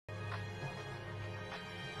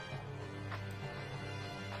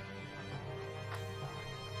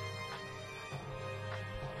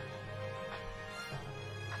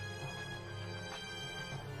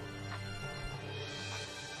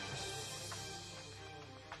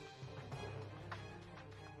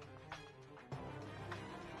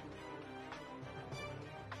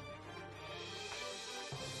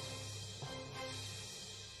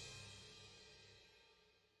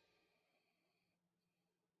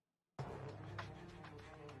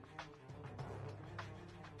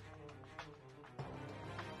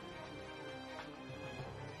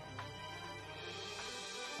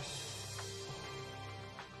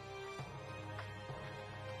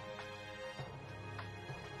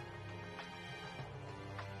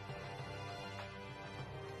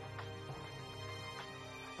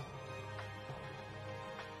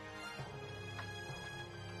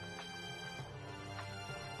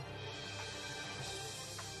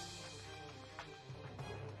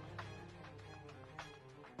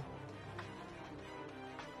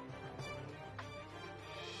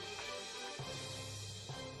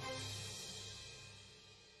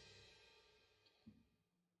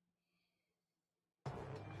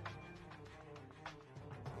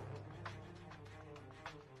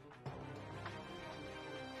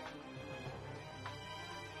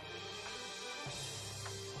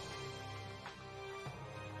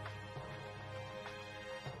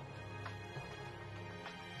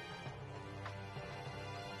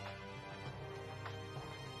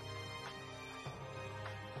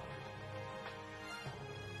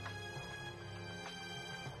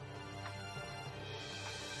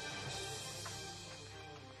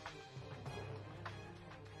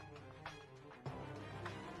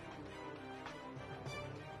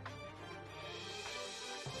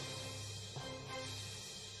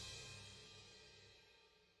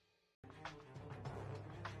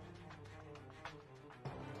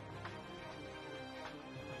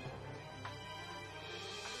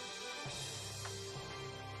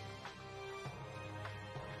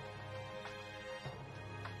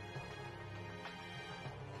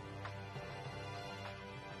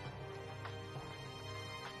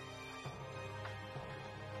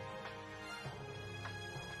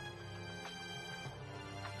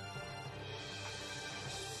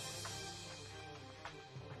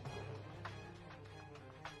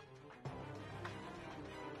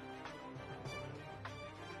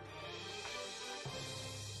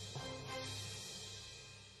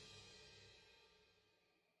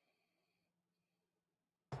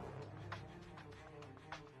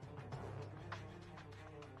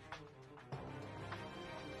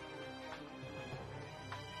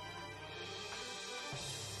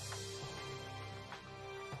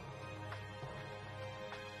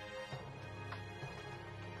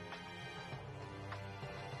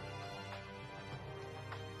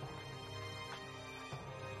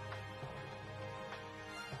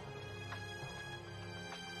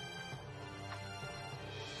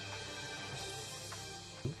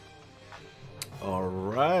All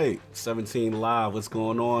right, 17 Live. What's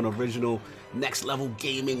going on? Original Next Level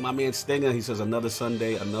Gaming. My man Stinger. He says another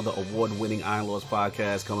Sunday, another award-winning Iron Lords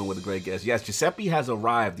podcast coming with a great guest. Yes, Giuseppe has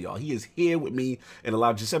arrived, y'all. He is here with me and a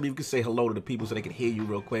lot. Giuseppe, you can say hello to the people so they can hear you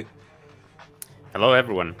real quick. Hello,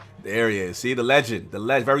 everyone. There he is. See, the legend.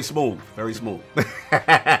 Very smooth. Very smooth.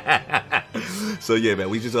 So, yeah, man,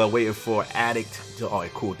 we just waiting for Addict. All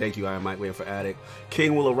right, cool. Thank you, Iron Mike. Waiting for Addict.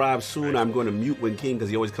 King will arrive soon. I'm going to mute when King, because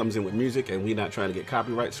he always comes in with music, and we're not trying to get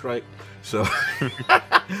copyright strike. So,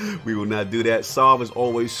 we will not do that. Solve is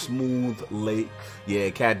always smooth, late. Yeah,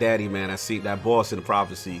 Cat Daddy, man, I see that boss in the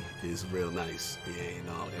prophecy is real nice. Yeah, you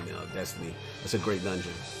know, and Destiny. That's a great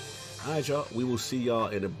dungeon. All right, y'all. We will see y'all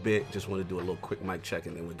in a bit. Just want to do a little quick mic check,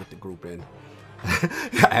 and then we'll get the group in.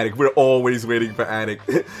 Addict, we're always waiting for Addict.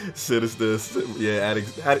 Sinister, yeah,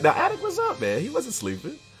 Addict. Now, Addict, what's up, man? He wasn't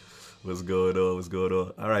sleeping. What's going on? What's going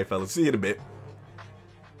on? All right, fellas. See you in a bit.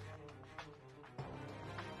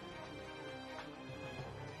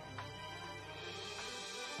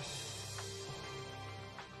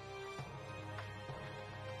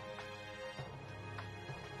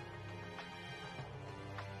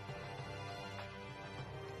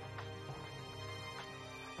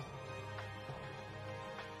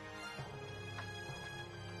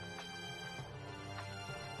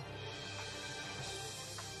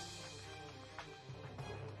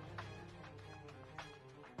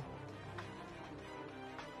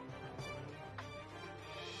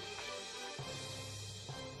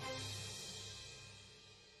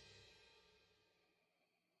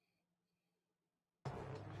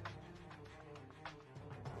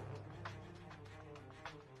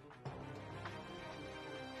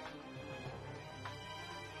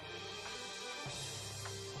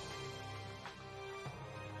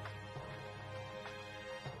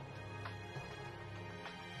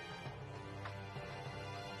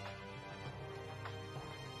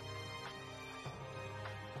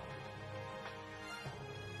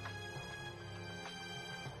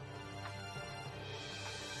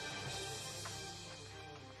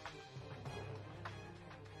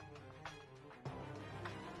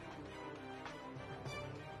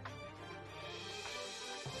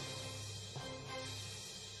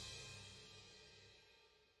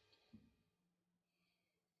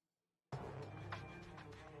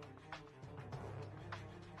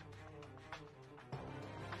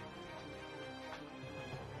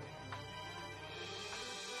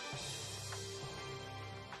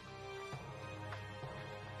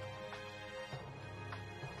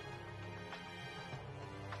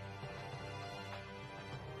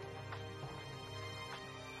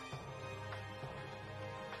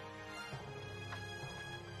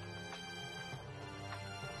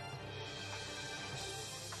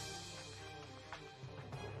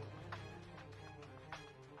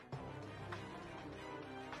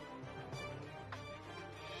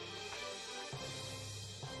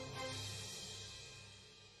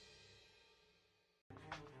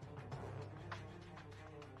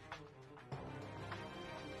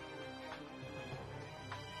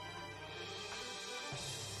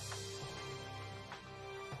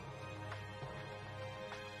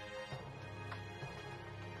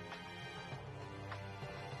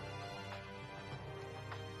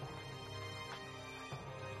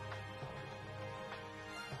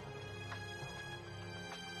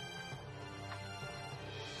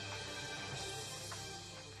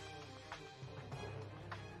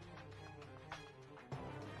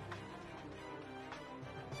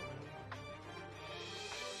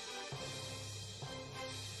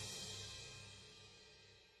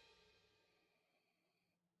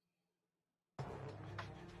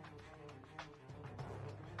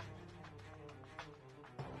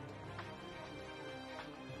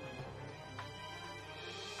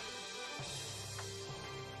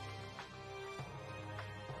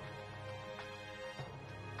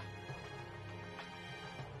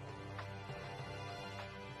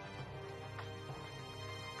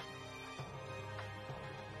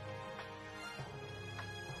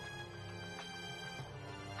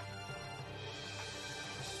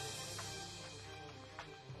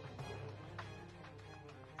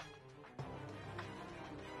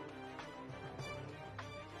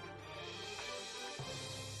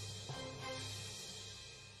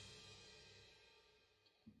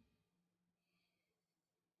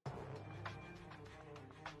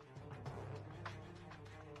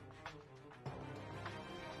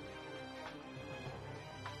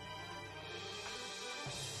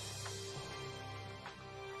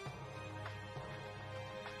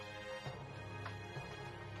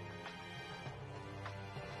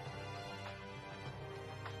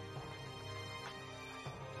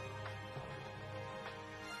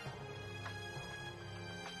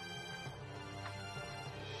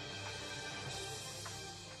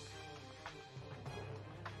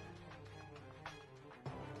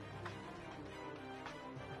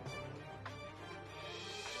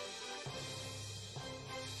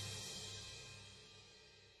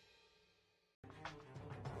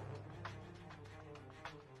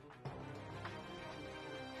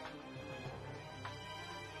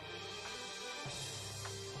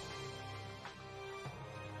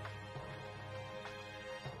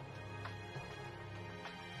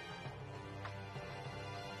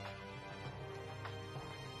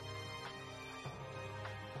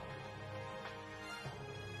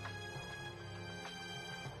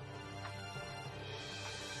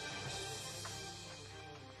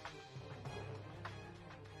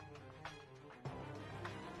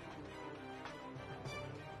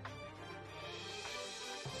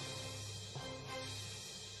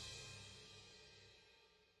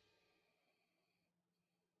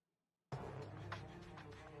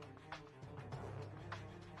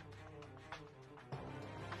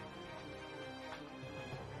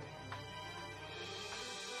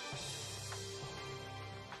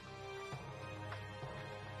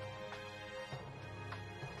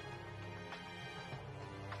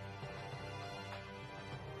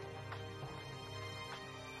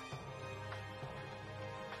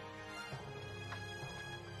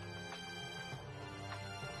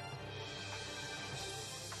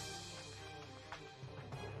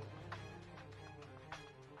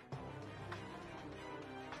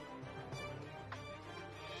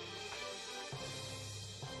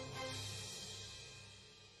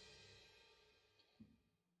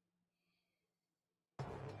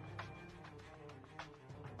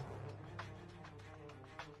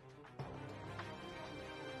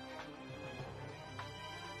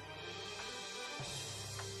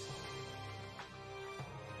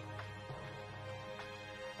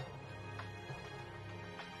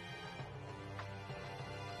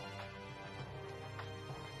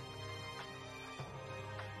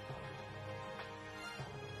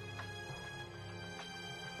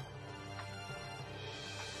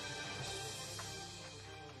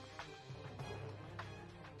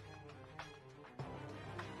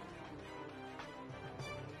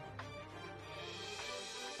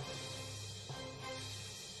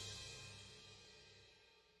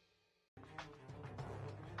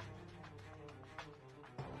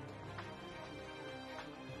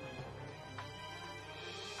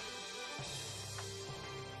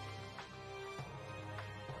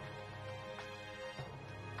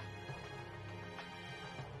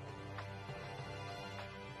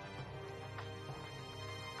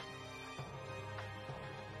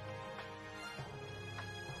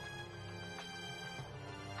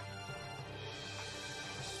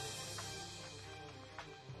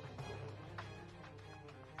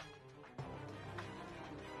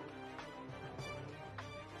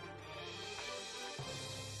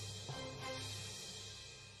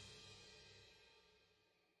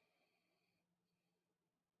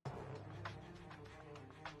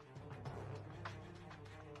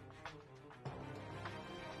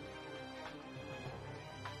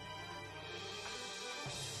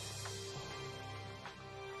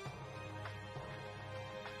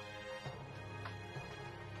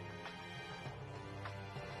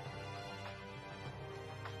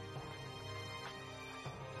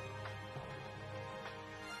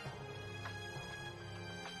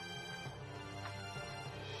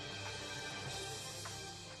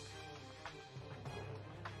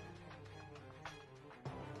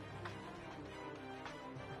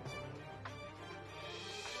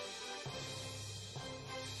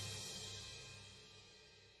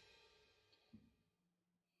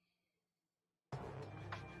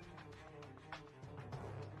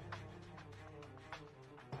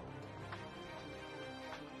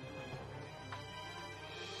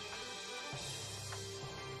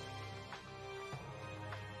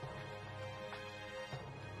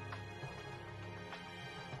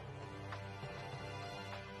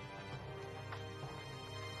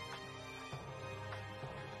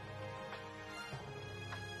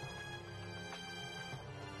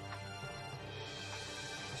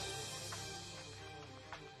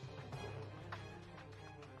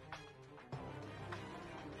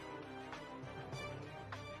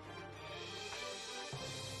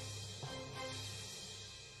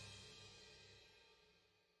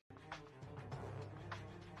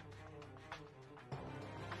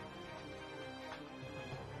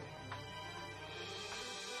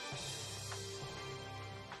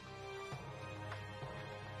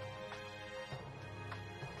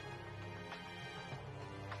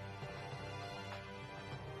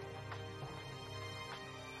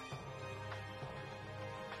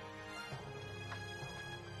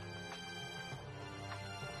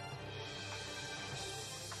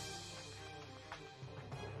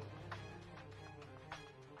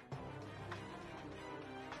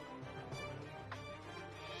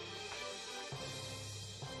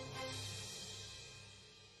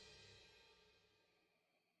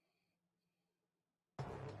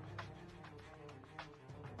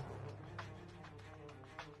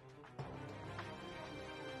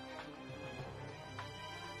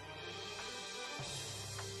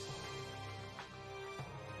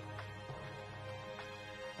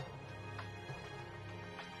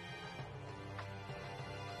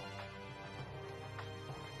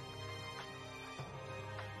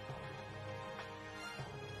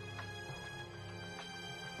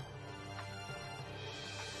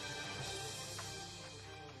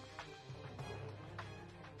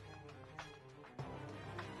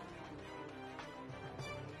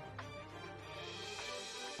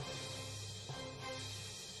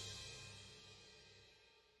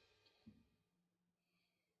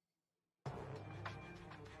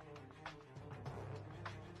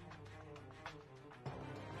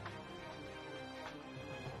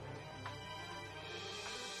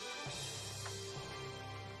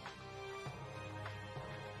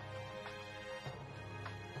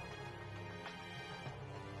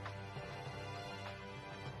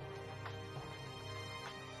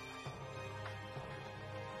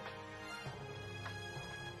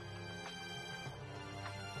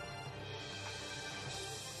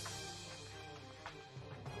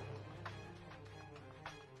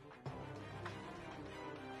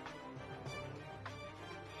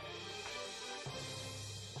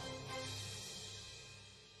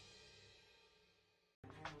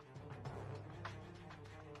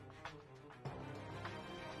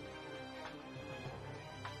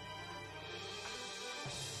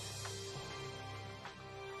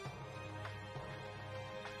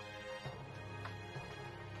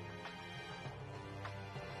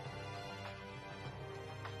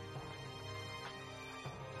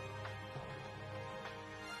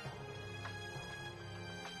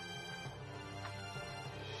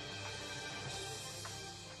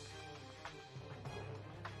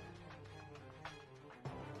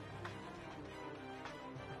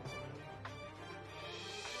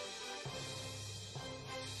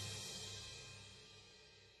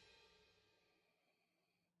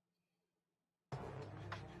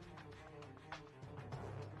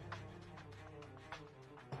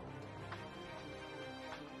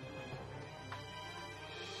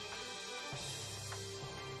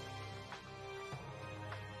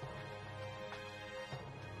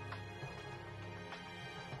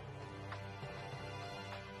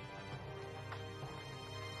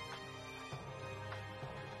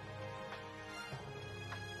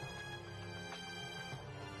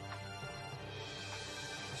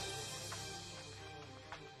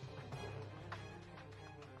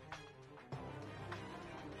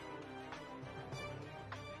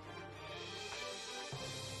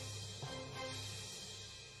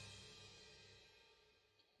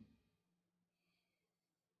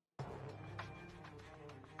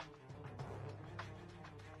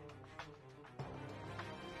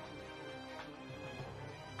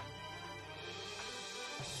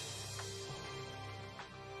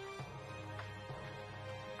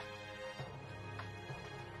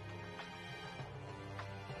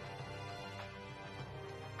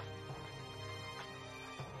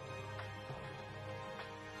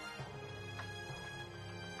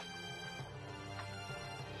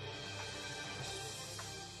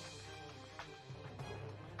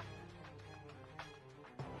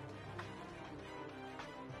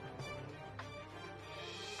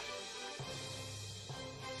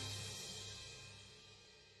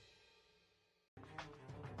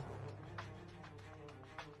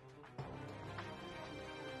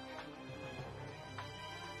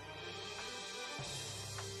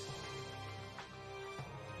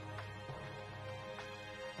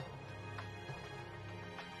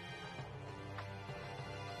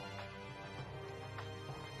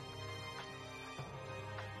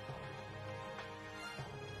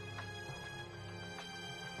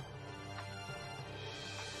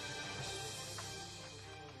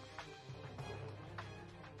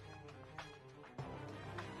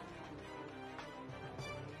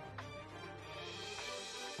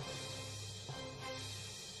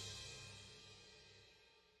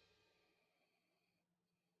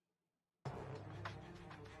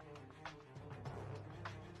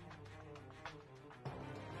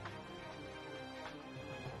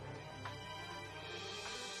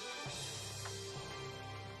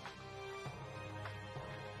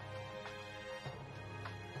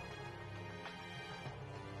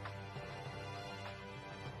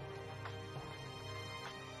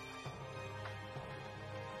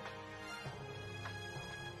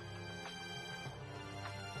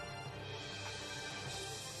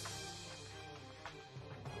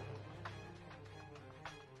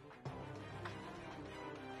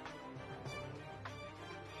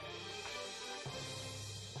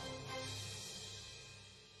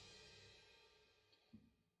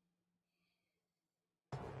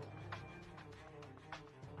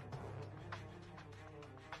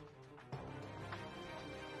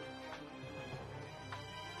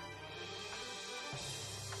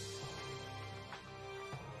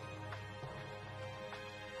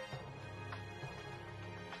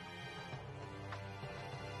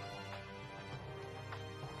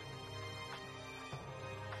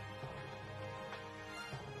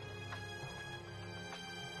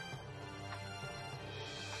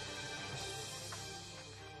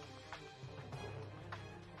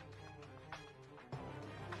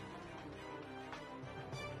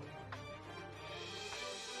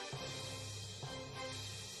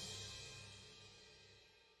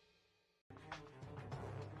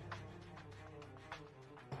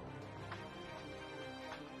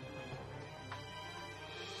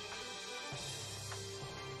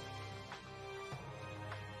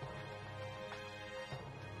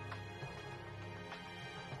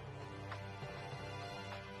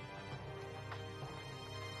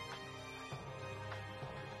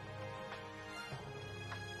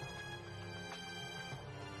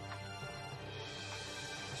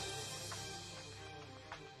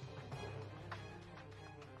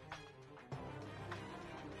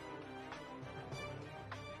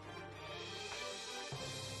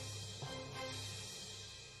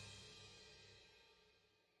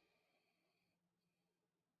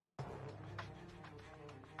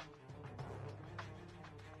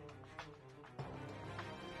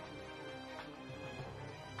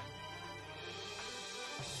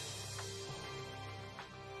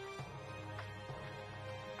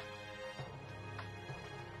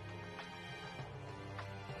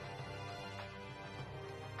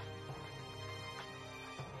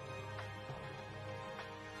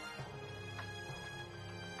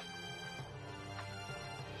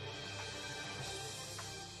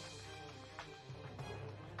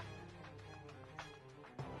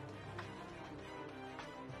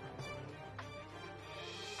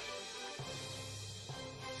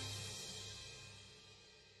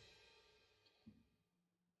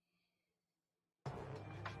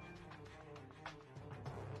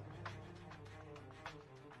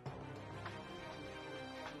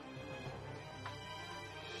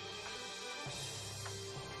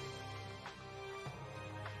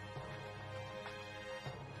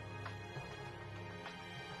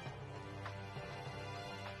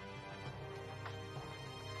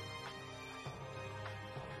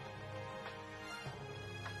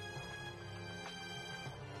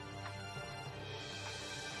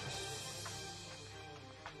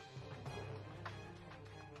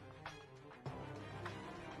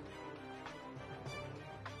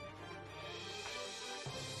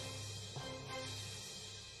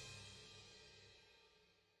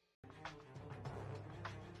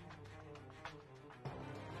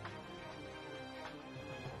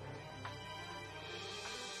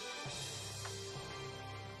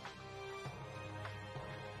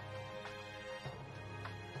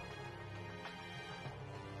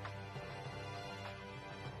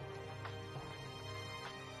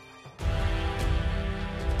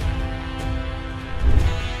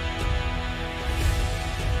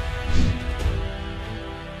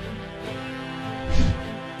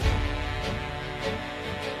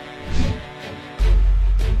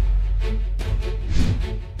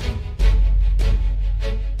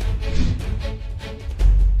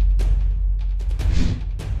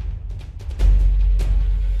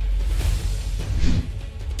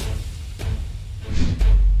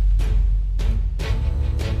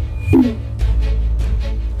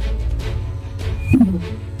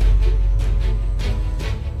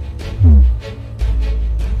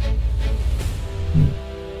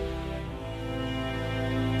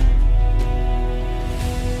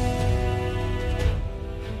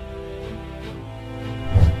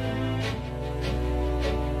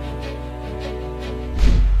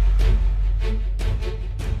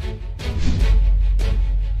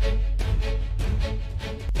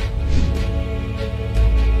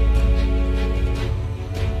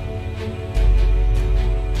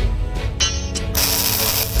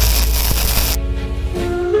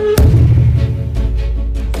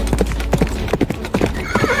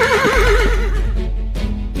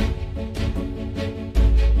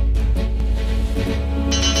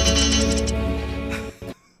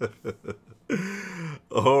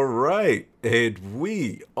 All right, and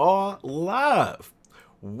we are live.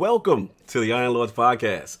 Welcome to the Iron Lords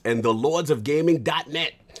Podcast and the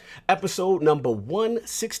lordsofgaming.net, episode number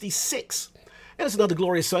 166. And it's another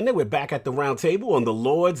glorious Sunday. We're back at the round table on the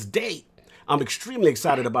Lord's Day. I'm extremely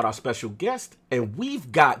excited about our special guest, and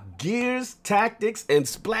we've got Gears, Tactics, and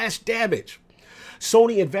Splash Damage.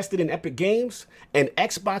 Sony invested in Epic Games, and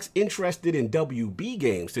Xbox interested in WB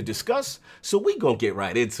Games to discuss, so we're going to get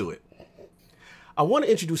right into it. I want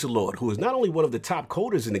to introduce a Lord who is not only one of the top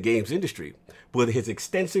coders in the games industry, but his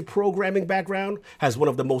extensive programming background has one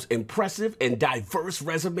of the most impressive and diverse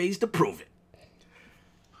resumes to prove it.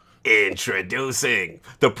 Introducing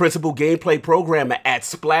the principal gameplay programmer at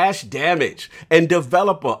Splash Damage and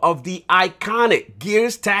developer of the iconic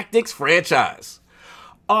Gears Tactics franchise,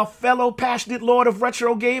 our fellow passionate Lord of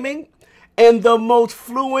retro gaming, and the most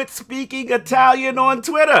fluent speaking Italian on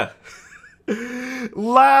Twitter.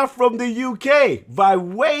 Live from the UK by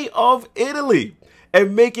way of Italy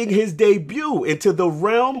and making his debut into the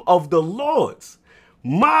realm of the Lords,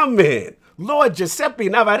 my man, Lord Giuseppe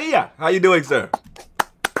Navarria. How you doing, sir?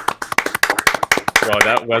 Wow,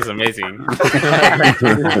 that was amazing.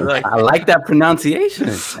 I like that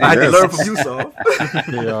pronunciation. I had to learn from you, Saul.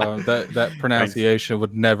 Yeah, that pronunciation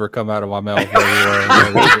would never come out of my mouth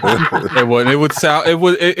anywhere. It would. It would sound. It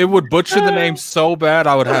would butcher the name so bad.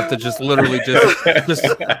 I would have to just literally just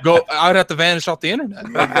go. I'd have to vanish off the internet.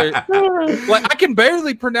 Like I can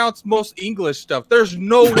barely pronounce most English stuff. There's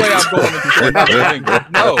no way I'm going to English.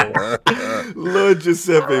 No. Lord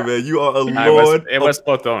Giuseppe, man, you are a Lord. It was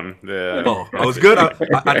spot on. I was good. I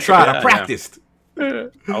tried. I practiced. Yeah.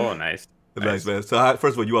 Oh, nice. Nice, man. So,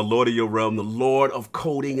 first of all, you are Lord of your realm, the Lord of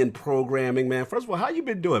coding and programming, man. First of all, how you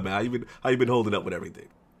been doing, man? How you been holding up with everything?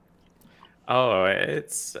 Oh,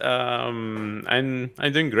 it's I'm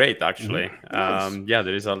doing great actually. Nice. Yeah,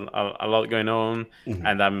 there is a lot going on,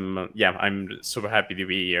 and I'm super happy to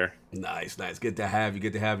be here. Nice. Good to have you.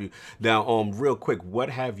 Good to have you. Now, real quick, what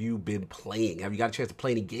have you been playing? Have you got a chance to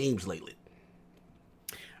play any games lately?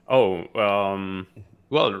 Oh,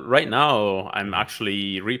 well, right now I'm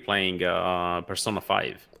actually replaying Persona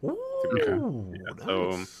 5. Ooh, nice.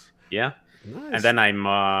 So yeah, nice. and then I'm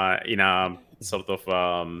in a sort of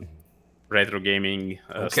retro gaming.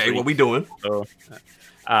 Okay, streak. what we doing? So,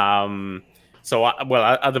 at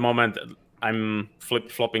the moment I'm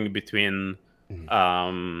flip-flopping between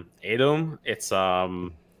Edom. It's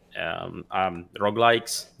roguelikes.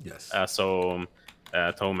 Yes. So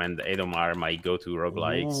Tom and Edom are my go-to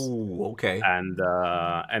roguelikes. Ooh, okay. And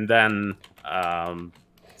then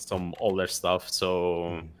some older stuff.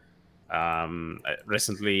 So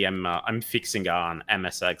recently I'm fixing an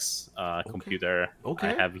MSX computer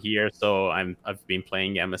I have here, so I've been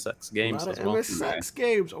playing MSX games as well. MSX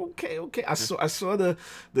games, okay. I saw the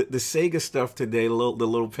Sega stuff today, the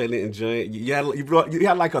little pendant and giant. You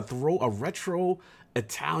had like a retro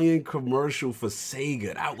Italian commercial for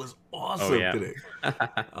Sega. That was awesome today.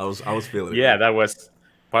 I was feeling it. Yeah, that was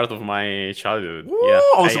part of my childhood. Woo! Yeah,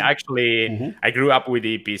 Awesome. I actually I grew up with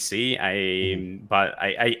the PC. But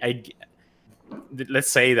I let's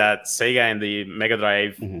say that Sega and the Mega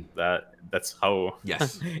Drive, that's how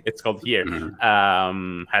it's called here,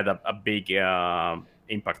 had a big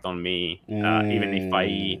impact on me. Even if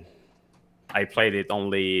I played it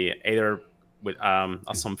only either with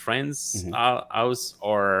some friends house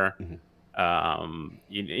or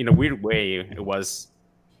in a weird way it was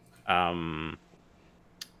it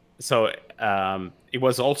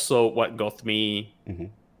was also what got me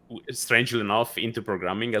strangely enough into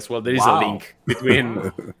programming as well. There is a link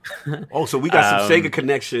between oh, so we got some Sega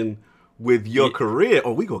connection with your career.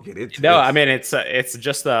 Oh, we gonna get into no this. I mean it's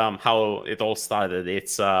just how it all started.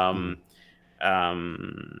 It's so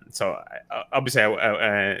obviously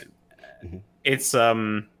it's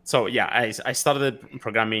so yeah, I started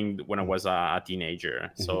programming when I was a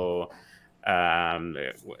teenager. So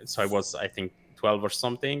So I was, I think, 12 or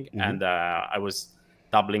something, and I was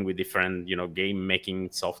dabbling with different, game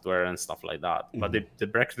making software and stuff like that. But the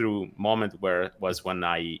breakthrough moment was when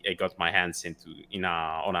I got my hands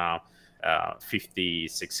on a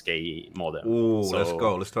 56K modem. Ooh, so let's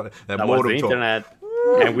go. Let's talk that was the internet.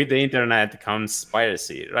 And with the internet comes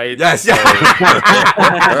piracy, right? Yes, yeah.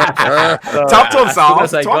 Talk to him, Saul.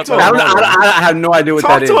 Talk to him. I have no idea what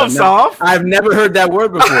that is. Talk to him, Saul. I've never heard that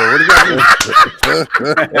word before. What does that mean?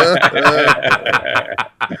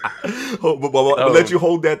 I'll let you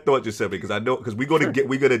hold that thought, Giuseppe, because I know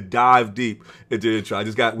we're gonna dive deep into the intro. I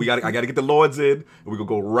gotta get the Lords in, and we're gonna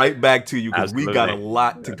go right back to you because we got a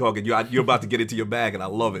lot to talk. And you're about to get into your bag, and I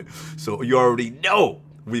love it. So you already know.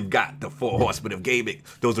 We've got the 4 horsemen of gaming,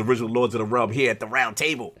 those original Lords of the Realm here at the round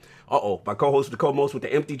table. My co-host, the co-most with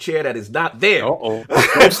the empty chair that is not there.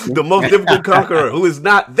 The most difficult conqueror who is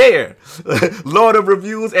not there. Lord of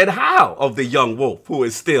Reviews and How of the Young Wolf, who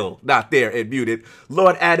is still not there and muted.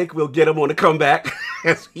 Lord Attic, we'll get him on the comeback.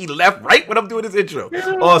 He left right when I'm doing his intro.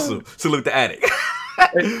 Awesome. Salute to Attic.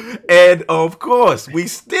 And of course, we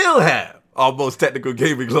still have our most technical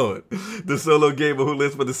gaming lord, the solo gamer who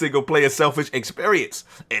lives for the single-player selfish experience,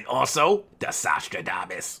 and also the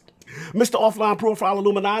Sastradamus. Mr. Offline Profile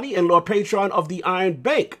Illuminati and Lord Patron of the Iron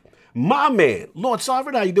Bank, my man, Lord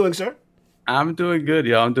Sovereign, how you doing, sir? I'm doing good,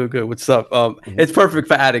 yo. I'm doing good. What's up? It's perfect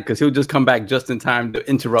for Attic because he'll just come back just in time to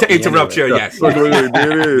interrupt. To interrupt you, yes. Look, there it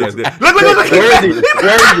is. Look. Where is he?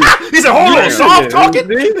 He said, hold on, Soft talking.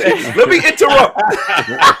 Let me interrupt.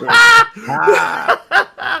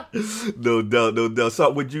 No doubt. So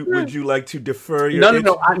would you like to defer your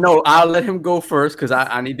No, I'll let him go first because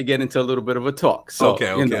I need to get into a little bit of a talk. So, okay.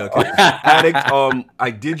 Attic, I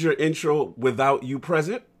did your intro without you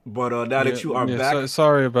present. But now that you are back,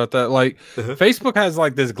 sorry about that. Like Facebook has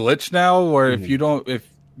like this glitch now where if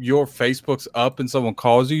your Facebook's up and someone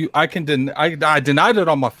calls you, I denied it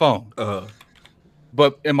on my phone.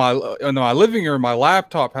 But in my living room, my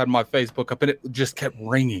laptop had my Facebook up, and it just kept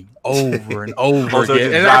ringing over and over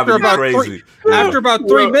again. And after about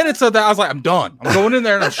 3 minutes of that, I was like, I'm done. I'm going in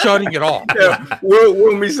there and I'm shutting it off.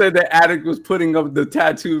 When we said that Attic was putting up the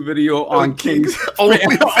tattoo video on King's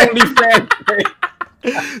OnlyFans.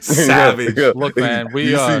 Savage. Look, man,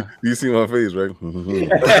 you see my face, right?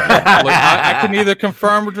 Look, I can either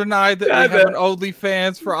confirm or deny that we have an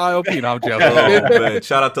OnlyFans for IOP. No, I'm joking. Man.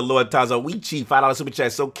 Shout out to Lord Tazawichi, $5 super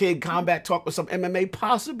chat. So, Kid, combat talk with some MMA,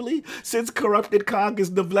 possibly, since corrupted Cog is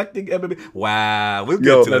neglecting MMA. Wow, we'll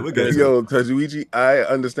get to that. Yo, Tazawichi, I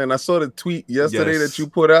understand. I saw the tweet yesterday that you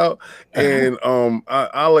put out, and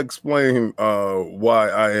I'll explain why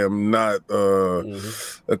I am not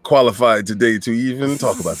qualified today to even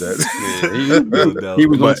talk about that. He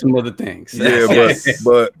was on some other things.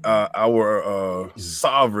 But our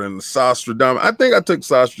sovereign Sastradamus, I think I took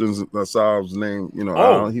Sastradamus' name.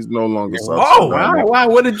 He's no longer Sastradamus. Why?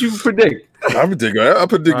 What did you predict? I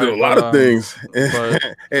predicted a lot of things,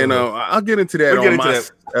 and I'll get into that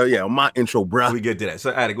on my intro, bro. We get to that.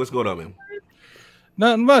 So, Attic, what's going on, man?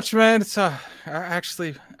 Nothing much, man. It's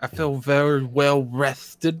I feel very well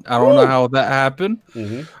rested. I don't know how that happened.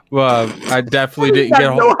 Well, I definitely didn't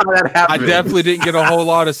get a whole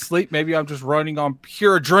lot of sleep. Maybe I'm just running on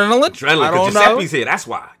pure adrenaline. I don't know. Giuseppe's here. That's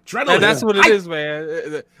why. Adrenaline. And that's what it is,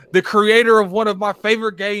 man. The creator of one of my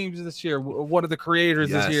favorite games this year, one of the creators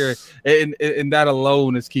this year, and that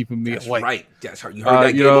alone is keeping me awake. Right. That's right. You heard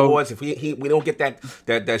that Game Awards. If we don't get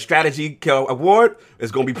that strategy award,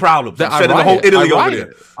 it's gonna be problems. I'm sending the whole Italy over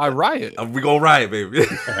there. I riot. We're gonna riot, baby.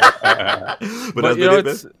 but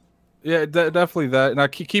definitely that. And I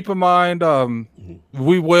keep in mind,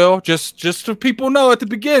 we will just so people know at the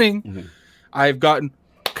beginning, I've gotten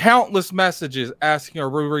countless messages asking are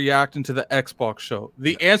we reacting to the Xbox show.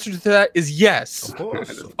 The answer to that is yes. Of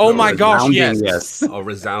course. Oh my gosh, yes. A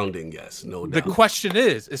resounding yes, no doubt. The question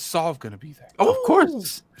is Solve going to be there? Oh, of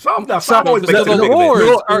course. Lord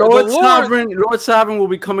Sovereign will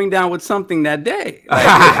be coming down with something that day. You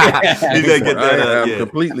gotta get that. I'm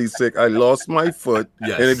completely sick. I lost my foot in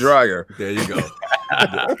a dryer. There you go.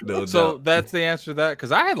 So that's the answer to that,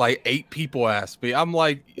 because I had like 8 people ask me. I'm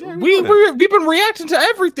like, we've been reacting to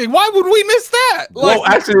everything. Why would we miss that? Well,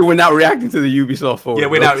 actually, we're not reacting to the Ubisoft forward. Yeah,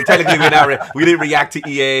 we're not. Technically, we're not. We didn't react to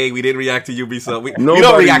EA. We didn't react to Ubisoft. We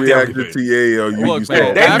don't react to EA or Ubisoft.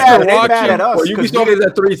 Man, they mad at us. Ubisoft is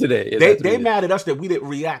at 3 today. They mad at us that we didn't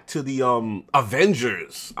react to the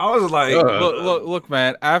Avengers. I was like, look,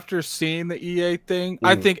 man. After seeing the EA thing,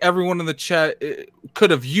 I think everyone in the chat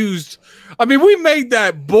could have used. I mean, we made made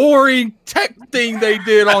that boring tech thing they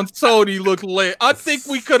did on Sony look lit. I think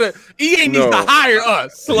we could have. EA needs to hire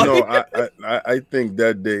us. I think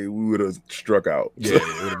that day we would have struck out. Yeah,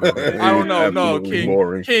 I don't know. No,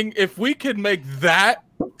 King, if we could make that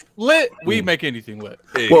lit, we make anything lit.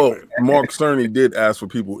 Well, Mark Cerny did ask for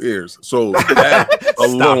people's ears, so that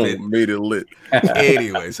alone made it lit.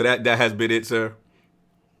 Anyway, so that has been it, sir.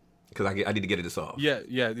 Because I need to get it to solve. Yeah.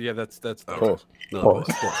 That's Pause. No, pause.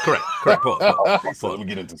 Correct. Pause. So we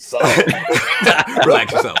get into solve.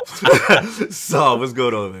 Relax yourself. Solve. What's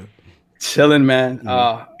going on, man? Chilling, man.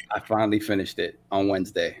 I finally finished it on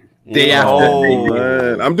Wednesday. Day after.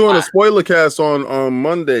 Man. I'm doing a spoiler cast on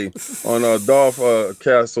Monday on Dolph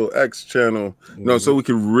Castle X channel. So we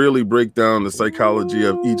can really break down the psychology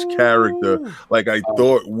of each character, like I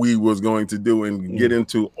thought we was going to do, and get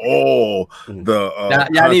into all the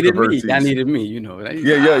y'all needed me. Y'all needed me. You know.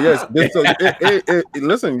 Yes.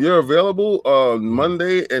 Listen, you're available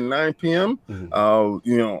Monday at 9 p.m. I'll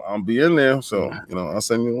be in there, so I'll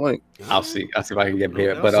send you a link. I'll see if I can get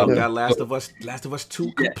here. But got Last of Us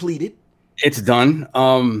 2 completed. It's done.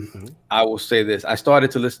 I will say this: I started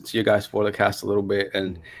to listen to you guys spoiler cast a little bit,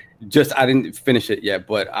 and I didn't finish it yet.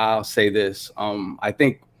 But I'll say this: I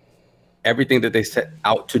think everything that they set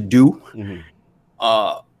out to do,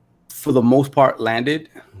 for the most part, landed.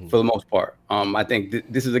 For the most part, I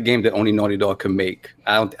think this is a game that only Naughty Dog can make.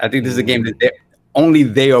 I think this is a game that only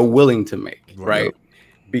they are willing to make, right?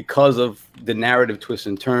 Because of the narrative twists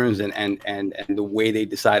and turns and the way they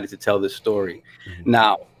decided to tell this story.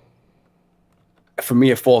 Now, for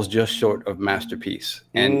me, it falls just short of masterpiece,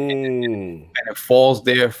 and it falls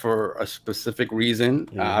there for a specific reason.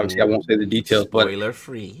 Obviously, I won't say the details, but spoiler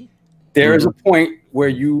free. There is a point where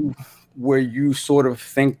you sort of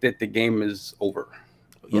think that the game is over.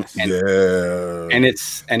 Yes. And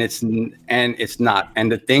it's not. And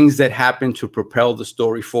the things that happen to propel the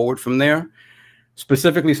story forward from there,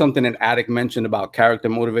 specifically something that Attic mentioned about character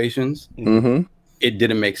motivations, it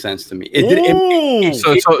didn't make sense to me.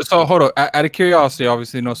 So hold on. Out of curiosity,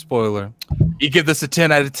 obviously no spoiler. You give this a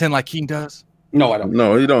 10 out of 10 like King does? No, I don't.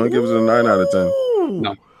 No, he don't. He gives it a 9 out of 10.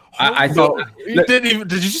 No. I thought you didn't even.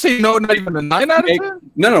 Did you say no? Not even a 9 out of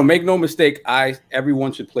 10? No. Make no mistake.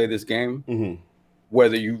 Everyone should play this game.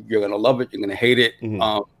 Whether you're gonna love it, you're gonna hate it.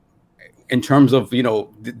 In terms of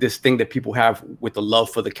this thing that people have with the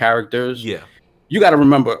love for the characters. Yeah. You got to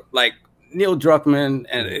remember, like Neil Druckmann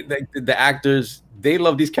and the actors, they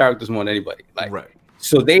love these characters more than anybody.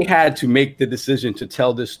 So they had to make the decision to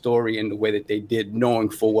tell this story in the way that they did, knowing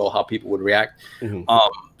full well how people would react.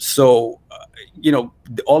 All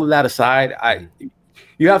of that aside,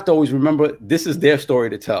 you have to always remember this is their story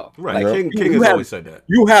to tell. Right. King has always said that.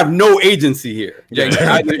 You have no agency here.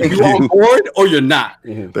 Either you're on board or you're not.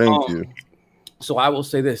 Thank you. So I will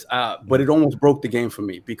say this, but it almost broke the game for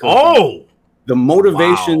me because the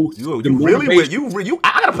motivation. Wow.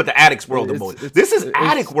 I gotta put the Addict's World in motive. This is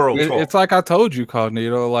Addict World talk. It's like I told you,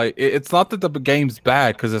 Cognito. Like it's not that the game's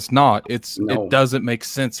bad, because it's not. It doesn't make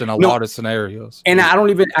sense in a lot of scenarios. And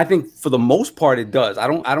I think for the most part it does. I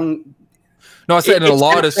don't. No, I said in a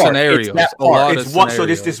lot of scenarios. So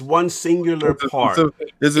this one singular part.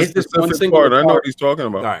 This is a specific part. I know what he's talking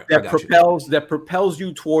about. Right, that propels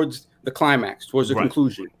you towards the climax, towards the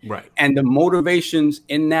conclusion. Right. And the motivations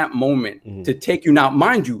in that moment to take you. Now,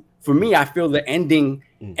 mind you, for me, I feel the ending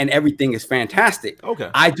and everything is fantastic. Okay.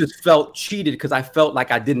 I just felt cheated because I felt like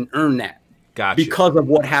I didn't earn that. Gotcha. Because of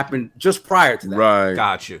what happened just prior to that. Right.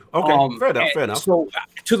 Got you. Okay. Fair enough. So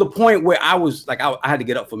to the point where I was like, I had to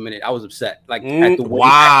get up for a minute. I was upset. Like at the way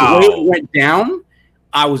it went down,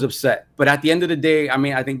 I was upset. But at the end of the day, I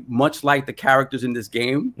mean, I think much like the characters in this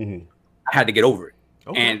game, I had to get over it.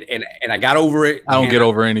 Okay. And I got over it. I don't get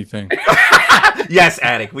over anything. Yes,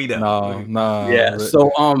 Attic, we know. No. Yeah.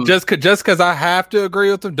 So just because I have to agree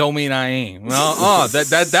with them, don't mean I ain't.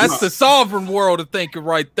 That's the sovereign world of thinking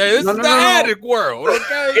right there. This is the Attic world.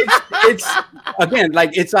 Okay. It's again,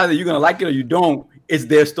 like it's either you're gonna like it or you don't. It's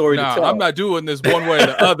their story to tell. I'm not doing this one way or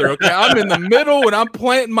the other. Okay, I'm in the middle and I'm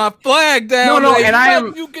planting my flag down. No, and I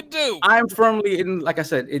am. You can do. I am firmly in. Like I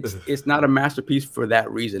said, it's not a masterpiece for that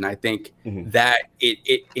reason. I think that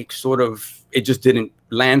it sort of just didn't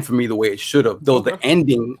land for me the way it should have. Though the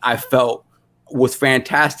ending I felt was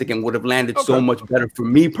fantastic and would have landed so much better for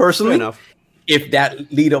me personally if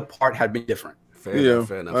that lead up part had been different. Fair enough,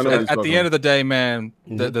 fair enough. At the end of the day, man,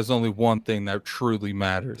 there's only one thing that truly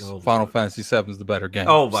matters. Final Fantasy VII is the better game.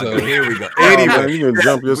 Oh my God, here we go. Anyway, you can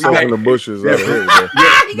jump yourself in the bushes. I'm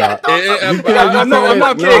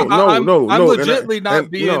not kidding. I'm legitimately not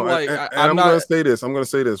being like. I'm gonna say this.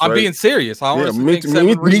 I'm being serious. Me too.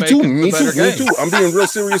 I'm being real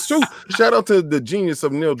serious too. Shout out to the genius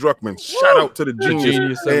of Neil Druckmann. Shout out to the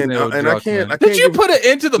genius of Neil Druckmann. I can't. Did you put it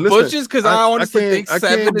into the bushes? Because I honestly think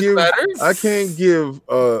 7 is better. I can't give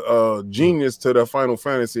a genius to the Final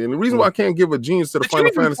Fantasy, and the reason why I can't give a genius to the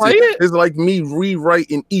Final Fantasy is like me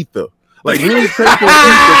rewriting Ether. Like me taking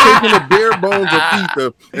the bare bones of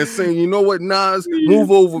Ether and saying, you know what, Nas,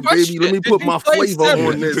 move over, baby. Let me put my flavor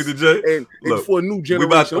on this. And it's for a new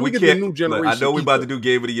generation. We get the new generation. I know we about to do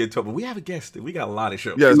Game of the Year talk, but we haven't guessed it. We got a lot of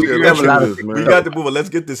shows. Yes, we have a lot of things. We got to move on. Let's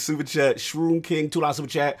get this super chat. Shroom King, $2 super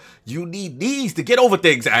chat. You need these to get over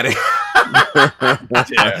things at it.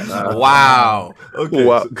 Wow.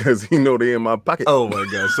 Okay. Because you know they in my pocket. Oh my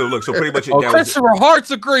God. So look, so pretty much Christopher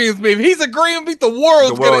Hart's agreeing with me. If he's agreeing with me, the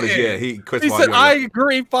world's gonna end. He said, I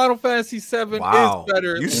agree, Final Fantasy VII is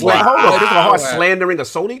better. You hold on, Christopher Hart slandering a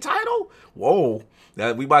Sony title? Whoa.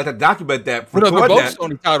 We might have to document that. They're both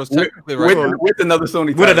Sony titles, technically, right? With another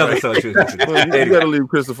Sony title. With another Sony. You gotta leave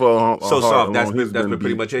Christopher so soft. That's been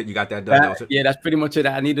pretty much it. You got that done. Yeah, that's pretty much it.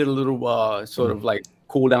 I needed a little sort of like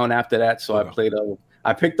cool down after that, so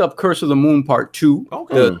I picked up Curse of the Moon Part 2,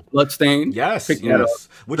 the Bloodstain. Yes.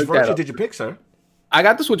 Which version did you pick, sir? I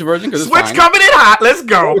got the Switch version because Switch coming in hot. Let's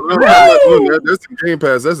go. That's the Game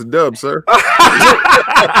Pass. That's a dub, sir.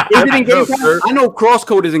 Is it in Game Pass? I know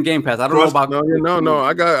Crosscode is in Game Pass. I don't know about. No.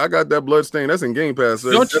 I got that Bloodstain. That's in Game Pass,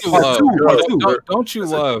 sir. Don't you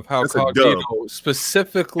love how Cognito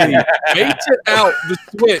specifically baited out the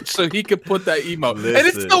Switch so he could put that emote, and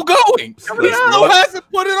it's still going. He still hasn't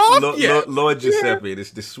put it off yet. Lord Giuseppe,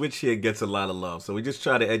 the Switch here gets a lot of love, so we just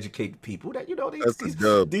try to educate people that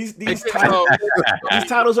these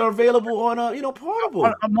titles are available on portable.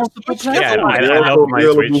 On multiple platforms. I love my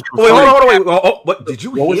Switch. Wait, hold on. What did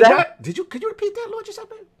you hear that? Could you repeat that, Lord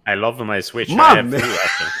Giuseppe? I love my Switch. Coming in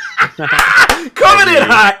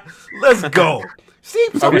hot. Let's go. See,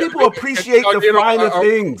 some people appreciate the finer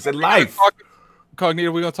things in life.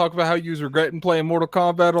 Cognito, we're gonna talk about how you was regretting playing Mortal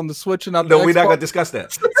Kombat on the Switch and not. No, we're not gonna discuss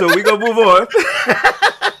that. So we're gonna move on.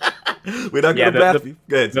 We're not gonna blast you.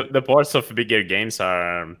 The parts of bigger games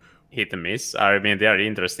are hit and miss. I mean, they are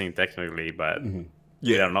interesting technically, but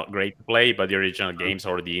they are not great to play. But the original games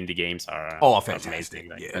or the indie games are fantastic.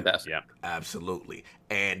 Fantastic. Yeah, absolutely.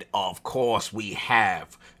 And of course, we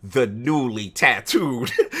have the newly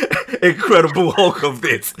tattooed Incredible Hulk of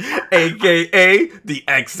this, aka the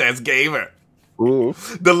Excess Gamer,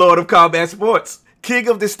 the Lord of Combat Sports. King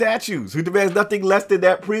of the statues, who demands nothing less than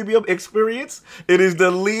that premium experience. It is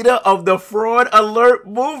the leader of the Fraud Alert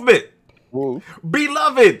movement. Woo.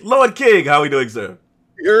 Beloved Lord King, how are we doing, sir?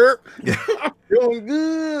 Feeling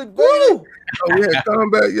good, baby. We had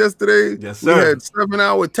combat yesterday. Yes, sir. We had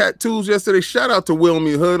 7-hour tattoos yesterday. Shout out to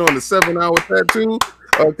Wilmy Hood on the 7-hour tattoo.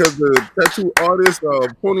 Because the tattoo artist,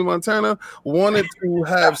 Pony Montana, wanted to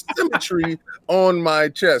have symmetry on my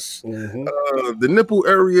chest. The nipple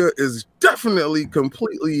area is definitely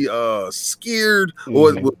completely scared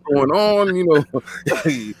or what's going on. You know,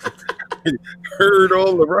 heard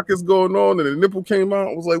all the ruckus going on, and the nipple came out.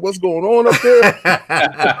 I was like, "What's going on up there?"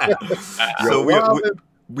 So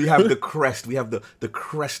we have the crest. We have the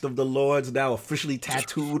crest of the Lords now officially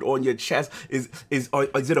tattooed on your chest. Is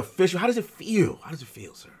it official? How does it feel? How does it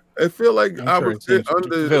feel, sir? I feel like I was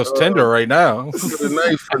under. It feels tender right now. The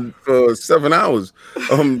knife for 7 hours.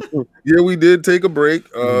 Yeah, we did take a break.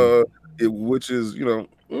 Which is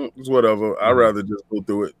it's whatever. I'd rather just go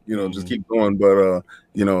through it. Just keep going. But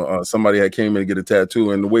somebody had came in to get a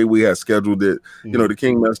tattoo, and the way we had scheduled it, the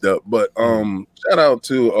King messed up. But shout out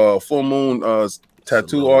to Full Moon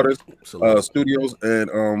Tattoo Artist Studios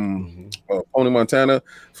and Pony Montana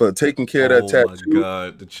for taking care of that tattoo. My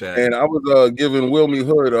God, the chat. And I was giving Wilmy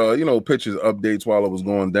Hood pictures updates while it was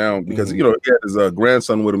going down because he had his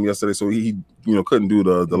grandson with him yesterday, so he couldn't do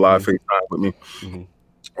the live FaceTime with me.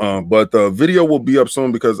 But the video will be up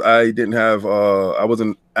soon because I didn't have I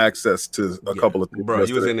wasn't access to a couple of things. Bro,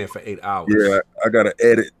 you was in there for 8 hours. Yeah, I gotta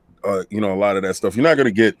edit a lot of that stuff. You're not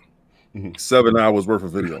gonna get 7 hours worth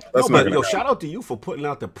of video. Shout out to you for putting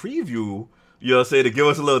out the preview You know what I'm saying? To give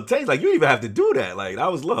us a little taste. Like, you even have to do that. Like,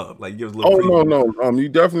 that was love. Like, give us a little preview. No. You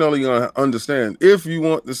definitely gonna understand. If you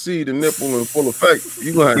want to see the nipple in full effect,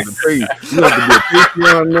 you're gonna have to pay. You have to be a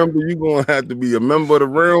Patreon member. You're gonna have to be a member of the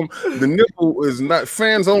realm. The nipple is not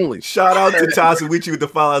fans only. Shout out to Tasuichi with the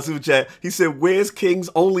follow super chat. He said, "Where's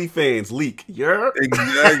King's OnlyFans leak?" Yeah,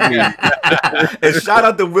 exactly. And shout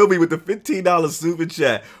out to Wilby with the $15 super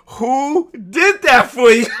chat. Who did that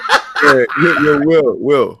for you?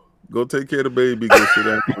 Will. Go take care of the baby. Go sit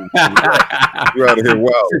down. You're out of here.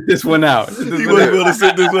 Wow. Sit this one out. He wasn't able to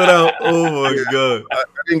sit this one out. Oh my god. I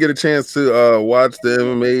didn't get a chance to watch the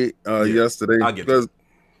MMA yesterday because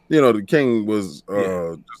the King was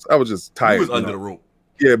I was just tired. He was under the rope.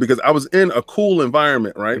 Yeah, because I was in a cool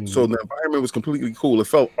environment, right? So the environment was completely cool. It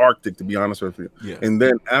felt Arctic, to be honest with you. Yeah. And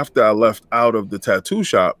then after I left out of the tattoo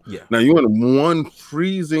shop, now you're in one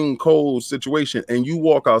freezing cold situation, and you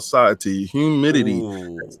walk outside to humidity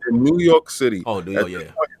in New York City. Oh, New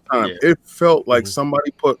York, It felt like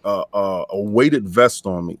somebody put a weighted vest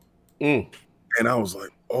on me, and I was like,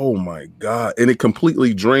 oh my god! And it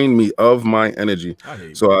completely drained me of my energy.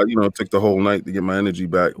 So I, took the whole night to get my energy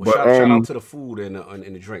back. Well, but shout out to the food and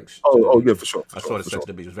the drinks. Oh yeah, for sure. I saw the Sex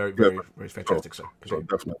the Beach. It was very, very, very fantastic, sir.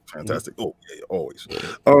 Definitely fantastic. Oh yeah, always.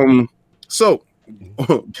 So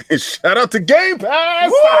shout out to Game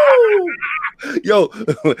Pass. Yo,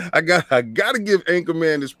 I gotta give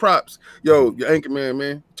Anchorman his props. Yo, your Anchorman,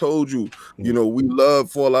 man, told you, we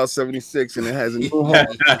love Fallout 76, and it has a new home.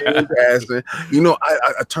 Game Pass, and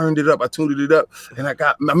I turned it up, I tuned it up, and I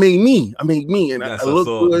made me, and I look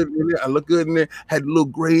good in there. I look good in there. Had a little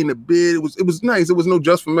gray in the beard. It was nice. It was no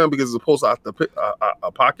Just for Men because it's post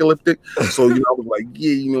apocalyptic. So I was like,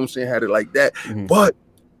 yeah, you know what I'm saying, had it like that. But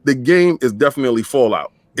the game is definitely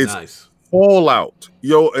Fallout. It's nice. Fallout,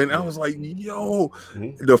 yo, and I was like, yo,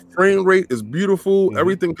 the frame rate is beautiful,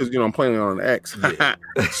 everything, because I'm playing on an X,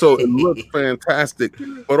 so it looks fantastic.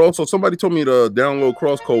 But also, somebody told me to download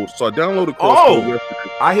Crosscode, so I downloaded Crosscode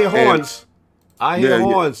yesterday. I hear horns.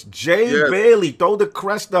 Horns. Jay Bailey, throw the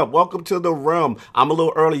crest up. Welcome to the realm. I'm a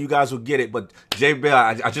little early, you guys will get it, but Jay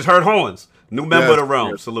Bailey, I just heard horns. New member of the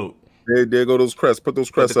realm. Salute. There go those crests. Put those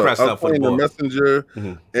crests up. I'm playing the Messenger,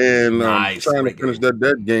 and trying to finish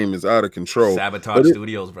that game is out of control. Sabotage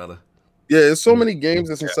Studios, brother. Yeah, there's so many games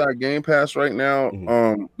that's inside Game Pass right now.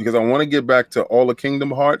 Because I want to get back to all the Kingdom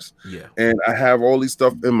Hearts. Yeah, and I have all these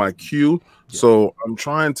stuff in my queue. So I'm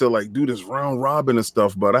trying to do this round robin and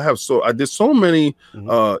stuff, but I did so many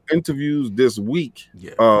interviews this week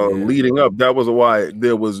leading up. That was why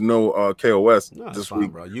there was no KOS this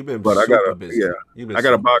week, bro. You've been busy. I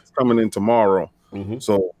got a box coming in tomorrow.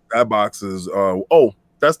 So that box is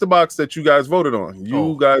that's the box that you guys voted on.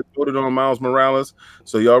 You guys voted on Miles Morales,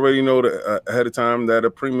 so you already know that ahead of time that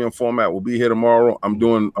a premium format will be here tomorrow. I'm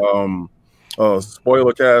doing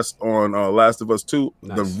spoiler cast on Last of Us 2,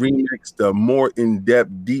 the remix, the more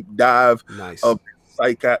in-depth deep dive of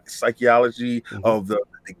psychology of the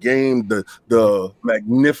game, the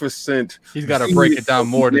magnificent. He's got to break it down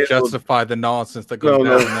more to justify the nonsense that goes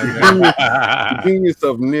down in that game. The genius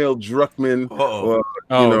of Neil Druckmann.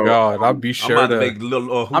 God, I'll be sure to make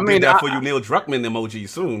little. Did that for you, Neil Druckmann emoji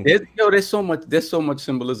soon. There's so much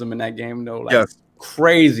symbolism in that game, though.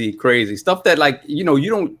 Crazy stuff that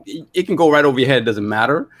it can go right over your head. It doesn't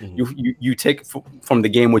matter. You take from the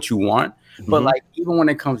game what you want, but even when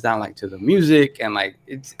it comes down to the music and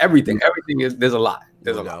it's everything is there's a lot.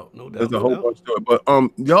 There's a lot. There's a whole bunch to it. But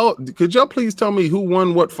y'all, could y'all please tell me who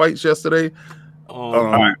won what fights yesterday?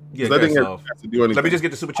 I didn't have to do anything. Let me just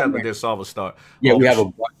get the super chat and then solve a start. Yeah, we have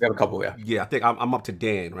a couple. Yeah, I think I'm up to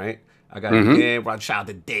Dan, right? I got Dan, shout out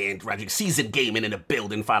to Dan, Roger, seasoned gaming in the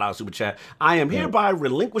building, $5 super chat. I am hereby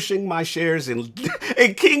relinquishing my shares in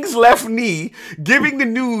King's left knee, giving the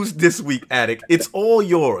news this week, Attic. It's all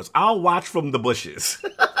yours. I'll watch from the bushes.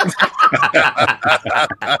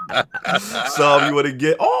 So you want to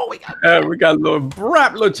get? We got a little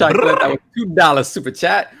chocolate. That was $2 super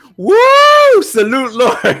chat. Woo! Salute,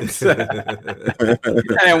 Lords.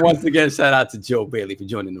 And once again, shout out to Joe Bailey for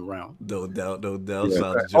joining the round. No doubt. We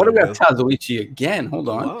have Tazuichi again. Hold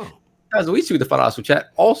on. Wow. Tazuichi with the $5 super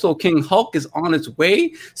chat. Also, King Hulk is on its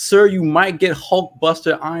way. Sir, you might get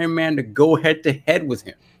Hulkbuster Iron Man to go head to head with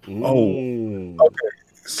him. Okay.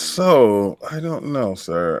 So I don't know,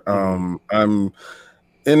 sir. I'm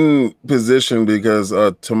in position because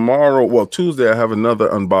Tuesday, I have another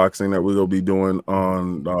unboxing that we're gonna be doing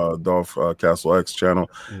on Dolph Castle X channel,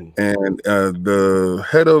 and the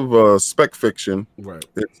head of Spec Fiction,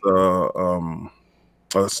 it's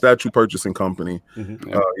a statue purchasing company.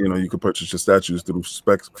 You can purchase your statues through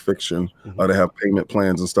Spec Fiction. They have payment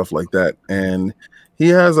plans and stuff like that, and he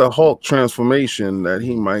has a Hulk transformation that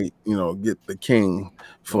he might, you know, get the king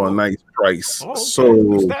for a nice price. Okay.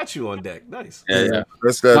 So statue on deck, nice. Yeah.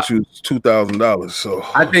 That statue's $2,000. So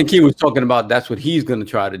I think he was talking about that's what he's gonna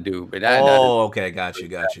try to do. But okay, got you.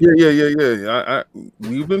 Yeah.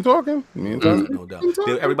 We've been talking. No doubt.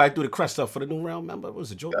 Everybody threw the crest up for the new round. Remember, it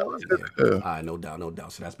was a joke. Yeah. All right, no doubt.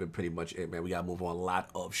 So that's been pretty much it, man. We gotta move on. A lot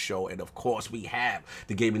of show, and of course, we have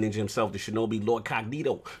the gaming ninja himself, the Shinobi Lord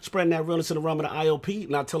Cognito, spreading that realness in the realm of the IOP.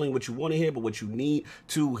 Not telling you what you want to hear, but what you need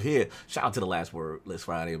to hear. Shout out to the Last Word List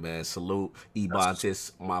Friday, man. Salute,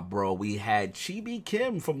 Ebontis, my bro. We had Chibi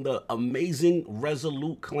Kim from the amazing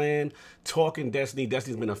Resolute clan talking Destiny.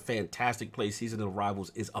 Destiny's been a fantastic play. Season of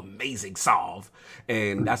Rivals is amazing, solve,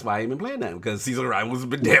 and that's why I ain't been playing that, because Season of Rivals has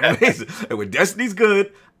been damn amazing. And when Destiny's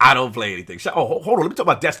good, I don't play anything. Hold on, let me talk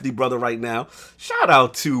about Destiny, brother, right now. Shout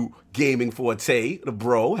out to Gaming Forte, the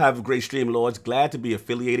bro. Have a great stream, Lords. Glad to be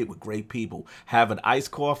affiliated with great people. Have an iced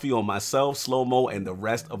coffee on myself, Slow Mo, and the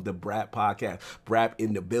rest of the Brap podcast. Brap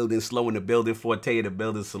in the building, Slow in the building, Forte in the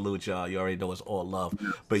building. Salute y'all. You already know it's all love.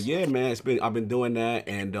 But yeah, man, I've been doing that,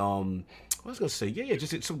 and I was gonna say, yeah,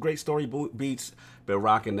 just some great story beats. Been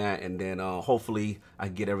rocking that, and then hopefully I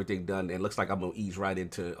can get everything done. And it looks like I'm gonna ease right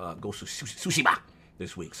into Ghost of Tsushima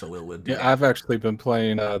this week, so we'll do that. I've actually been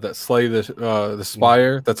playing that Slay the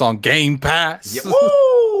Spire that's on Game Pass. Yeah.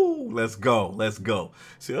 Woo! Let's go.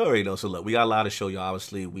 So you already know. So look, we got a lot to show you.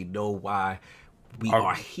 Obviously, we know why we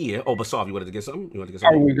are here. Oh, but Sav, you wanted to get something?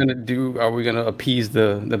 Are we gonna appease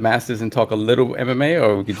the masses and talk a little MMA,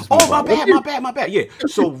 or we could just? Oh, my bad. Yeah.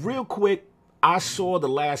 So real quick, I saw the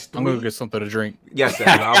last 3. I'm gonna get something to drink. Yes,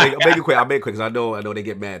 I'll make it quick. Because I know they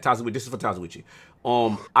get mad. This is for Tazuichi.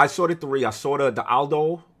 I saw the 3. I saw the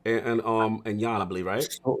Aldo and Jan, I believe, right?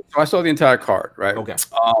 So I saw the entire card, right? Okay.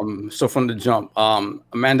 So from the jump,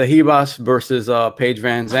 Amanda Ribas versus Paige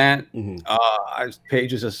Van Zandt.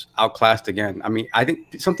 Paige is just outclassed again. I mean, I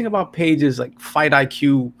think something about Paige's like fight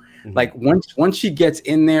IQ. Like once she gets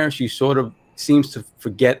in there, she sort of seems to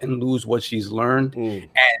forget and lose what she's learned,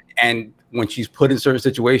 and when she's put in certain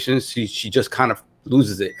situations, she just kind of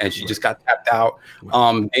loses it, and she just got tapped out.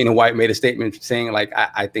 Dana White made a statement saying, like,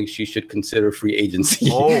 I think she should consider free agency.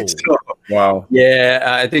 Oh, so, wow. Yeah,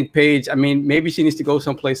 I think Paige, I mean, maybe she needs to go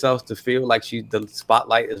someplace else to feel like the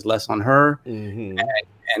spotlight is less on her and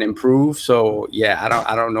improve. So yeah,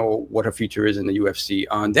 I don't know what her future is in the UFC.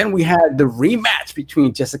 Then we had the rematch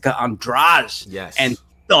between Jessica Andrade and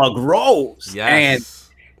Thug Rose. And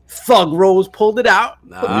Thug Rose pulled it out.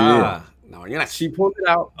 She pulled it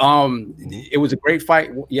out. It was a great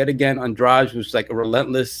fight yet again. Andrade was like a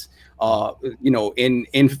relentless,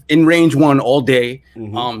 in range one all day,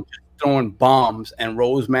 throwing bombs, and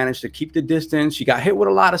Rose managed to keep the distance. She got hit with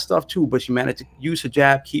a lot of stuff too, but she managed to use her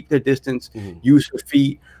jab, keep the distance, use her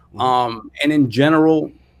feet. And in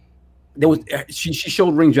general, she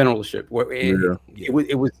showed ring generalship. Where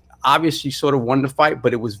it was obvious she sort of won the fight,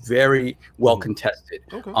 but it was very well contested.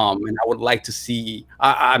 And I would like to see.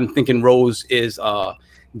 I'm thinking Rose is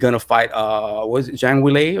gonna fight. Was it Zhang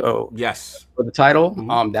Weili? Yes, for the title.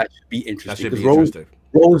 That should be interesting.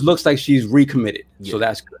 Rose looks like she's recommitted, so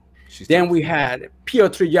that's good. Then we had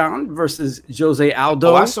Piotr Jan versus Jose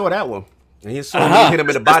Aldo. Oh, I saw that one. And he hit him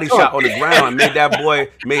in a body shot on the ground and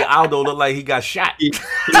made Aldo look like he got shot. He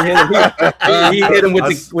hit him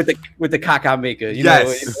with the caca maker.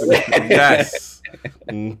 Yes.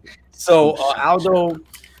 So Aldo,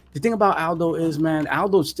 the thing about Aldo is, man,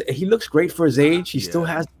 he looks great for his age. He still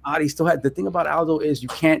has the body. The thing about Aldo is you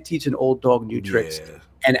can't teach an old dog new tricks.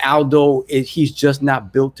 And Aldo, he's just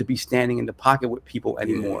not built to be standing in the pocket with people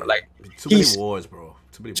anymore. Like too many wars, bro.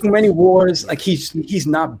 Too many wars. Like he's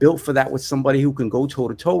not built for that with somebody who can go toe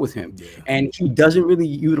to toe with him. And he doesn't really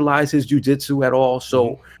utilize his jiu-jitsu at all.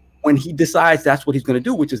 So when he decides that's what he's going to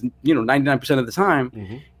do, which is 99% of the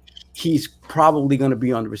time, he's probably going to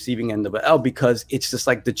be on the receiving end of an L, because it's just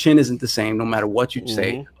like the chin isn't the same no matter what you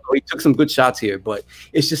say. He took some good shots here, but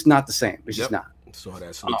it's just not the same. It's just not. Saw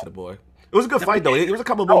that. Salute to the boy. It was a good fight, though. There was a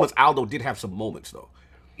couple of moments. Aldo did have some moments, though.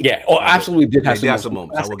 Yeah, absolutely did have some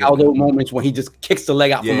moments. Aldo moments when he just kicks the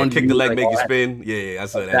leg out from under. Kick the leg, make you spin. Yeah, I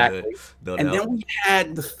saw that. And then we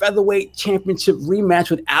had the featherweight championship rematch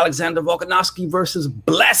with Alexander Volkanovski versus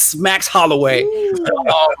Bless Max Holloway.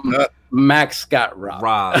 Max got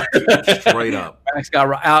robbed. Straight up. Max got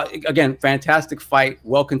robbed. Again, fantastic fight,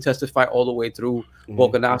 well contested fight all the way through.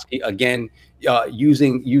 Volkanovski again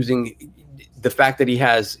using the fact that he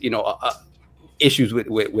has issues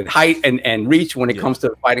with height and reach when it comes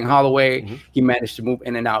to fighting Holloway. He managed to move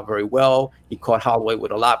in and out very well. He caught Holloway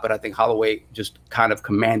with a lot, but I think Holloway just kind of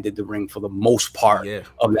commanded the ring for the most part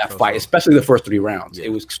of that fight, especially the first 3 rounds.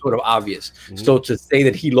 It was sort of obvious. So to say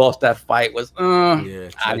that he lost that fight was,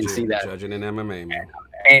 I didn't see that. Judging in MMA, man.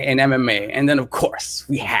 And MMA. And then, of course,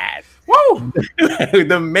 we had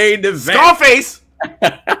the main event. Scarface!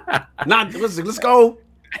 Let's go.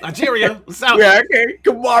 Nigeria. Let's out. Yeah, okay.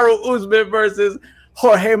 Kamaru Usman versus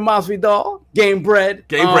Jorge Masvidal. Game bread.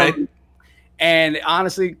 And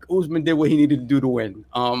honestly, Usman did what he needed to do to win.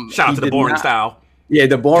 Shout out to the boring style. Yeah,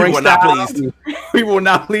 the boring style. Not pleased. People were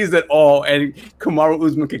not pleased at all. And Kamaru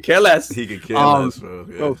Usman could care less. He could care less, bro.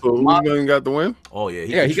 Yeah. So Usman got the win? Oh,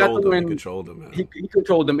 yeah. He got the win. He controlled him, man. He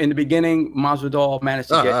controlled him. In the beginning, Masvidal managed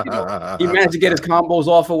to get, he managed to get his combos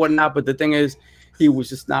off or whatnot. But the thing is, he was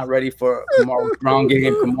just not ready for Kamaru's ground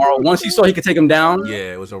game. Kamaru, once he saw he could take him down,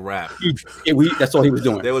 it was a wrap. That's all he was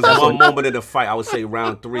doing. There was one moment in the fight, I would say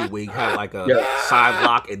round 3, where he had like a side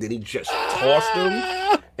lock, and then he just tossed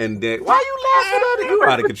him. And then, why are you laughing at it? You're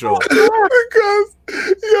out of control. Because,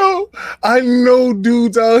 I know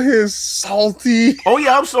dudes out here salty. Oh,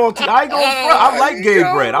 yeah, I'm salty. I ain't gonna front. I like gay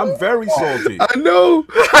bread. I'm very salty. I know.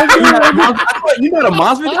 You're not a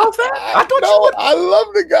Masvidal fan? I thought you would. I love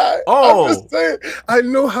the guy. Oh. I'm just saying. I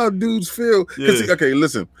know how dudes feel. Okay,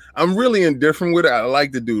 listen. I'm really indifferent with it. I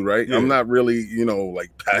like the dude, right? I'm not really,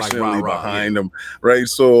 like passionately behind him, right?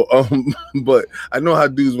 So, but I know how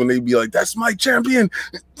dudes, when they be like, "That's my champion,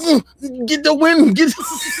 get the win," and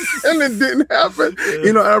it didn't happen.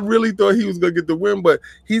 I really thought he was gonna get the win, but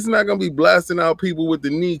he's not gonna be blasting out people with the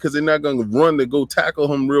knee because they're not gonna run to go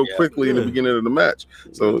tackle him real quickly in the beginning of the match.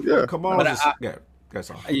 So come on, that's all.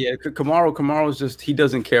 Yeah, Kamaru's just, he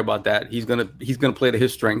doesn't care about that. He's gonna play to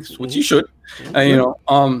his strengths, which he should.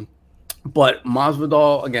 But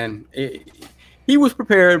Masvidal, again, he was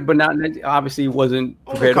prepared, but not obviously wasn't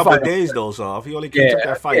prepared. A couple of days though, so if he only took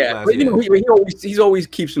that fight last year. He always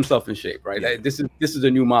keeps himself in shape, right? Like, this is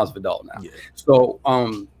a new Masvidal now. So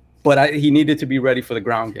but he needed to be ready for the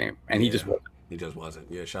ground game, and he just wasn't. He just wasn't.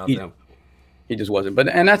 Yeah, shout out to him. He just wasn't.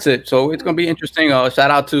 And that's it. So it's gonna be interesting. Shout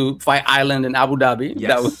out to Fight Island in Abu Dhabi.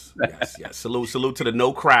 Yes. Salute to the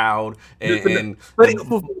no crowd. But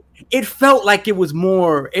it felt like it was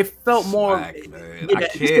more. It felt more. I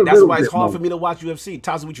can't. That's why it's hard for me to watch UFC.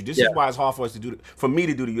 Toss with you. This is why it's hard for us to do. For me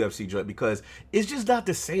to do the UFC joint, because it's just not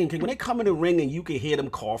the same. When they come in the ring and you can hear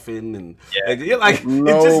them coughing and you're like,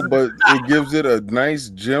 no, but it gives it a nice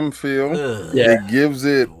gym feel. It gives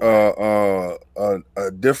it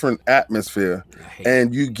a different atmosphere,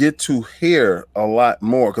 and you get to hear a lot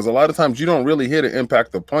more, because a lot of times you don't really hear the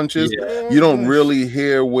impact of punches. You don't really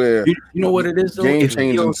hear where you know what it is though? Game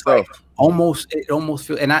changing stuff. It almost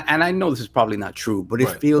feels, and I know this is probably not true, but it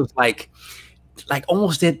feels like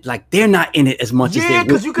almost they're not in it as much as they would.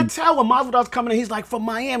 Because you could tell when Masvidal's coming in, he's like, from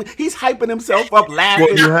Miami, he's hyping himself up, laughing.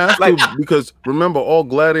 Well, you have to, because remember, all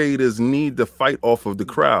gladiators need to fight off of the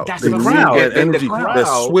crowd. That's the crowd. That energy,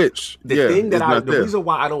 that switch. The reason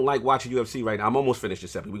why I don't like watching UFC right now, I'm almost finished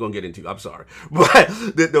this episode. We're gonna get into it. I'm sorry, but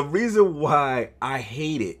the reason why I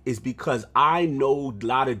hate it is because I know a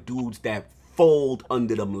lot of dudes that fold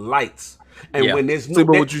under them lights. And when there's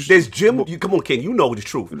there's gym, come on, King, you know the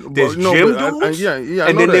truth. There's gym dudes,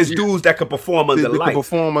 and then there's dudes that can perform under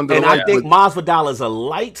lights. And I think Masvidal is a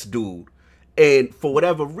lights dude. And for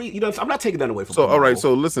whatever reason, I'm not taking that away from. So all right,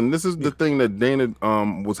 so listen, this is the thing that Dana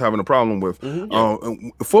was having a problem with.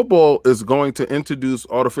 Football is going to introduce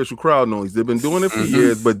artificial crowd noise. They've been doing it for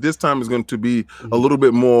years, but this time is going to be a little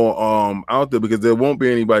bit more out there, because there won't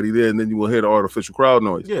be anybody there, and then you will hear the artificial crowd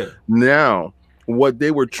noise. Now, what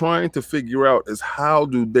they were trying to figure out is how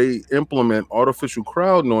do they implement artificial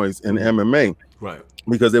crowd noise in MMA. Right.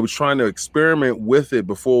 Because they were trying to experiment with it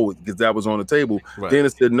before, because that was on the table. Dana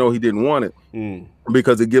said no, he didn't want it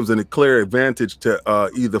because it gives a clear advantage to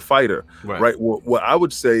either fighter. Right. What I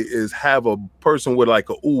would say is have a person with like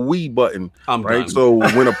a ooh wee button. Done. So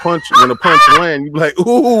when a punch lands, you be like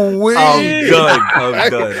ooh wee. I'm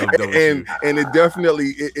done. And it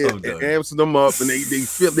definitely it amps them up, and they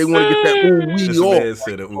feel they want to get that ooh wee off. Man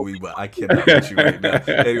said ooh wee, but I cannot with you right now.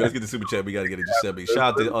 Anyway, let's get the super chat. We gotta get it, Giuseppe.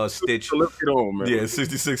 Shout out to Stitch. So let's get on, man. Yeah,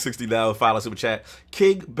 6660 now. Follow super chat.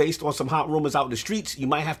 King, based on some hot rumors out in the streets, you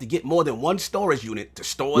might have to get more than one storage unit to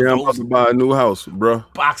store I'm about to buy a new house, bro.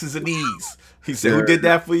 Boxes of these. He said, "Who did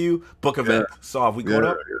that for you?" Book event. So have we going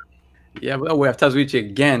up? Yeah, well, we have Tazuichi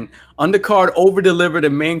again. Undercard over-delivered. The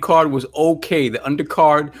main card was okay. The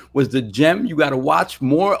undercard was the gem. You got to watch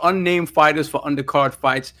more unnamed fighters for undercard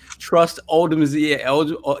fights. Trust Oldemir.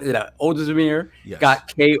 Oldemir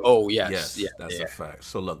got KO. Yes, that's a fact.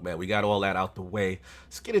 So look, man, we got all that out the way.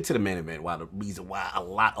 Let's get into the main event. The reason why a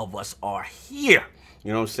lot of us are here.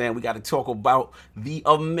 You know what I'm saying? We got to talk about the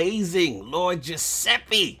amazing Lord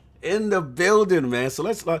Giuseppe in the building, man. So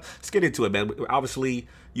let's get into it, man. Obviously,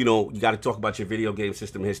 you know, you got to talk about your video game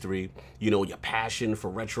system history, you know, your passion for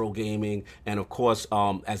retro gaming, and of course, as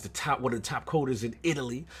one of the top coders in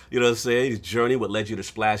Italy, you know what I'm saying, his journey, what led you to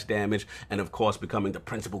Splash Damage, and of course, becoming the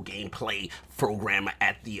principal gameplay programmer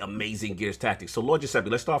at the amazing Gears Tactics. So, Lord Giuseppe,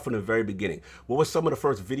 let's start from the very beginning. What were some of the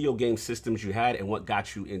first video game systems you had, and what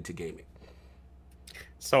got you into gaming?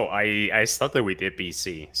 So I started with a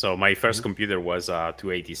PC. So my first computer was a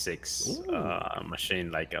 286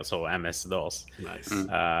 machine, like so MS-DOS. Nice.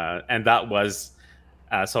 And that was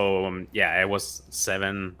yeah, I was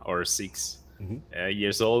 7 or 6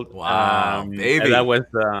 years old. Wow, baby. And that was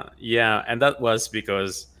and that was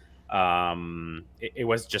because it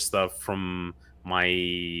was just from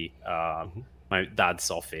my my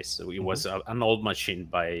dad's office. It was an old machine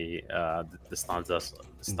by the standards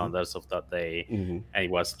of that day, and it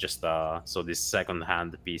was just so this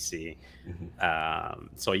second-hand PC.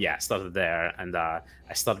 So yeah, I started there, and I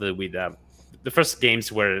started with the first games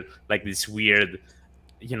were like this weird.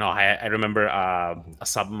 You know, I remember a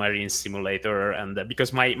submarine simulator, and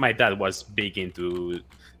because my dad was big into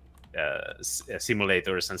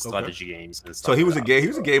simulators and strategy games and stuff. So he was a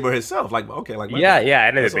gamer himself, like a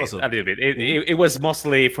little bit. It was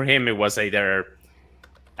mostly for him. It was either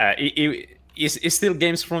it's still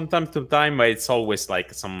games from time to time, but it's always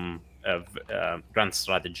like some grand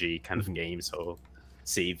strategy kind of game. So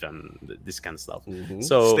Civ and this kind of stuff.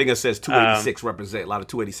 So Stinger says 286 represent a lot of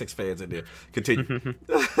 286 fans in there. Continue.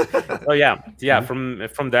 Oh yeah.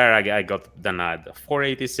 From there I got then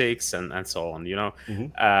 486 and so on. You know,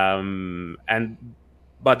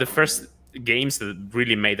 but the first games that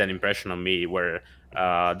really made an impression on me were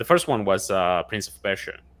the first one was Prince of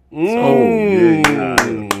Persia.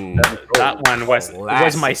 That one was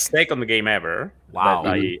my second game ever. Wow.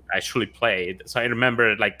 That I actually played. So I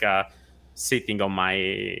remember like sitting on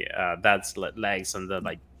my dad's legs and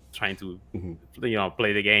like trying to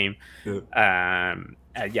play the game.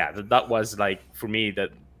 That was like for me that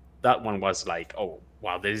one was like, oh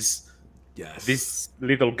wow, this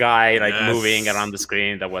little guy like moving around the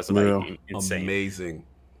screen, that was like insane, amazing.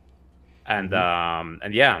 And then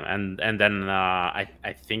I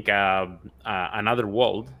think Another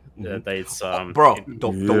World that it's bro,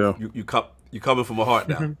 you coming from my heart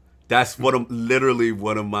now. That's literally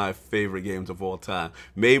one of my favorite games of all time.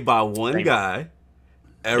 Made by one guy,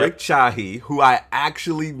 Eric Chahi, who I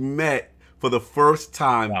actually met for the first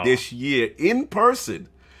time this year in person.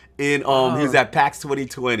 He was at PAX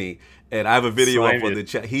 2020, and I have a video up on the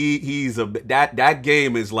chat. That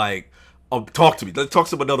game is like, talk to me. Let's talk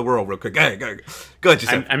some Another World real quick. Go ahead.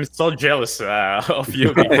 I'm so jealous of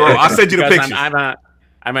you, bro. I'll send you the pictures.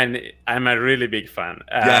 I'm a really big fan.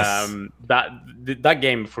 That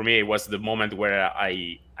game for me was the moment where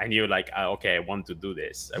I knew like okay, I want to do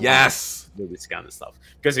this. I want to do this kind of stuff,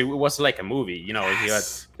 because it was like a movie. You know, you had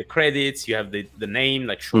the credits, you have the name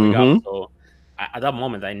like showing up. So at that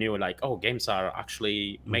moment, I knew like, oh, games are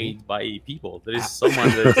actually made by people. There is someone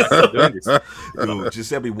that's actually doing this. Dude,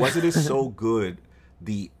 Giuseppe, wasn't it so good?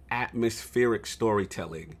 The atmospheric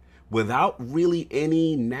storytelling without really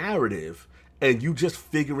any narrative. And you just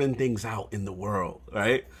figuring things out in the world,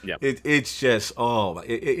 right? Yeah. It's just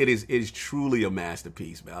it is truly a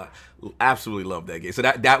masterpiece, man. I absolutely love that game. So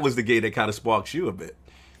that was the game that kind of sparked you a bit.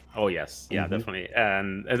 Oh yes, yeah, definitely.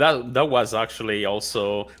 And that was actually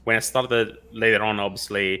also when I started later on,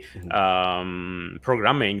 obviously,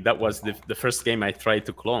 programming. That was the first game I tried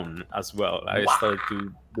to clone as well. I started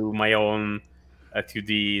to do my own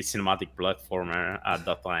 2D cinematic platformer at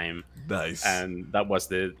that time. Nice. And that was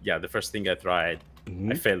the first thing I tried.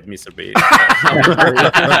 I failed miserably.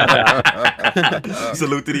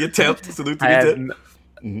 Salute to the attempt. Salute to the attempt.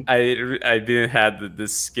 I didn't have the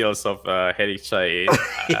skills of Eric Chai,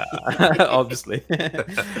 obviously.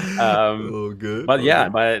 Good. But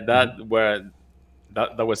but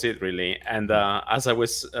that was it really. And as I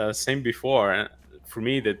was saying before, for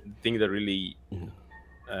me the thing that really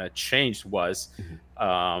changed was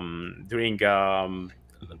during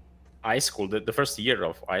high school, the first year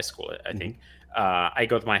of high school, I think. I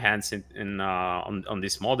got my hands on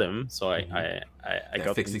this modem, so I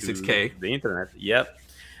got 66K into the internet. Yep.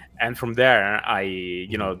 And from there,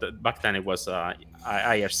 you know, back then it was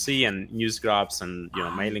IRC and Newsgrabs and, you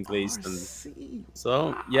know, mailing list. And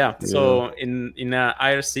so, yeah. So in a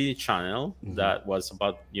IRC channel that was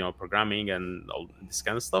about, you know, programming and all this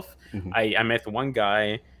kind of stuff, I met one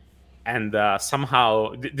guy, and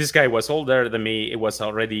somehow this guy was older than me. It was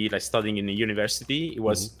already like studying in a university. He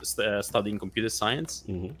was studying computer science.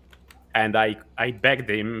 And I begged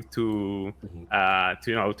him to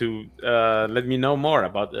you know, to let me know more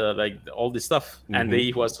about like all this stuff. And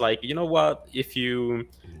he was like, you know what, if you,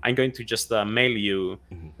 I'm going to just mail you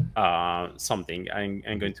something.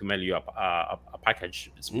 I'm going to mail you a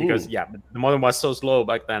package, because the modem was so slow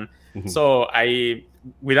back then. So I,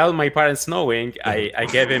 without my parents knowing, I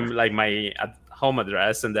gave him like my home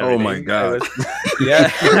address and everything. Oh my God.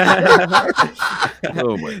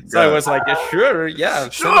 Oh my God. So I was like, sure,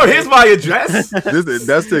 here's my address.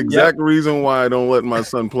 That's the exact reason why I don't let my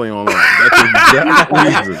son play online. That's the exact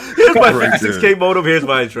reason. Here's my 56K modem, here's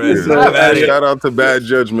my address. Shout out to Bad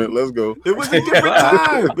Judgment. Let's go. It was a different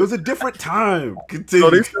time. It was a different time.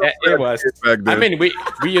 Continue. It was. I mean, we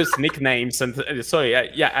used nicknames, and so I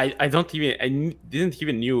didn't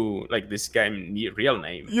even knew like this guy real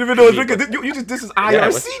name. You even know this is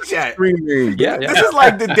IRC chat. This is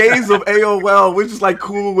like the days of AOL. We're just like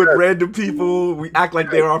cool with random people. We act like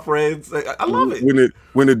they're our friends. I love it.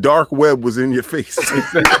 When the dark web was in your face. To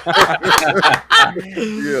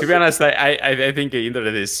be honest, I think the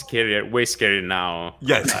internet is scarier, way scarier now.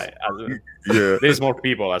 Yes. There's more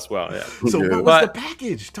people as well. Yeah. So what was the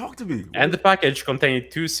package? Talk to me. And the package contained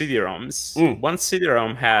 2 CD-ROMs. One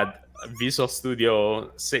CD-ROM had Visual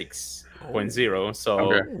Studio 6.0.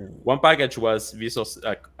 So one package was Visual,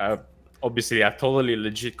 obviously a totally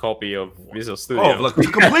legit copy of Visual Studio. Oh, look,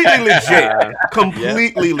 completely legit.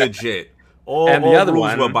 Completely legit. All the other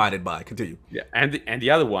rules were abided by. Continue. Yeah, and the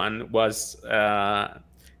other one was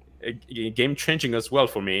game changing as well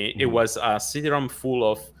for me. It was a CD-ROM full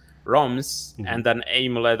of ROMs and an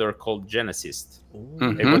emulator called Genesis.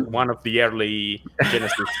 It was one of the early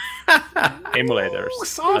Genesis emulators.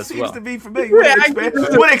 Sav seems to be familiar.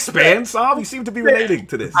 What expand, Sav? You seem to be relating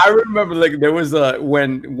to this. I remember like there was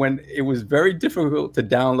when it was very difficult to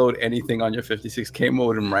download anything on your 56K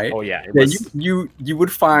modem, right? Oh yeah. You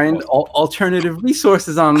would find alternative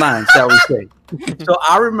resources online, shall we say? So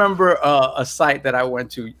I remember a site that I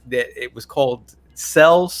went to that it was called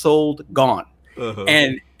Sell Sold Gone.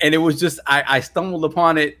 And it was just I stumbled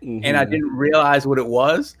upon it and I didn't realize what it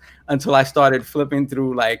was until I started flipping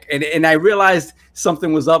through like and I realized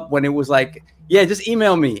something was up when it was like, yeah, just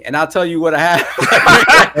email me and I'll tell you what I have.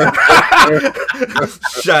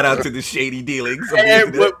 Shout out to the shady dealings.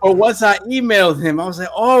 But once I emailed him, I was like,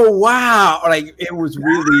 oh wow, like it was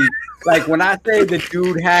really like when I say the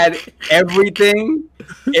dude had everything,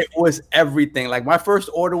 it was everything. Like my first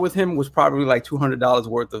order with him was probably like $200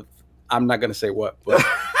 worth of. I'm not gonna say what, but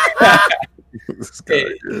shout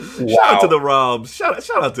out to the ROMs. Shout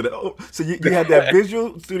out to the. Oh, so you had that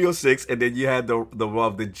Visual Studio 6, and then you had the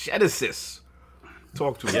ROM, the Genesis.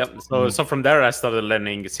 Talk to me. Yep. So from there, I started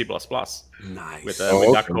learning C++. Nice. With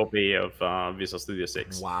that copy of Visual Studio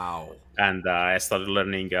 6. Wow. And I started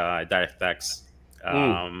learning DirectX.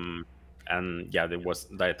 And yeah, there was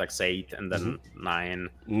DirectX 8 and then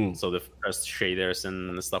 9. So the first shaders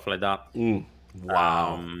and stuff like that.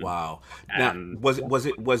 Wow. Now,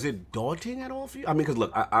 was it daunting at all for you? I mean, because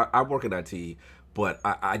look, I work in IT, but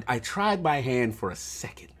I tried my hand for a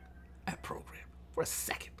second at program, for a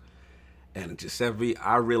second. And Giuseppe,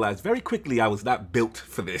 I realized very quickly I was not built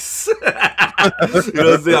for this. You know what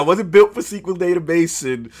I'm saying? I wasn't built for SQL database,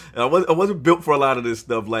 and I wasn't built for a lot of this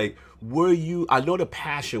stuff. Like, were you? I know the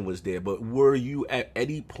passion was there, but were you at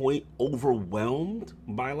any point overwhelmed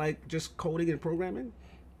by like just coding and programming?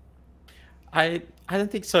 I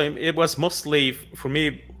don't think so. It was mostly for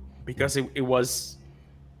me because it was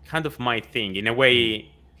kind of my thing in a way.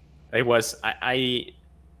 It was I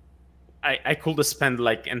could spend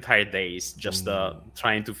like entire days just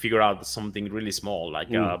trying to figure out something really small, like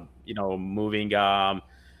you know, moving a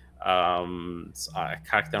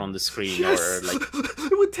character on the screen or like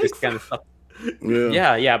it would take this kind of stuff.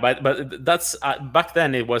 Yeah. But that's back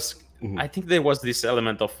then it was. I think there was this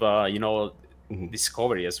element of you know,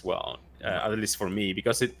 discovery as well. At least for me,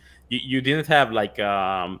 because you didn't have like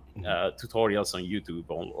tutorials on YouTube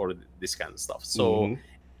or this kind of stuff. So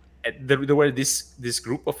there were this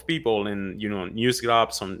group of people in, you know,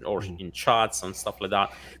 newsgrabs or in chats and stuff like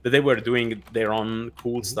that they were doing their own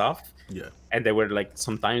cool stuff. Yeah, and they were like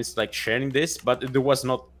sometimes like sharing this, but there was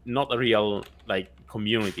not a real like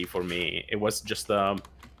community for me. It was just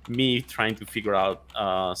me trying to figure out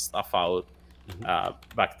stuff out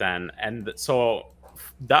back then, and so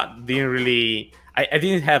that didn't really. I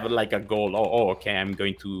didn't have like a goal. Okay, I'm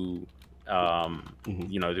going to,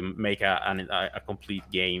 you know, to make a complete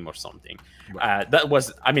game or something. Right. That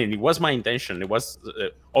was, I mean, it was my intention. It was.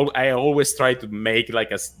 I always tried to make like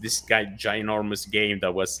this ginormous game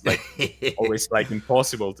that was like always like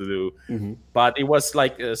impossible to do. But it was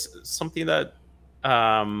like something that.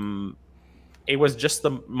 It was just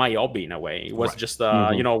my hobby in a way. It was just,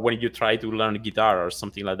 you know, when you try to learn guitar or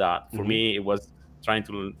something like that. For me, it was trying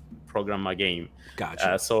to program a game.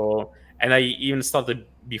 Gotcha. So, and I even started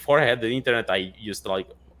before I had the internet. I used like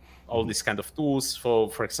all these kind of tools.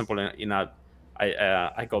 For example,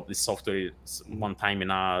 I got this software one time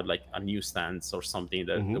in a newsstands or something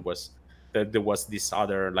that there was this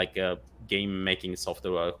other like game making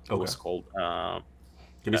software. It was called.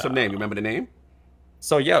 Give me some name. You remember the name?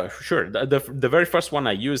 So yeah, sure. The very first one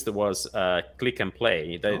I used was Click and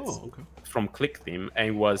Play. That's from Click Team,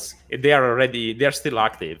 and they are still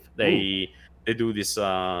active. They do this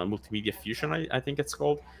multimedia fusion, I think it's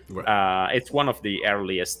called. Right. It's one of the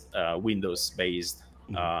earliest Windows based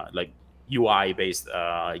like UI based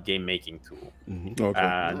game making tool.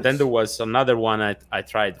 Nice. Then there was another one I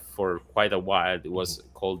tried for quite a while. It was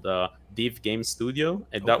called Div Game Studio,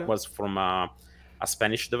 and that was from a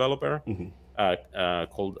Spanish developer.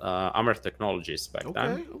 Called Hammer Technologies back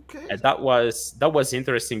then. And that was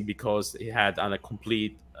interesting because it had a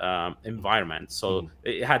complete environment. So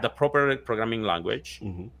it had a proper programming language,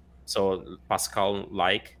 so Pascal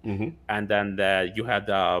like, and then you had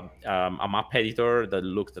a map editor that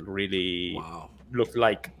looked really looked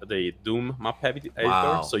like the Doom map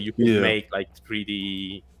editor. So you could make like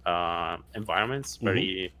 3D environments,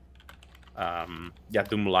 very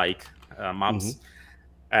Doom like maps.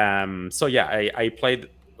 So yeah, I played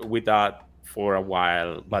with that for a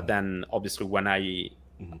while, but then obviously when I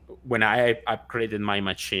upgraded my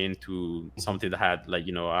machine to something that had like,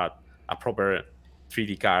 you know, a proper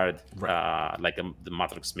 3D card, like the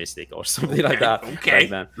Matrix Mystic or something like that. Back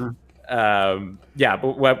then. Yeah,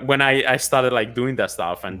 but when I started like doing that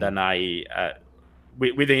stuff, and then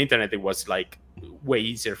with the internet, it was like way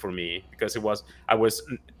easier for me because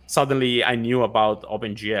suddenly I knew about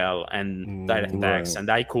OpenGL and DirectX, and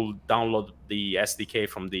I could download the SDK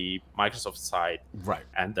from the Microsoft side,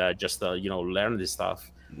 and just you know, learn this stuff.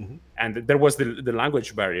 And there was the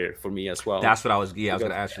language barrier for me as well. That's what I was going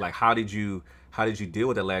to ask you, like, how did you deal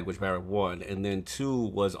with the language barrier, one, and then two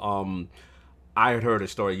was I had heard a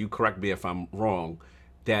story, you correct me if I'm wrong,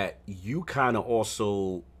 that you kind of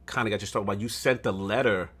got your start by you sent a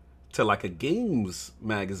letter to like a games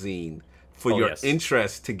magazine for your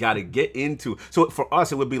interest to get into. So for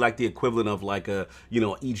us, it would be like the equivalent of like a, you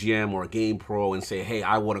know, EGM or a Game Pro and say, hey,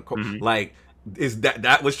 I want to like, is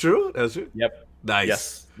that was true? That was true? Yep. Nice.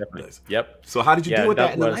 Yes, definitely. Nice. Yep. So how did you deal with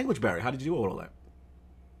that in the language barrier? How did you do all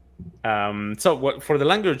that? So for the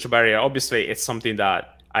language barrier, obviously it's something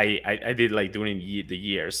that I did like during the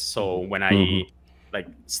years. So when I like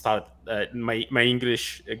start, my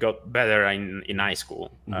English got better in high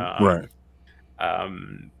school. Right.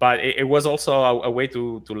 But it was also a way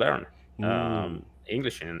to learn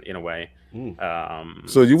English in a way.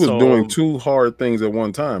 So you was doing two hard things at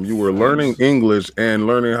one time. You were learning English and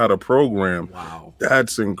learning how to program. Wow.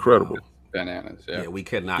 That's incredible. Bananas. Yeah, we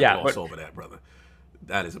cannot gloss over that, brother.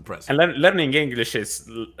 That is impressive. And learning English is,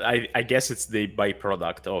 I guess, it's the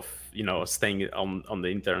byproduct of, you know, staying on the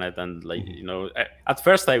internet and like, you know, at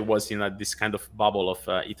first I was in this kind of bubble of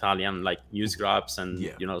Italian like news grabs and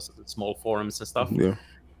you know, small forums and stuff. Yeah.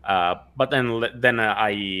 But then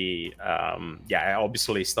I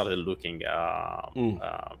obviously started looking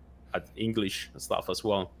at English stuff as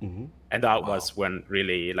well, and that was when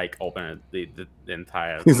really like opened the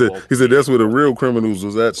entire. He said that's where the real criminals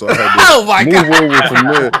was at. So I had to move over from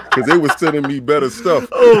there because they were sending me better stuff.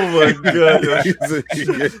 Oh my god!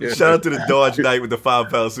 Shout out to the Dodge Knight with the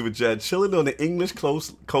 £5 super chat, chilling on the English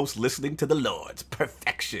coast, listening to the Lords.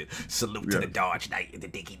 Perfection. Salute to the Dodge Knight and the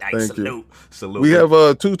Dicky Knight. Salute. We have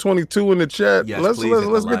 222 in the chat. Yes,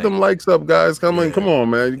 let's get them likes up, guys. Come on,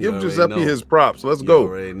 man. Give Giuseppe his props. Let's go.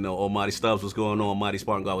 Already know. Almighty Stubbs, what's going on? Mighty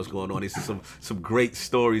Spartan God, what's going on? These are some great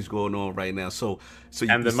stories going on right now. So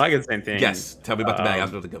and the magazine thing. Yes, tell me about the mag. I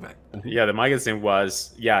was about to go back. Yeah, the magazine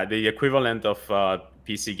was the equivalent of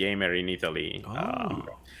PC Gamer in Italy. I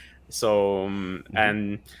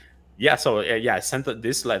sent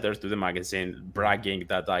this letter to the magazine bragging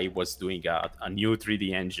that I was doing a new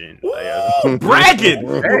 3D engine. Bragging?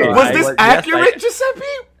 Was this accurate, Giuseppe?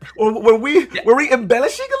 Or were we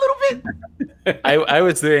embellishing a little bit? I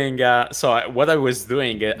was doing so what I was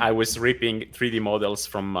doing, I was ripping 3D models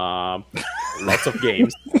from lots of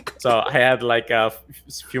games. So I had like a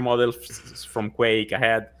few models from Quake. I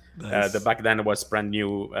had the back then it was brand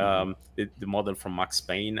new, the model from Max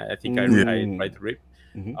Payne. I think I tried to rip.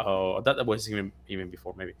 That was even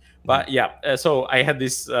before maybe. But yeah, so I had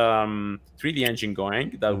this 3D engine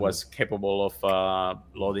going that was capable of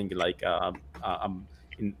loading like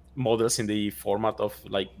in models in the format of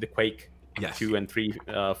like the Quake 2 and 3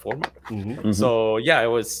 format. So yeah, I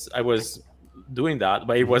was doing that,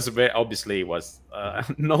 but it was obviously it was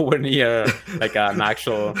nowhere near like an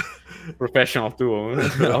actual professional tool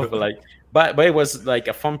of like, but it was like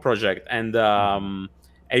a fun project, and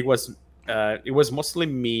it was mostly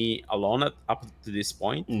me alone up to this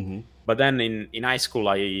point. But then in high school,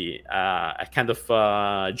 I kind of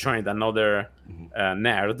joined another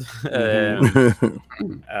nerd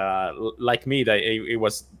like me that it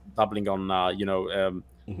was dabbling on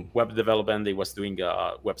web development. He was doing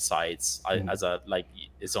websites as a like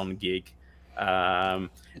his own gig, and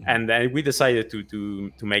then we decided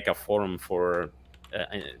to make a forum for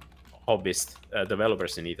hobbyist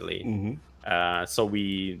developers in Italy. So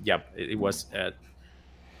it was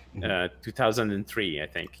 2003, I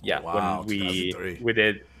think. Wow,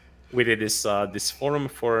 when we did this forum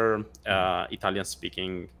for Italian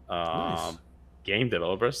speaking game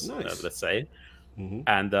developers, let's say.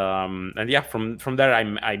 And yeah, from there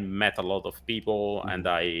I met a lot of people, and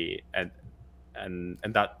that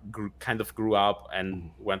kind of grew up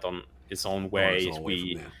and went on its own way.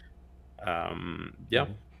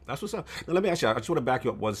 That's what's up. Now, let me ask you. I just want to back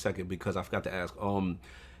you up 1 second because I forgot to ask.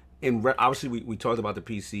 Obviously we talked about the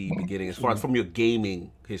PC beginning as far as from your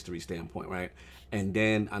gaming history standpoint, right? And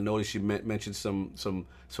then I noticed you mentioned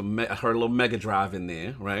I heard a little Mega Drive in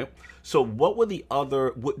there, right? So what were the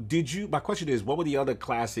other? My question is, what were the other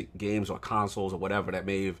classic games or consoles or whatever that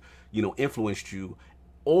may have influenced you,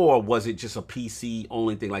 or was it just a PC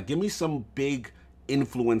only thing? Like, give me some big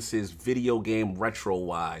influences, video game retro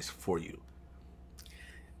wise, for you.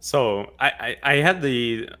 So I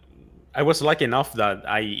was lucky enough that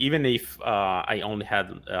even if I only had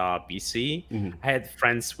PC, I had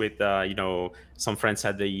friends with some friends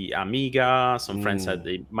had the Amiga, some friends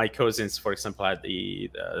had my cousins, for example, had the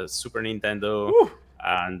Super Nintendo. Woo!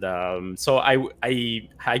 And so I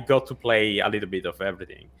got to play a little bit of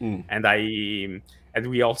everything. And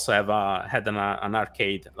we also had an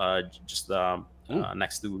arcade just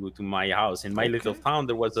next to my house in my little town.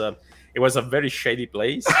 It was a very shady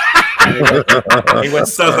place. It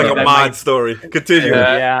was sounds like a mod story. Continue.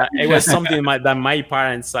 Yeah, it was something that my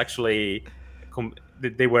parents actually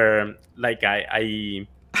they were like I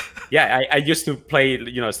used to play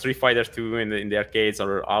Street Fighter 2 in the arcades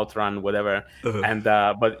or Outrun, whatever. And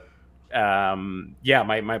but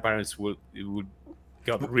my parents would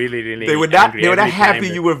got really they were not happy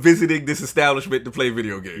you were visiting this establishment to play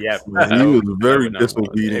video games. Yeah, he was very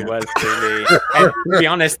disobedient. It was really, and to be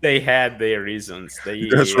honest, they had their reasons.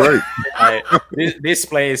 That's right. This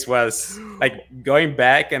place was like going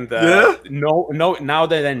back and now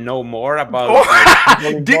that I know more about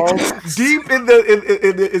deep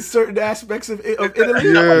in certain aspects of Italy.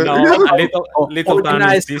 Little town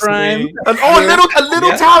in Sicily. A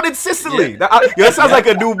little town in Sicily. That sounds like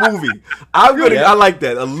a new movie. I like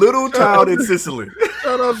that. A little town in Sicily.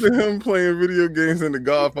 Shout out to him playing video games in the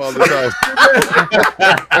Godfather's house.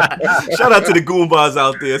 Shout out to the Goombas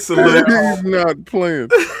out there. Salute. He's not playing.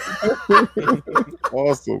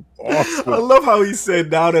 Awesome. I love how he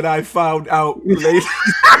said, "Now that I found out later."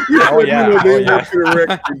 They went to the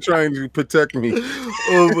record trying to protect me.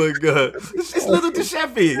 Oh my God. It's little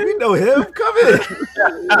Giuseppe. We know him. Come in.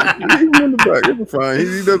 He's in the back. It's fine.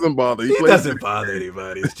 He doesn't bother. He doesn't bother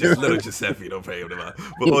anybody. It's just little Giuseppe. Don't pay him about.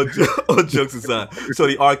 But all jokes aside, so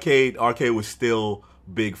the arcade was still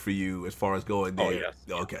big for you as far as going there. Oh, yes.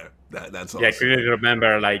 Okay. That's awesome. Yeah, I clearly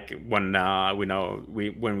remember like when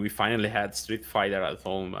when we finally had Street Fighter at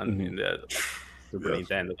home and in the Super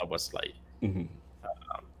Nintendo, that was like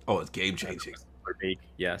it's game changing. Big,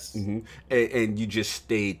 yes. And you just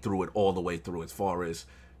stayed through it all the way through, as far as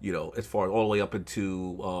all the way up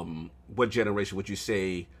into what generation would you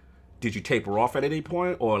say? Did you taper off at any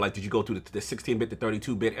point, or like did you go through the 16-bit to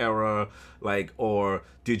 32-bit era, like, or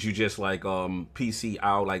did you just like PC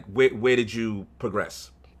out? Like where did you progress?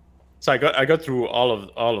 So I got through all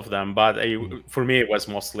of them, but for me it was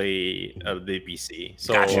mostly the PC.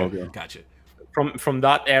 So Gotcha. From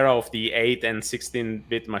that era of the 8 and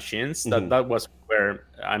 16-bit machines, that was where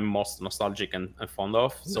I'm most nostalgic and fond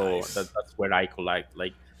of. So that's where I collect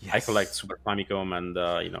I collect Super Famicom and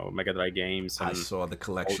Mega Drive games. And I saw the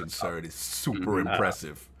collection, sir. It's super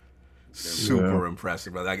impressive. Super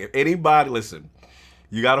impressive, brother. Like, if anybody, listen,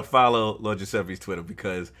 you got to follow Lord Giuseppe's Twitter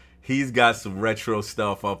because he's got some retro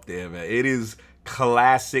stuff up there, man. It is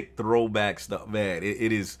classic throwback stuff, man.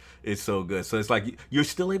 It's so good. So it's like you're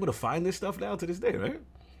still able to find this stuff now to this day, right?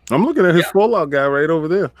 I'm looking at his Fallout guy right over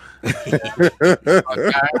there.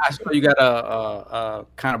 I saw you got a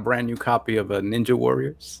kind of brand new copy of Ninja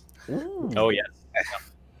Warriors. Ooh. Oh yes,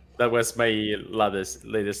 that was my latest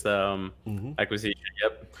acquisition.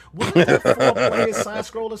 Yep. What was that 4-player side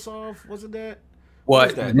scroller soft? Wasn't that? What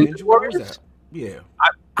was that? Ninja Warriors? What was that? Yeah.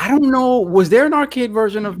 I don't know. Was there an arcade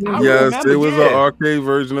version of Ninja Warriors? Yes, there was an arcade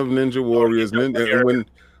version of Ninja Warriors. And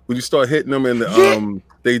when you start hitting them and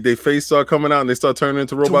they face start coming out and they start turning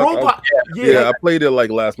into robots. Yeah, I played it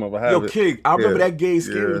like last month. I have it. King, I remember that game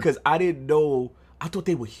scared me because I didn't know. I thought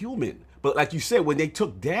they were human, but like you said, when they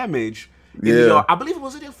took damage. I believe it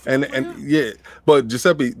was in and but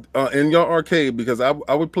Giuseppe, in your arcade, because I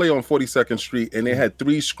would play on 42nd Street and they had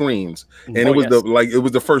 3 screens and it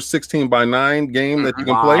was the first 16:9 game that you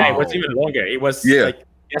can play. Yeah, it was even longer. It was like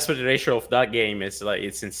aspect ratio of that game is like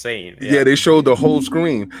it's insane. Yeah, they showed the whole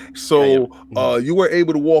screen. So you were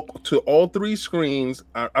able to walk to all 3 screens.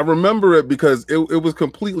 I remember it because it was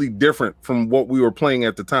completely different from what we were playing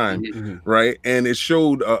at the time, right? And it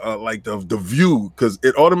showed like the view because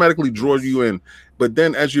it automatically draws you in. But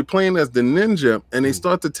then as you're playing as the ninja and they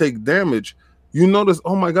start to take damage, you notice,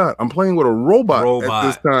 oh my God, I'm playing with a robot. At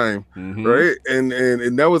this time, right?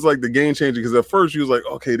 And that was like the game changer because at first you was like,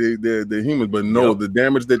 okay, they're humans, but no, the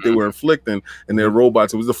damage that they were inflicting and they're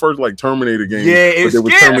robots. It was the first like Terminator game. Yeah, it's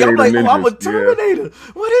scary. I'm like, I'm a Terminator.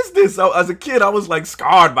 What is this? So, as a kid, I was like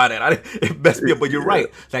scarred by that. It messed me up. But you're right.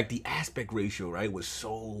 Like the aspect ratio, right, was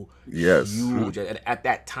so huge. At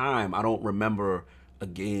that time, I don't remember a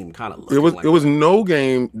game kind of it was no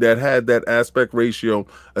game that had that aspect ratio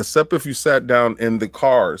except if you sat down in the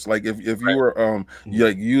cars, like if you were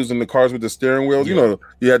like using the cars with the steering wheels, you know,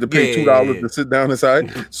 you had to pay $2 to sit down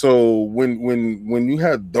inside. So when you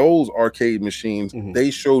had those arcade machines, they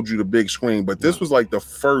showed you the big screen, but this was like the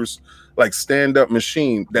first like stand-up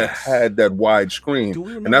machine that had that wide screen,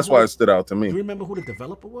 and that's why it stood out to me. Do you remember who the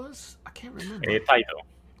developer was? I can't remember.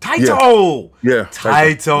 Taito.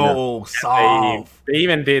 Taito. Soft. They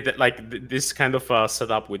even did like this kind of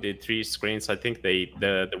setup with the 3 screens. I think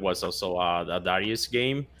there was also a Darius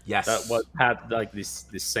game. Yes. That had like this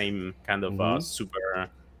same kind of super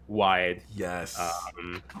wide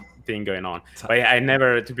thing going on. But I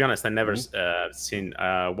never, to be honest, I never seen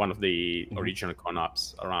one of the original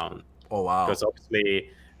con-ops around. Oh wow! Because obviously,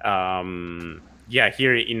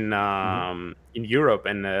 here in Europe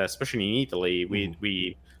and especially in Italy,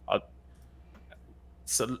 we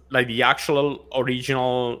so like the actual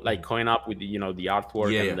original like coin up with the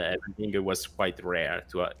artwork and everything, it was quite rare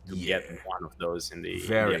to get one of those in the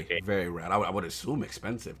very rare. I would assume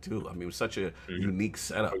expensive too. I mean, it was such a unique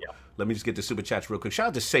setup. Let me just get the super chats real quick. Shout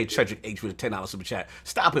out to Say Cedric H with a $10 super chat.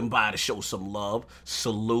 Stopping by to show some love.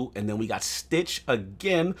 Salute. And then we got Stitch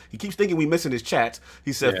again. He keeps thinking we missing his chats.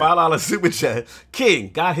 He said $5 super chat. King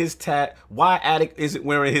got his tat. Why Attic isn't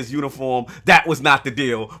wearing his uniform? That was not the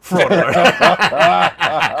deal. Fraud alert.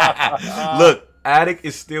 Look, Attic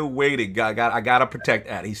is still waiting. I gotta protect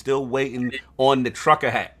Attic. He's still waiting on the trucker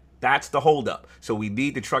hat. That's the holdup. So we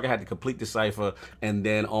need the trucker hat to complete the cipher, and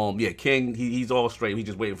then King, he's all straight. We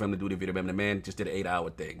just waiting for him to do the video. Remember, the man just did an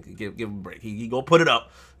 8-hour thing. Give him a break. He go put it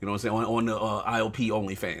up. You know what I'm saying on the IOP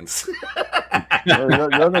OnlyFans.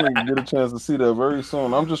 Y'all gonna get a chance to see that very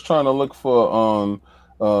soon. I'm just trying to look for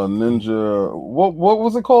Ninja. What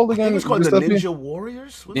was it called again? It's called the Ninja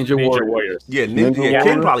Warriors. Ninja Warriors. Yeah,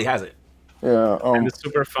 King probably has it. Yeah, and the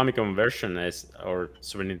Super Famicom version or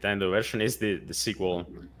Super Nintendo version is the sequel.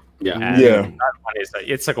 Yeah, that one is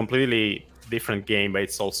it's a completely different game, but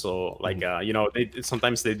it's also like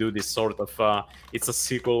sometimes they do this sort of it's a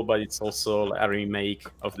sequel, but it's also a remake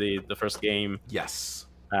of the first game. Yes.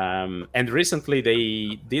 And recently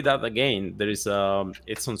they did that again. There is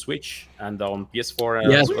it's on Switch and on PS4.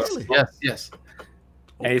 Yes.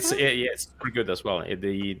 And it's pretty good as well.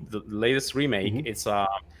 The latest remake, it's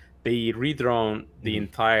they redrawn the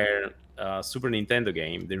entire Super Nintendo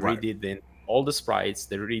game. They redid all the sprites.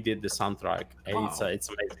 They redid the soundtrack, and it's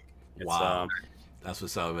amazing. Wow, that's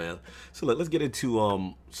what's up, man. So let's get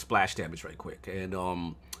into splash damage right quick, and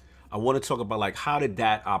I want to talk about like how did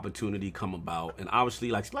that opportunity come about, and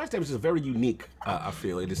obviously like splash damage is very unique. I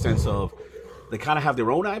feel in the sense of they kind of have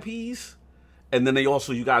their own IPs. And then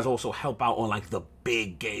you guys also help out on like the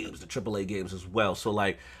big games, the AAA games as well. So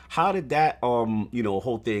like, how did that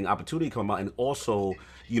whole thing opportunity come about? And also,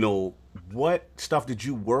 what stuff did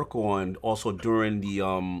you work on also during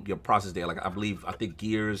the your process there? Like I think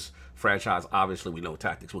Gears franchise. Obviously, we know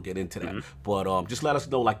Tactics. We'll get into that. But just let us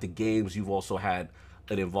know like the games you've also had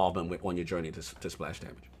an involvement on your journey to Splash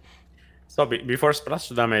Damage? So before Splash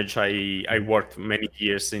Damage, I worked many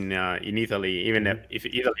years in Italy, even if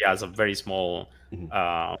Italy has a very small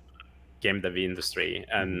game dev industry,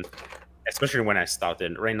 and especially when I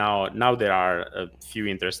started. Right now there are a few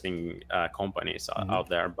interesting companies out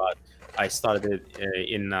there, but I started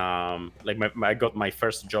in I got my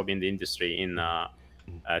first job in the industry in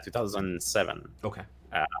 2007. Okay.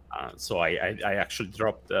 So I actually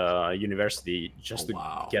dropped university just to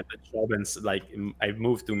get a job, and I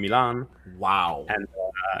moved to Milan. Wow. And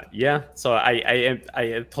yeah, so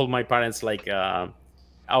I told my parents like,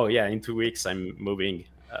 oh yeah, in 2 weeks I'm moving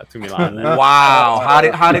to Milan. Wow.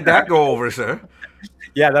 How did that go over, sir?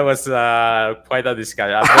 Yeah, that was quite a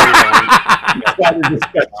discussion.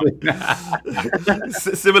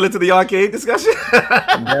 Similar to the arcade discussion.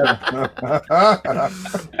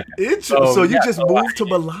 So you just moved to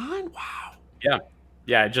Milan? Wow.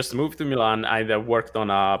 Yeah. I just moved to Milan. I worked on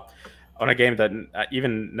a game that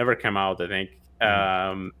even never came out. I think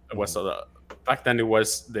it was back then. It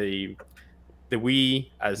was the Wii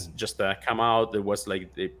has just come out. It was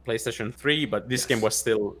like the PlayStation 3, but this game was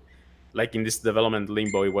still like in this development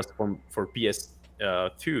limbo. It was for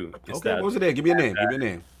PS2. Okay, what was it there? Give me a name. Give me a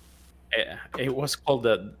name. It was called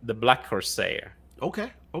the Black Corsair.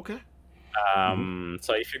 Okay.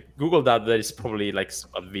 So if you Google that, there is probably like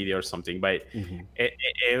a video or something, but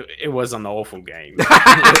it was an awful game.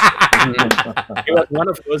 It was one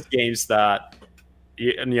of those games that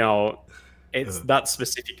you know, it's that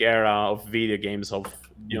specific era of video games of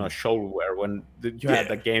shovelware when you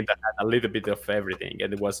had a game that had a little bit of everything,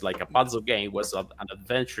 and it was like a puzzle game, it was an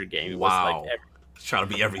adventure game. It was like it's trying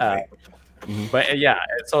to be everything. But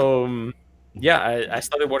so I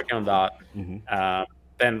started working on that.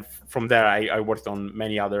 Then from there, I worked on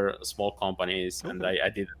many other small companies, and I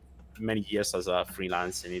did many years as a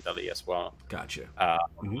freelance in Italy as well. Gotcha.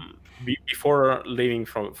 Before leaving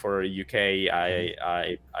for UK,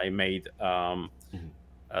 I made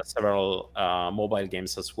several mobile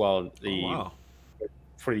games as well.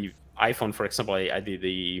 For the iPhone, for example, I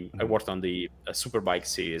worked on the Superbike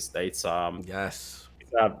series. It's yes.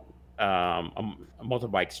 It's a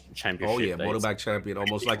motorbike championship. Oh yeah, motorbike champion,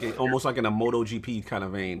 almost like in a MotoGP kind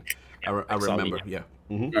of vein. I remember. Yeah.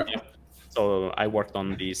 So I worked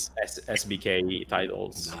on these SBK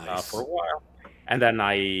titles for a while, and then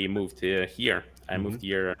I moved here. I moved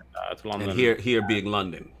here to London. And here being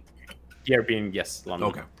London. Here being London.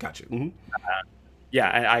 Okay, gotcha.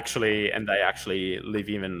 I actually live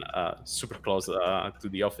even super close to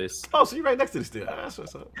the office. Oh, so you're right next to the studio. That's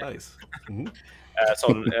what's up. Nice.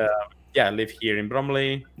 I live here in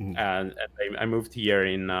Bromley, and I moved here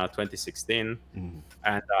in 2016,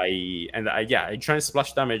 and I joined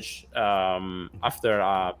Splash Damage after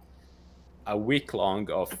a week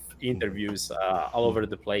long of interviews all over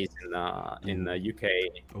the place in the UK.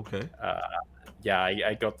 Okay.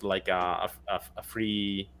 I got like a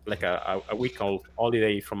free a week of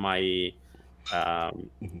holiday from my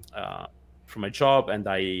job, and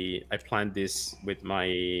I planned this with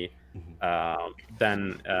my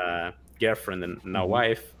then girlfriend and now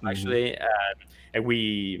wife actually, and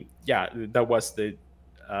we that was the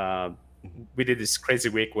we did this crazy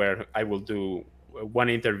week where I will do one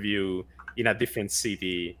interview in a different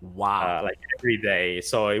city. Wow. Like every day.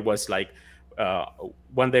 So it was like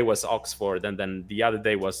one day was Oxford, and then the other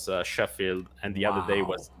day was Sheffield, and the other day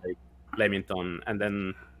was like Leamington, and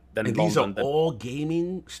then and London. These are all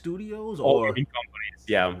gaming studios all gaming companies.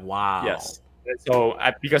 Yeah. Wow. Yes. So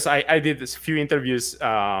because I did this few interviews,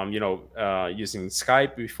 using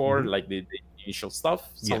Skype before, like the initial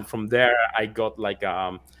stuff. So from there, I got like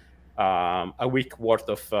a week worth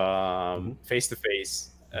of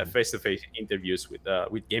face-to-face interviews with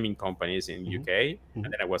gaming companies in UK, and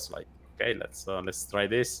then I was like, okay, let's try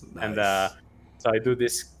this. Nice. And so I do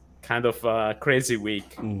this kind of crazy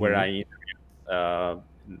week where I interviewed.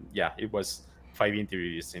 It was 5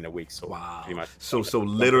 interviews in a week. So pretty much. So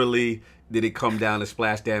literally, did it come down to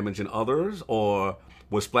Splash Damage and others, or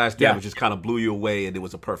was Splash Damage just kind of blew you away and it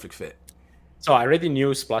was a perfect fit? So I already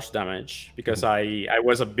knew Splash Damage because I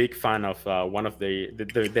was a big fan of one of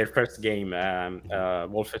their first game,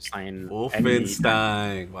 Wolfenstein.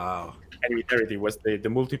 Wow. Enemy Territory was the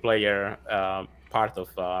multiplayer part of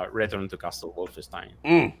Return to Castle Wolfenstein.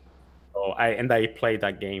 So I played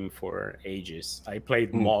that game for ages. I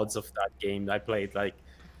played mods of that game. I played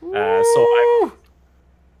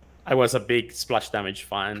I was a big Splash Damage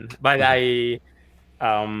fan, but I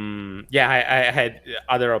had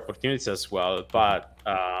other opportunities as well. But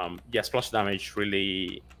Splash Damage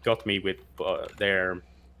really got me with their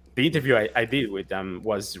the interview I did with them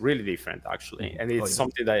was really different, actually, and it's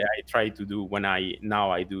something that I try to do when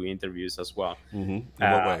I do interviews as well. In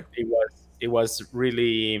what way? It was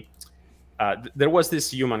really there was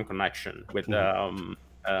this human connection with the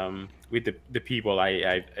people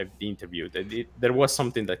I've interviewed. There was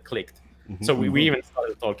something that clicked. So we even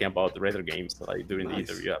started talking about retro games like during the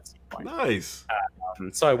interview at some point. Nice.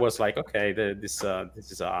 So I was like, okay, this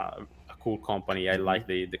is a cool company. I like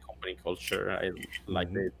the company culture. I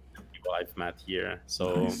like the people I've met here.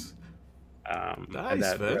 So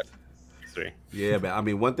nice, man. Yeah, man. I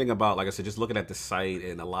mean, one thing about, like I said, just looking at the site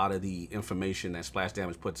and a lot of the information that Splash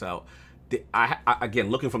Damage puts out, I again,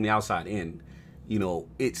 looking from the outside in, you know,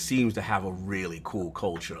 it seems to have a really cool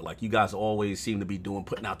culture. Like, you guys always seem to be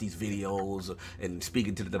putting out these videos and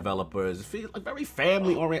speaking to the developers. It feels like very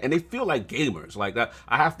family oriented, and they feel like gamers. Like that,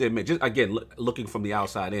 I have to admit, just again, looking from the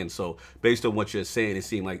outside in. So based on what you're saying, it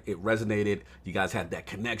seemed like it resonated. You guys had that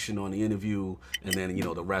connection on the interview, and then, you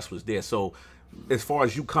know, the rest was there. So as far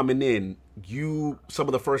as you coming in, some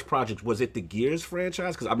of the first projects, was it the Gears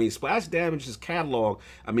franchise? Because I mean, Splash Damage's catalog,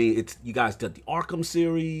 I mean, you guys did the Arkham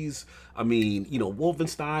series. I mean, you know,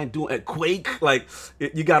 Wolfenstein, doing Quake. Like,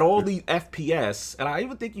 you got all the FPS, and I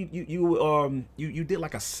even think you did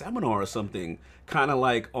like a seminar or something, kind of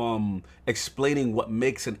like explaining what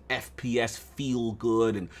makes an FPS feel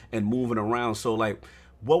good and moving around. So like,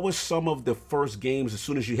 what was some of the first games as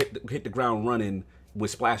soon as you hit the ground running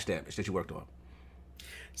with Splash Damage that you worked on?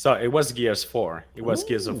 So it was Gears 4. It was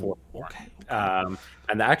Gears of War 4. Okay.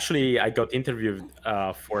 And actually, I got interviewed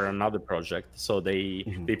for another project. So they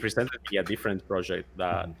presented me a different project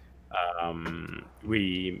that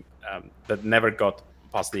that never got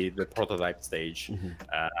past the prototype stage.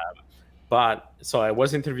 But so I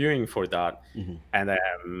was interviewing for that, and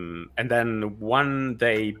then one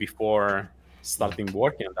day before starting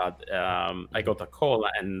working on that, I got a call,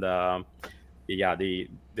 and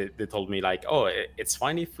they told me like, oh, it's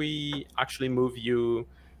fine if we actually move you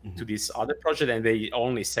to this other project, and they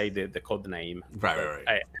only say the code name.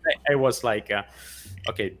 Right. I was like,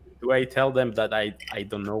 okay, do I tell them that I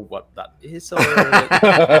don't know what that is? Or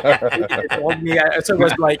they told me, so I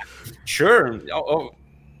was like, sure. Oh,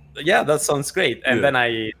 yeah, that sounds great. And then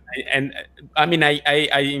I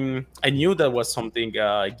knew that was something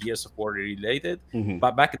Gears of War related,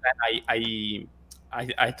 but back then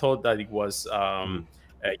I thought that it was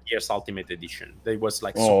Gears Ultimate Edition. That was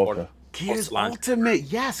like support. Okay. Gears Ultimate,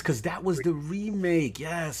 yes, because that was the remake,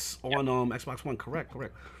 yes, on Xbox One. Correct.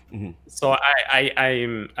 So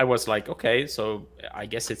I was like, okay, so I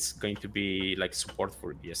guess it's going to be like support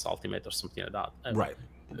for Gears Ultimate or something like that. Right.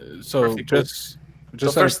 So just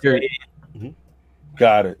first day.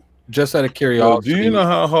 Got it. Just out of curiosity, do you know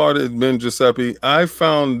how hard it's been, Giuseppe? I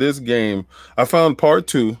found this game. I found part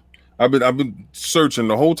 2. I've been searching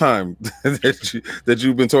the whole time that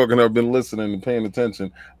you've been talking. I've been listening and paying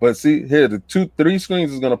attention. But see here, the 3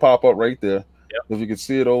 screens is going to pop up right there. Yep. If you can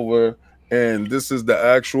see it over, and this is the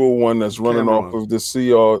actual one that's running off of the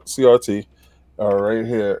CRT. Right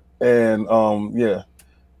here, and yeah,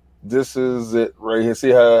 this is it right here. See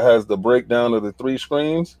how it has the breakdown of the 3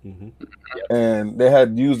 screens, and they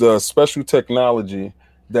had used a special technology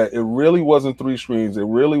that it really wasn't 3 screens. It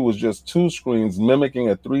really was just 2 screens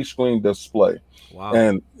mimicking a 3-screen display. Wow.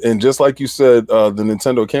 And just like you said, the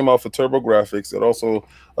Nintendo came out for TurboGrafx. It also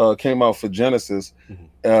came out for Genesis,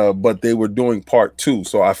 but they were doing part 2.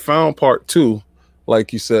 So I found part 2,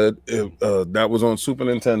 like you said, that was on Super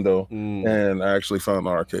Nintendo, and I actually found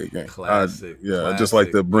an arcade game. Classic. I just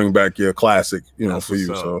like to bring back your classic, for you.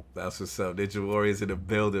 So that's what's up. Ninja Warriors in the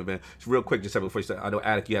building, man. Real quick, just before you start, I know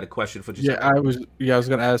Attic, you had a question for Giuseppe. I was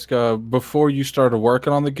gonna ask, before you started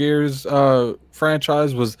working on the Gears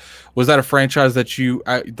franchise, was that a franchise that you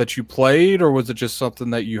played, or was it just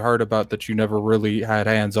something that you heard about that you never really had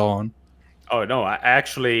hands on? Oh no, I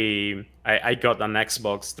actually got an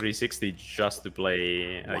Xbox 360 just to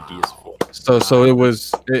play Gears 4. So it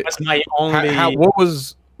was. That's my only.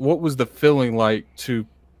 What was the feeling like to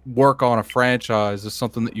work on a franchise of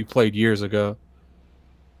something that you played years ago?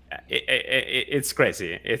 It's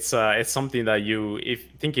crazy. It's something that if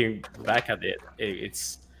thinking back at it,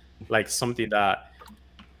 it's like something that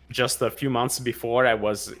just a few months before I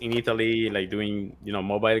was in Italy, like doing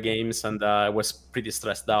mobile games, and I was pretty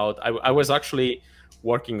stressed out. I was actually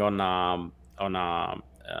working on a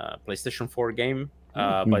PlayStation 4 game,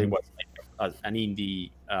 but it was like an indie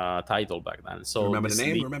title back then. So remember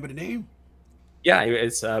the name? Yeah,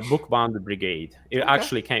 it's Bookbound Brigade. It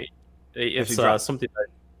actually came. It's something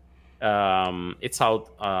that it's out.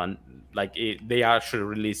 They actually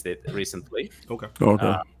released it recently. Okay.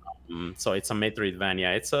 So it's a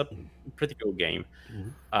Metroidvania. It's a pretty cool game.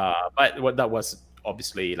 But that was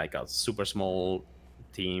obviously like a super small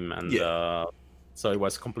team, and so it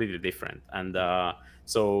was completely different. And and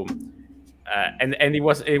it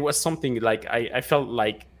was something like I felt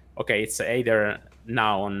like, okay, it's either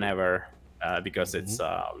now or never, because it's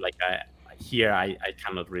like I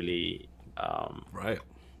cannot really right.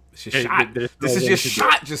 It's your shot. This is your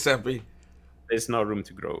shot, Giuseppe. There's no room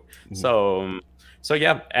to grow. So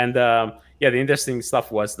yeah, and the interesting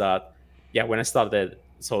stuff was that when I started,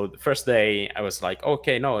 so the first day I was like,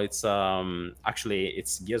 okay, no, it's actually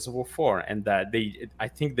it's Gears of War 4, and I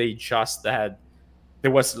think they just had,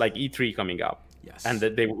 there was like E3 coming up. Yes. And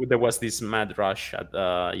there was this mad rush at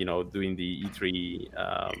doing the E3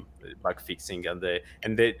 bug fixing, and they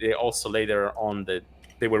also later on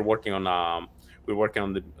they were working on we were working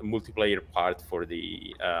on the multiplayer part for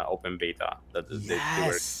the open beta that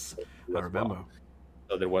I remember.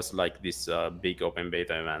 So there was like this big open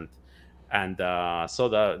beta event, and so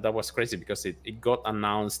that was crazy because it got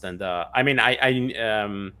announced, and I mean I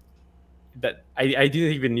didn't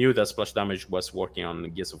even knew that Splash Damage was working on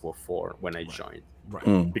Gears of War 4 when I joined,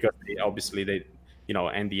 right? Because obviously they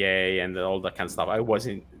NDA and all that kind of stuff. I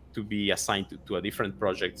wasn't to be assigned to a different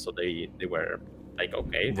project, so they were like,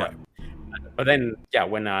 okay, right. But then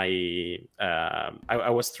when I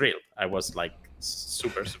was thrilled. I was like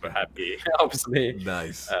super happy. Obviously,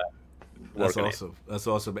 nice. That's awesome. That's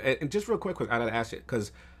awesome. And just real quick, I gotta ask you,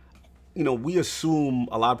 because we assume,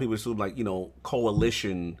 a lot of people assume, like,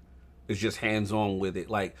 Coalition is just hands-on with it.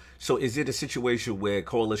 Like, so is it a situation where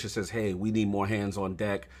Coalition says, hey, we need more hands on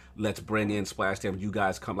deck, let's bring in Splash Damage, you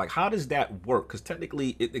guys come? Like, how does that work? Because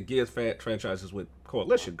technically the Gears franchise is with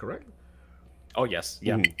Coalition, correct? Oh yes,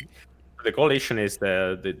 yeah. The Coalition is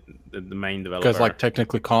the main developer. Because like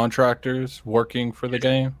technically contractors working for the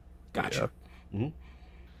game. Gotcha.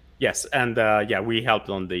 Yes, and we helped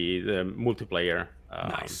on the multiplayer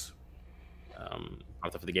nice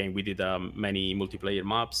part of the game. We did many multiplayer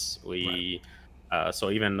maps.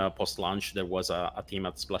 So even post-launch, there was a team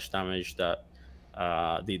at Splash Damage that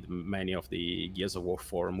did many of the Gears of War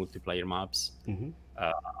 4 multiplayer maps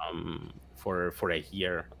for a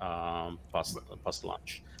year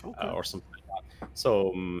post-launch or something like that.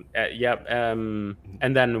 So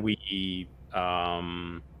and then we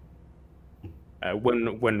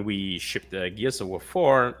when we shipped Gears of War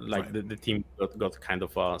 4, like the team got kind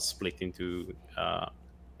of split into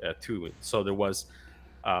two. So there was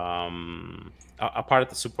a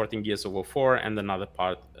part supporting Gears of War 4 and another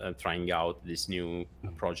part trying out this new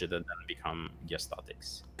project that then become Gears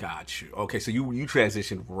Tactics. Got you. Okay, so you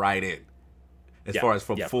transitioned right in as far as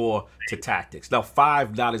from 4 to Tactics. Now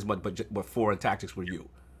 5 not as much, but 4 and Tactics were you.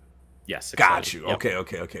 Yes, exactly. Got you.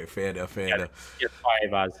 Okay. Fair enough. Gears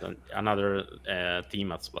 5 has another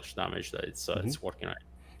team at Splash Damage that it's working on.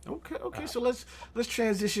 Okay. So let's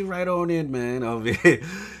transition right on in, man.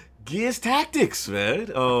 Gears Tactics, man.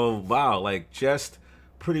 Oh wow, like just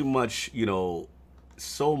pretty much,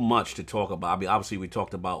 so much to talk about. I mean, obviously we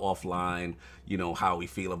talked about offline, how we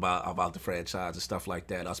feel about the franchise and stuff like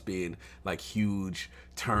that. Us being like huge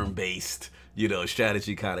turn-based,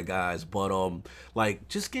 strategy kind of guys. But like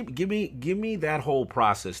just give me that whole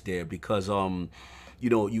process there, because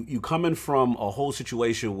you coming from a whole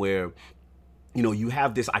situation where you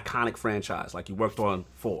have this iconic franchise, like you worked on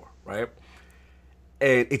 4, right?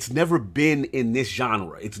 And it's never been in this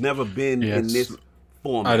genre. It's never been in this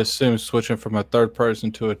format. I'd assume switching from a third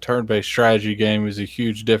person to a turn-based strategy game is a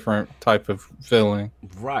huge different type of feeling.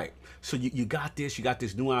 Right. So you got this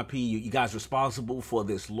new IP. You guys responsible for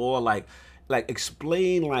this lore. Like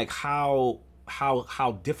explain like how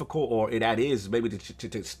difficult or that is maybe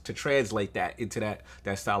to translate that into that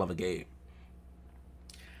style of a game.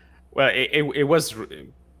 Well, it was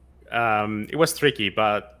tricky,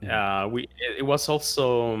 but it was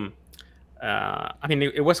also I mean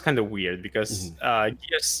it was kind of weird because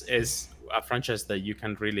Gears is a franchise that you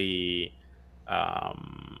can really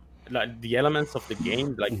like the elements of the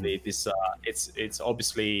game, like it's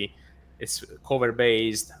obviously it's cover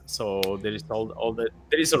based, so there is all the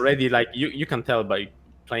there is already like you can tell by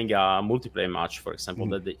playing a multiplayer match, for example,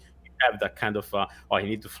 that you have that kind of you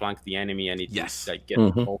need to flank the enemy, I need to like get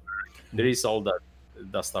over. There is all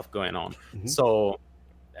that stuff going on. So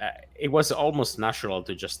it was almost natural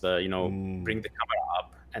to just bring the camera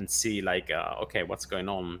up and see like okay, what's going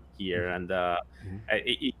on here, and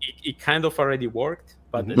it kind of already worked,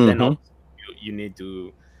 but then you need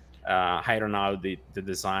to iron out the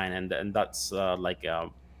design, and that's like we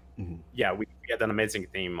had an amazing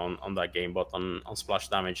team on that game, both on Splash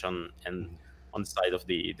Damage and on the side of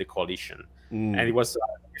the Coalition. And it was a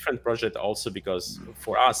different project also because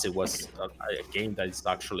for us it was a game that is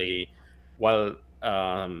actually while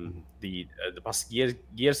the past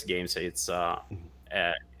Gears games, it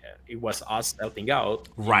was us helping out.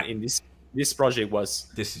 Right. In this project was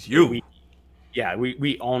this is you.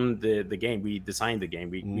 We owned the game. We designed the game.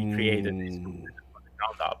 We created this from the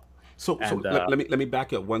ground up. So let me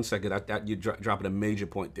back up 1 second. That you're dropping a major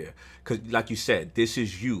point there, because like you said, this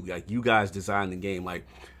is you. Like, you guys designed the game. Like,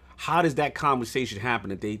 how does that conversation happen?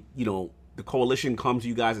 That they, the coalition comes to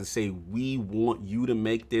you guys and say, we want you to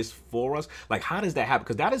make this for us. Like, how does that happen?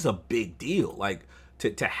 Because that is a big deal. Like,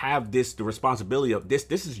 to have the responsibility of this.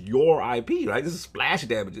 This is your IP, right? This is Splash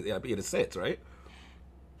Damage IP in a sense, right?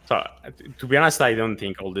 So to be honest, I don't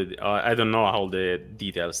think I don't know all the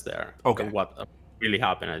details there. Okay. What really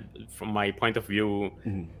happened from my point of view?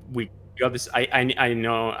 We got this. I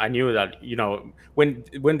knew that when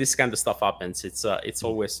this kind of stuff happens, it's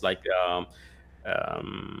always like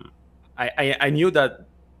I knew that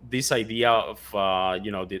this idea of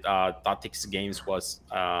the tactics games was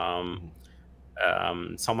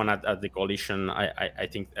someone at the coalition. I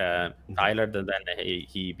think Tyler, then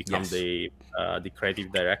he became the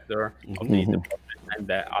creative director of the project, and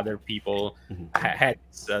the other people had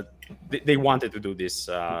they wanted to do this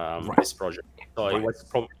this project, so it was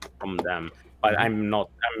probably from them. But I'm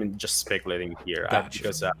just speculating here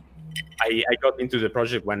because I got into the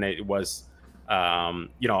project when it was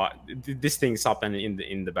these things happen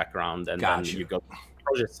in the background, and then you got the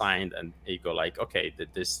project signed, and you go like, okay,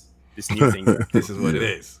 this new thing. This is what it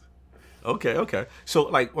is. Okay. So,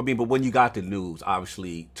 like, I mean, but when you got the news,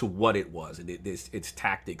 obviously, to what it was, and it's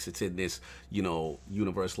tactics, it's in this,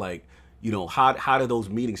 universe. Like, how did those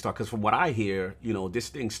meetings start? Because from what I hear, this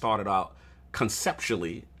thing started out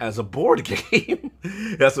conceptually as a board game.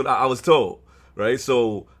 That's what I was told, right?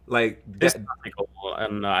 So, like, this article,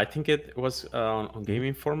 and I think it was on Game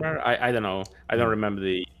Informer. I don't know. I don't remember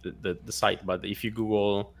the site, but if you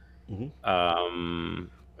Google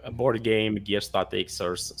a board game, gear statics,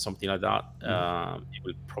 or something like that, it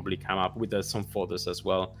will probably come up with some photos as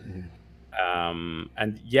well.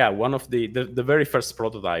 And yeah, one of the very first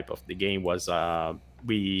prototype of the game was our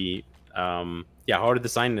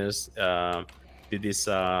designers did this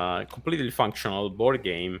completely functional board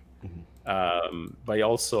game by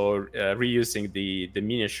also reusing the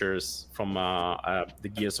miniatures from the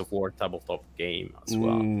Gears of War tabletop game as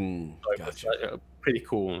well. So it was pretty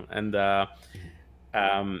cool. And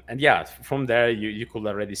yeah, from there you could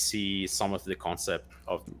already see some of the concept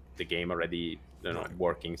of the game already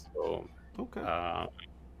working. So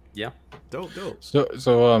yeah, dope.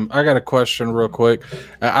 So I got a question real quick.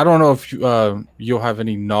 I don't know if you'll have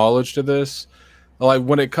any knowledge to this, like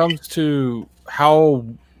when it comes to how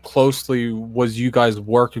closely was you guys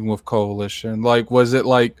working with Coalition? Like, was it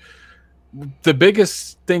like the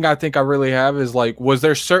biggest thing I think I really have is like, was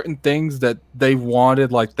there certain things that they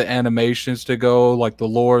wanted, like the animations to go, like the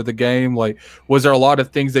lore of the game? Like, was there a lot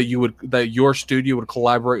of things that your studio would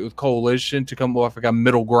collaborate with Coalition to come up with like a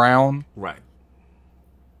middle ground? Right.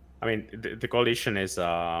 I mean, the Coalition is they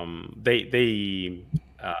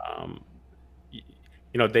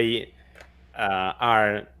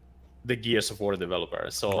are the Gears of War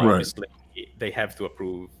developers, so obviously they have to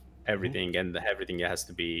approve everything, and everything has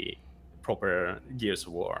to be proper Gears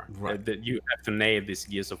of War. Right. You have to nail this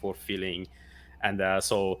Gears of War feeling, and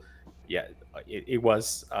so yeah, it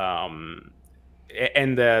was the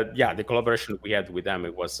collaboration we had with them,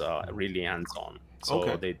 it was really hands-on.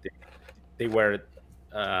 So they were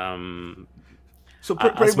so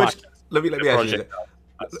pretty much. Let me ask you.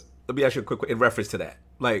 Let me ask you a quick in reference to that.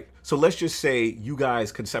 Like, so let's just say you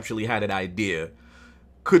guys conceptually had an idea.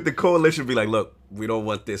 Could the Coalition be like, look, we don't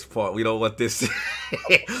want this part, we don't want this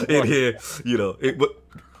in here,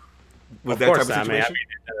 was that type of situation?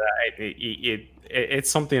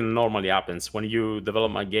 It's something normally happens when you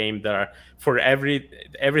develop a game. There are, for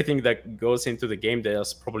everything that goes into the game,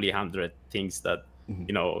 there's probably 100 things that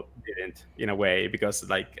didn't, in a way, because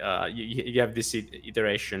like you have this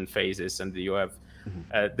iteration phases, and you have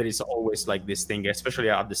there is always like this thing,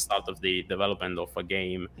 especially at the start of the development of a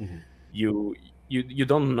game. You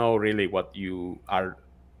don't know really what the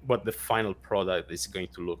final product is going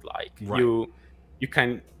to look like. You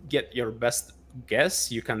can get your best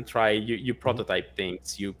guess. You can try, you prototype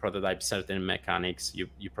things, you prototype certain mechanics,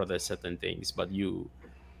 you prototype certain things, but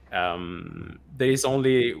there is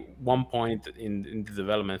only one point in the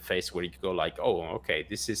development phase where you go like, oh, okay,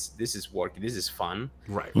 this is working, this is fun,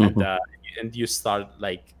 right? And you start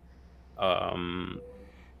like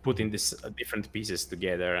putting these different pieces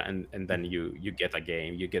together, and then you get a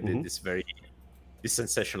game. You get this very this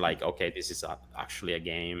sensation like, okay, this is actually a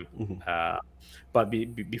game. But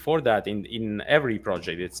before that, in every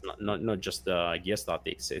project, it's not just gear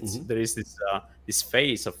statics. It's there is this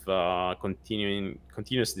phase of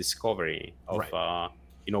continuous discovery of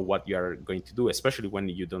you know what you are going to do, especially when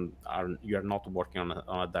you are not working on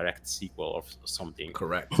a direct sequel of something.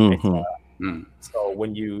 Correct. So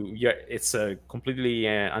when it's a completely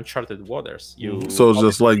uncharted waters. So it's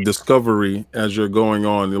just like discovery as you're going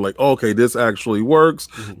on. You're like, okay, this actually works.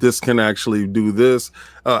 This can actually do this.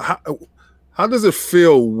 How does it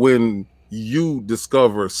feel when you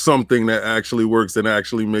discover something that actually works and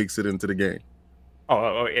actually makes it into the game?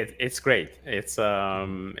 It's great. It's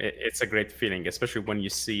a great feeling, especially when you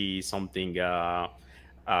see something that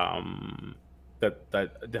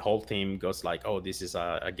the whole team goes like, oh, this is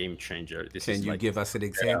a game changer. Can you give us an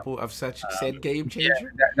example of such said game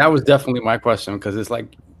changer? That was definitely my question, because it's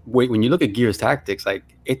like, when you look at Gears Tactics, like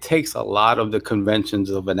it takes a lot of the conventions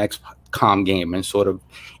of an XCOM game and sort of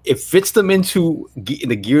it fits them into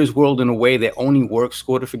the Gears world in a way that only works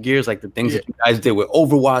sort of for Gears, like the things that you guys did with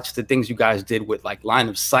Overwatch, the things you guys did with like Line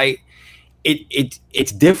of Sight.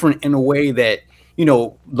 It's different in a way that, you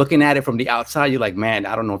know, looking at it from the outside, you're like, man,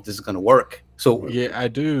 I don't know if this is going to work. So yeah, I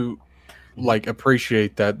do like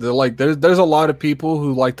appreciate that. They're like, there's a lot of people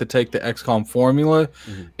who like to take the XCOM formula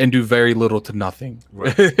and do very little to nothing.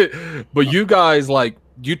 Right. But you guys, like,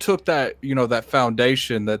 you took that, you know, that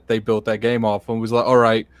foundation that they built that game off and was like, all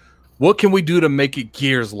right, what can we do to make it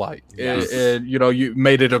Gears like? Yes. And you know, you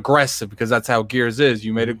made it aggressive because that's how Gears is.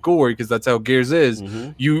 You made it gory because that's how Gears is.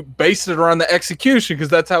 You based it around the execution because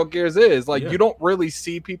that's how Gears is. Like, you don't really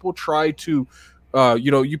see people try to,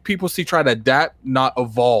 you know, people try to adapt, not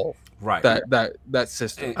evolve. Right. That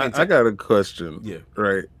system. I got a question. Yeah.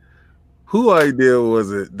 Right. Who idea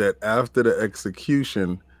was it that after the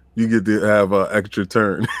execution you get to have an extra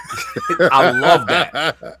turn? I love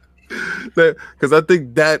that. Because I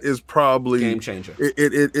think that is probably game changer.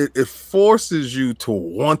 It forces you to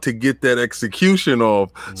want to get that execution off,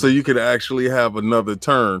 so you could actually have another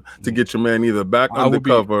turn to get your man either back under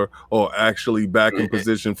cover or actually back in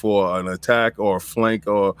position for an attack or a flank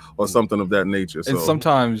or something of that nature. And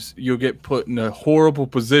sometimes you'll get put in a horrible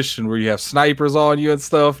position where you have snipers on you and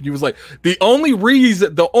stuff. And you was like, the only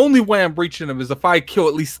way I'm breaching them is if I kill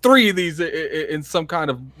at least 3 of these in some kind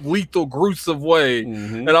of lethal, gruesome way.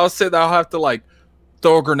 And I'll have to like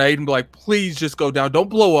throw a grenade and be like, please just go down. Don't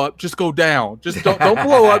blow up. Just go down. Just don't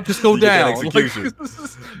blow up. Just go down. Execution.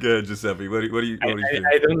 Good, Giuseppe. What do you think?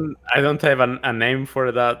 I don't have a name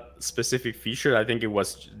for that specific feature. I think it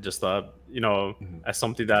was just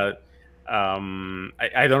something that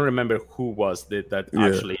I don't remember who was that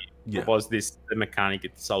actually was the mechanic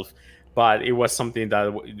itself. But it was something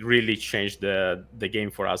that really changed the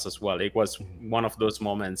game for us as well. It was one of those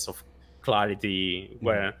moments of clarity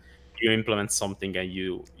where you implement something and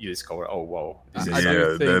you discover, oh wow,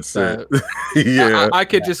 that's it. I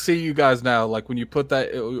could just see you guys now, like when you put that.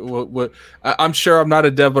 I'm sure I'm not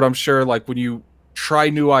a dev, but I'm sure like when you try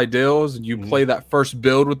new ideals and you play that first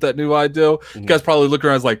build with that new ideal, you guys probably look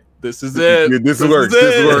around like, this is it. Yeah, this works.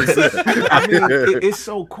 This works. I mean, it's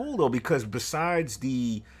so cool though, because besides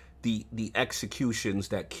the executions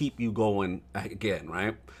that keep you going again,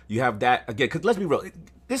 right? You have that again, because let's be real,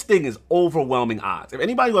 this thing is overwhelming odds. If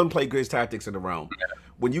anybody who hasn't played Gears Tactics in the realm,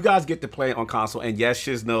 when you guys get to play it on console, and yes,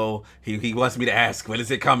 Shizno, he wants me to ask, when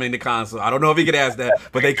is it coming to console? I don't know if he can ask that,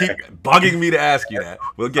 but they keep bugging me to ask you that.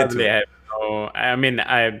 We'll get to it. I mean,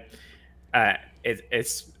 I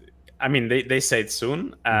mean, they say it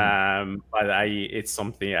soon, but it's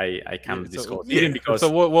something I can't discuss. Even because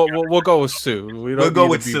we'll go with soon. We'll go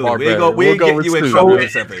with soon. We'll get you in trouble.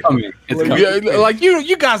 Like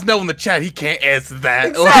you guys know in the chat, he can't answer that.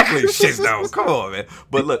 Exactly, shit, no, come on, man.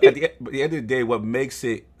 But look, at the end of the day, what makes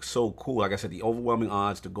it so cool, like I said, the overwhelming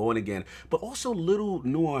odds to going again, but also little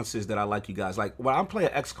nuances that I like, you guys. Like when I'm playing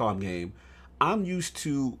an XCOM game, I'm used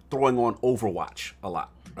to throwing on Overwatch a lot,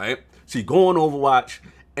 right? So you go on Overwatch,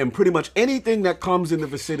 and pretty much anything that comes in the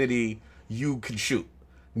vicinity, you can shoot.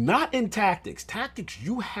 Not in Tactics. Tactics,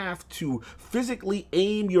 you have to physically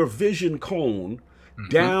aim your vision cone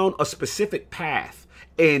down a specific path.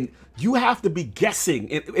 And you have to be guessing.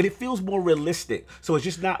 And it feels more realistic. So it's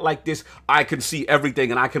just not like this, I can see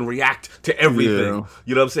everything and I can react to everything. Yeah.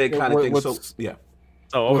 You know what I'm saying? Kind of thing. So, yeah.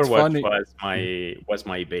 So Overwatch was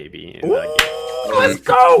my baby. Let's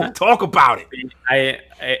go. Talk about it.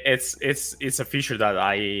 It's a feature that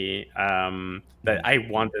I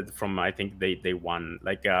wanted from, I think day one.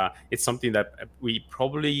 Like it's something that we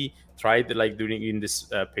probably tried like doing in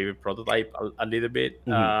this paper prototype a little bit.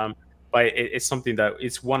 But it's something that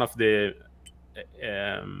it's one of the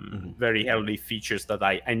very early features that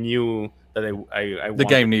I knew that I the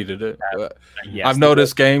game needed it. Yes, I've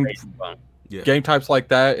noticed game types like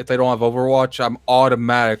that, if they don't have Overwatch, I'm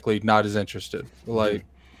automatically not as interested. Like,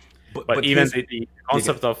 but even the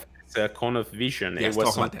concept of cone of vision, it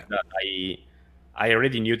was something that I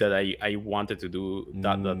already knew that I wanted to do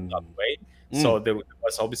that way. So there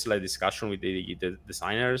was obviously a discussion with the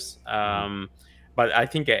designers, but I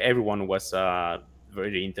think everyone was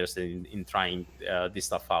very interested in trying this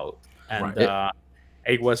stuff out, and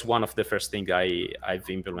it was one of the first things I've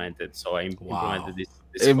implemented. So I implemented this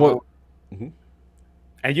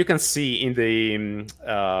and you can see in the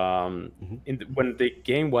when the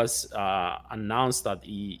game was announced at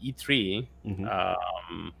E3,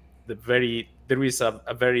 there is a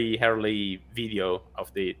very early video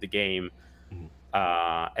of the game,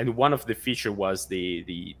 and one of the feature was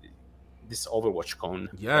this Overwatch cone.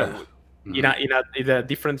 In a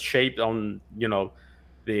different shape on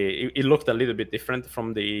it looked a little bit different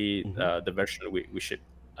from the version we shipped,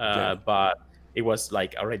 but it was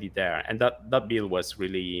like already there, and that build was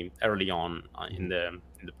really early on in the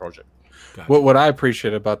project. Gotcha. What I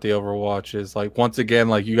appreciate about the Overwatch is, like, once again,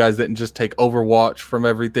 like, you guys didn't just take Overwatch from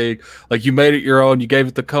everything. Like, you made it your own. You gave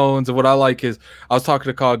it the cones. And what I like is, I was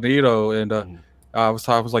talking to Cognito, and I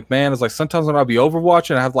was like, man, it's like sometimes when I'll be Overwatch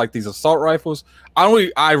and I have like these assault rifles,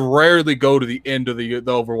 I rarely go to the end of the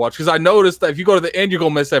Overwatch, because I noticed that if you go to the end, you're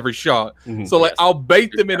gonna miss every shot. So like, I'll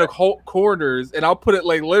bait them in the corners, and I'll put it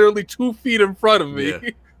like literally 2 feet in front of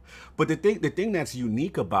me. But the thing that's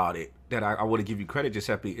unique about it, that I want to give you credit,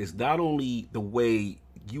 Giuseppe, is not only the way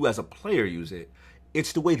you as a player use it,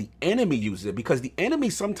 it's the way the enemy uses it, because the enemy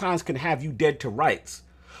sometimes can have you dead to rights.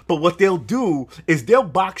 But what they'll do is they'll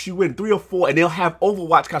box you in 3 or 4, and they'll have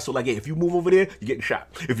Overwatch cards. So like, hey, if you move over there, you're getting shot.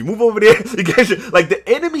 If you move over there, you get shot. Like, the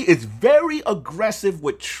enemy is very aggressive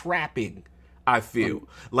with trapping, I feel.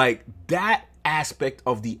 Like, that aspect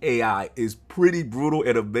of the AI is pretty brutal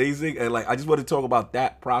and amazing. And like, I just want to talk about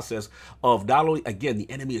that process of not only, again, the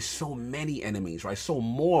enemy is so many enemies, right? So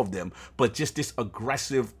more of them, but just this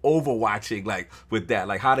aggressive overwatching, like, with that.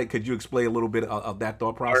 Like, could you explain a little bit of that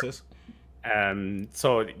thought process?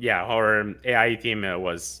 So yeah, our AI team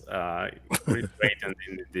was really great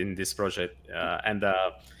in this project, and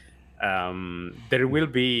there will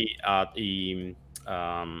be I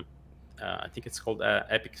think it's called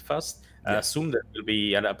Epic Fest. Soon there will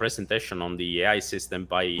be a presentation on the AI system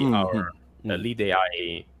by our lead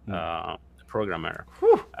AI programmer.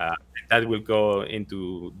 That will go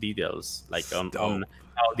into details, like on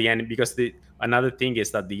how the enemy, because another thing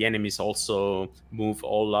is that the enemies also move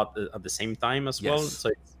all at the same time as well.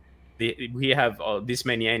 So we have this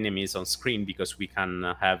many enemies on screen because we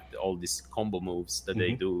can have all these combo moves that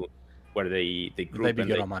they do, where they group. They be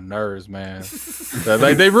getting on my nerves, man.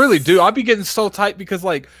 Like, they really do. I'll be getting so tight because,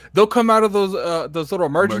 like, they'll come out of those little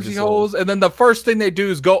emergency holes, and then the first thing they do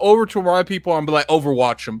is go over to my people and be like,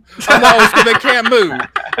 Overwatch them. I'm like, because they can't move.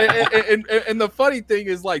 And the funny thing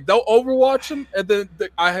is, like, they'll Overwatch them, and then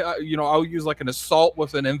I'll use like an assault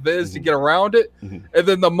with an invis to get around it, and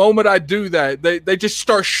then the moment I do that, they just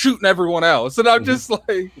start shooting everyone else, and I'm just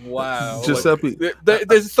like, wow. Giuseppe,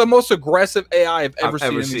 it's the most aggressive AI I've ever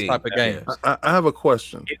seen in this type of game. I have a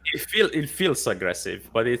question. It feels aggressive,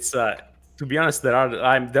 but it's to be honest, there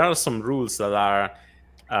are some rules that are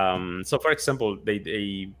so for example,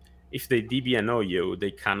 if they DBNO you,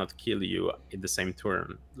 they cannot kill you in the same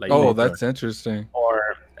turn. Like, that's interesting.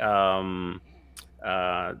 Or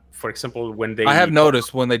for example, when they, I have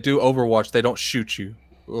noticed when they do Overwatch, they don't shoot you.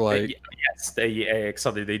 Like, yes,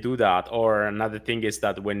 they do that. Or another thing is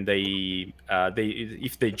that when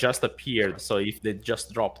if they just appeared, so if they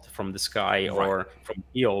just dropped from the sky or from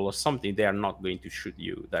hill or something, they are not going to shoot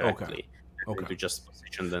you directly. They're going to just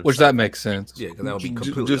position them. Which that makes sense. Yeah, because that would be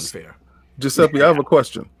completely unfair. Giuseppe, I have a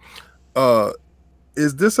question.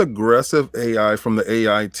 Is this aggressive AI from the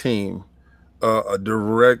AI team a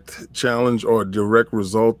direct challenge or a direct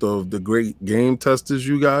result of the great game testers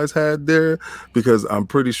you guys had there? Because I'm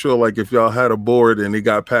pretty sure, like, if y'all had a board and it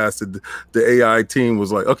got past it, the AI team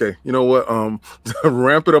was like, okay, you know what,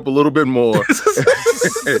 ramp it up a little bit more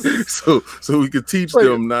so we could teach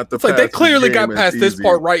them not to pass. Like, they clearly got past this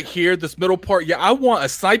part right here, this middle part. Yeah, I want a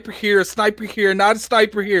sniper here, not a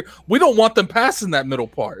sniper here. We don't want them passing that middle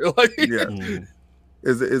part. Like,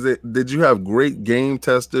 Is it? Did you have great game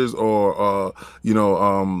testers or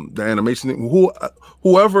the animation team?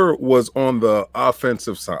 Whoever was on the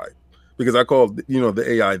offensive side, because I call the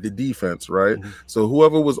AI the defense, right? So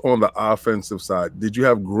whoever was on the offensive side, did you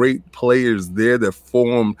have great players there that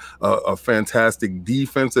formed a fantastic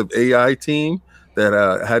defensive AI team that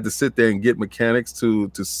had to sit there and get mechanics to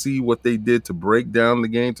see what they did to break down the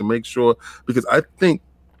game to make sure, because I think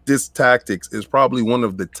this Tactics is probably one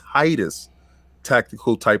of the tightest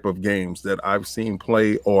tactical type of games that I've seen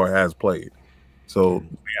play or has played. So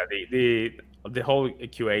yeah, the whole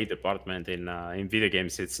QA department in video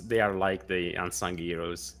games, they are like the unsung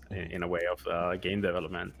heroes in a way of game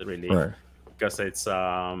development, really, right. because it's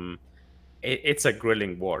a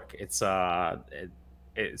grilling work. It's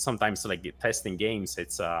sometimes like testing games.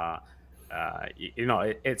 It's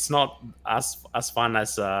it's not as fun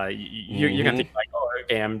as you can think like, oh,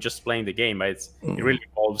 okay, I'm just playing the game, but it really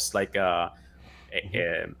involves like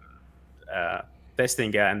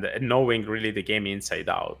testing and knowing really the game inside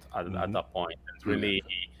out at that point, and really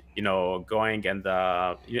going and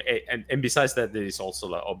besides that, there is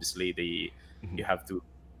also obviously you have to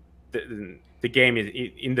the game is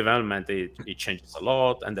in development. It changes a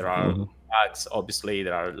lot, and there are bugs. Obviously,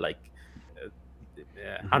 there are like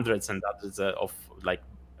hundreds and hundreds of like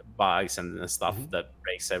bugs and stuff that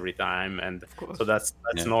breaks every time, and so that's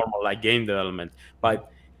normal, like game development.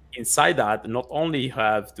 But inside that, not only you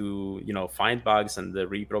have to find bugs and the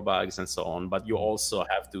repro bugs and so on, but you also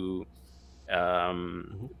have to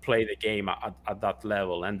play the game at that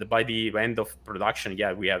level. And by the end of production,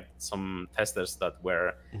 we have some testers that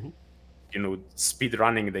were speed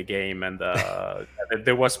running the game, and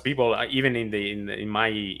there was people even in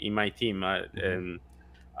my team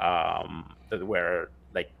that were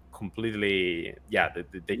like completely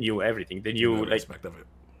they knew everything. They knew like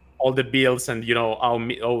all the builds and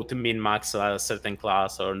how to min max a certain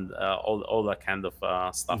class, or all that kind of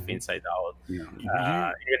stuff inside out.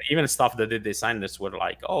 Even stuff that the designers were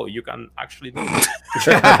like, oh, you can actually do it.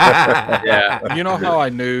 You know how I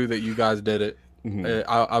knew that you guys did it?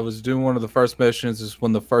 I was doing one of the first missions is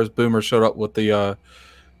when the first boomer showed up with the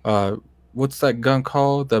what's that gun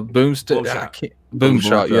called? The boom stick? Boom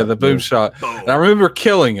shot. Yeah, the boom shot. And I remember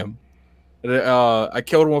killing him. I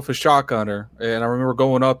killed him with a shotgunner, and I remember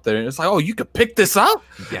going up there, and it's like, oh, you could pick this up?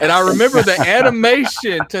 Yes. And I remember the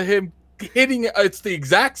animation to him hitting it. It's the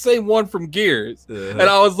exact same one from Gears. And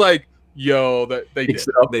I was like, yo, that they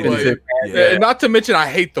did. And not to mention, I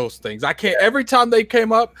hate those things. I can't. Every time they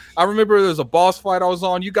came up, I remember there was a boss fight I was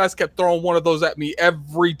on. You guys kept throwing one of those at me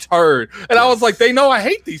every turn, and I was like, they know I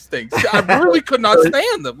hate these things. I really could not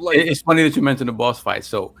stand them. Like, it's funny that you mentioned the boss fight.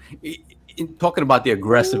 So, in talking about the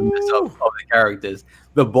aggressiveness of the characters,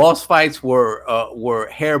 the boss fights were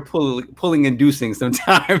hair pulling inducing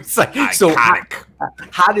sometimes. Like, so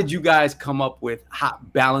how did you guys come up with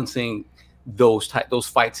balancing those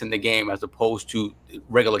fights in the game as opposed to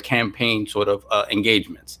regular campaign sort of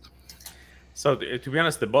engagements? So to be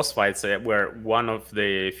honest, the boss fights were one of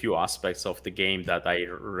the few aspects of the game that I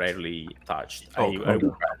rarely touched. I worked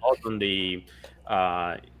a lot on the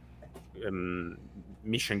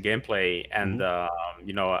mission gameplay, and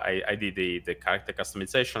I did the character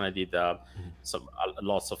customization. I did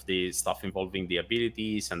lots of the stuff involving the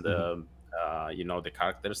abilities and the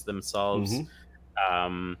characters themselves.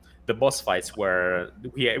 The boss fights were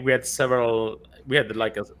we had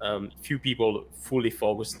like a few people fully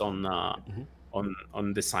focused on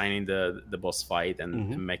designing the boss fight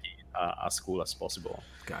and making it as cool as possible.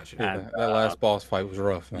 Gotcha. And, that last boss fight was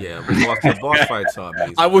rough, man. Yeah, the boss fights are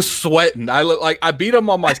amazing. I was sweating. I beat him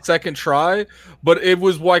on my second try, but it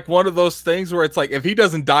was like one of those things where it's like, if he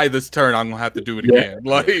doesn't die this turn, I'm gonna have to do it again.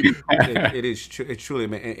 Like it is it's truly,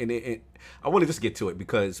 man. And I want to just get to it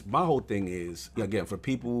because my whole thing is, again, for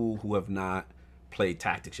people who have not played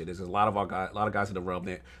tactics yet, there's a lot of guys in the realm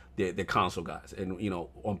that they're console guys, and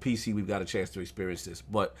on PC we've got a chance to experience this,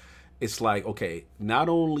 but it's like, okay, not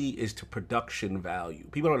only is the production value,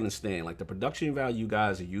 people don't understand, like the production value you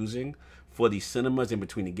guys are using for these cinemas in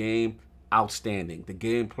between the game, outstanding. The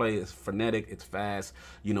gameplay is frenetic, it's fast,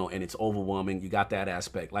 and it's overwhelming. You got that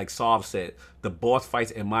aspect. Like Sav said, the boss fights,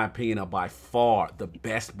 in my opinion, are by far the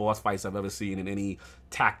best boss fights I've ever seen in any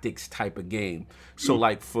tactics type of game. So,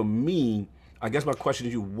 like, for me, I guess my question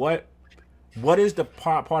to you, what is the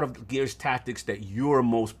part of Gears Tactics that you're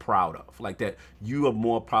most proud of? Like that you are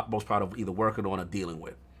most proud of either working on or dealing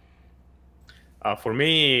with? For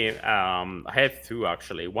me, I have two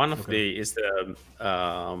actually. One of is the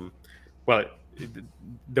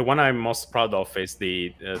the one I'm most proud of is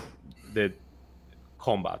the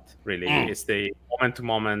combat. Really, it's the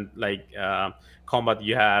moment-to-moment like combat.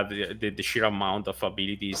 You have the sheer amount of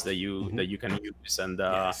abilities that you can use, and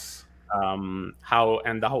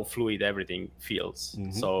how fluid everything feels.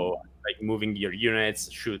 So like moving your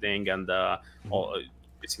units, shooting, and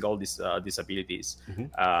using all these abilities.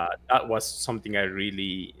 That was something I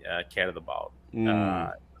really cared about.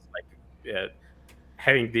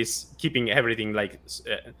 having this, keeping everything like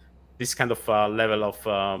this kind of level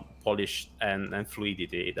of polish and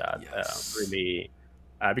fluidity that really,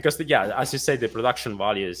 because as you say, the production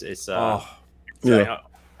values is on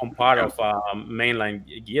par of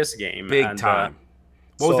mainline Gears game. Big time.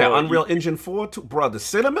 What was that? Unreal Engine 4, bro? The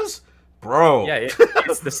cinemas, bro. Yeah,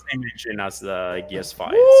 it's the same engine as the Gears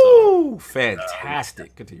 5. Ooh, so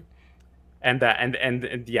fantastic. Continue. And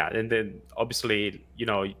then obviously, you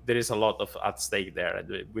know, there is a lot of at stake there.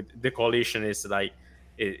 With the coalition is like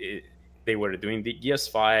they were doing the Gears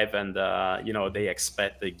 5, and you know, they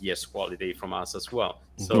expect the Gears quality from us as well.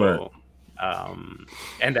 So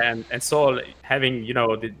and so having, you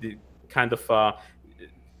know, the kind of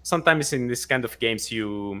sometimes in this kind of games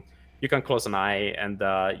you can close an eye, and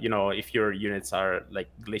you know, if your units are like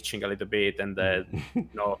glitching a little bit, and you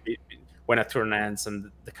know, when a turn ends and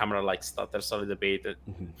the camera like stutters a little bit,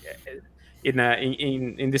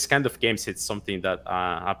 in this kind of games, it's something that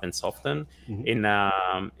happens often. In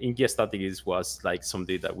Gears Tactics, it was like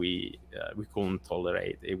something that we couldn't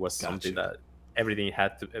tolerate. It was something that everything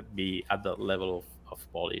had to be at the level of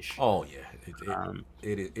polish. Oh yeah,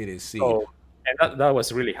 it is. So, and that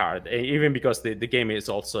was really hard, even because the game is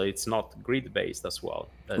also, it's not grid based as well.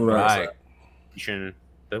 Right.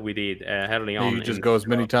 That we did early on. You just go as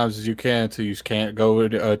many times as you can till you can't go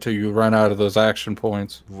till you run out of those action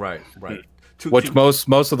points. Right. Which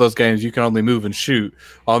most of those games you can only move and shoot.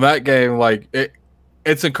 On that game, like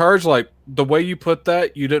it's encouraged. Like the way you put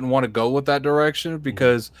that, you didn't want to go with that direction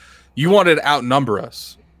because you wanted to outnumber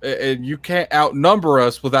us, and you can't outnumber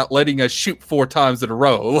us without letting us shoot 4 times in a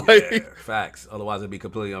row. Like, facts. Otherwise, it'd be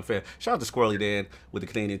completely unfair. Shout out to Squirrely Dan with the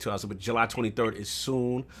Canadian 2,000, but July 23rd is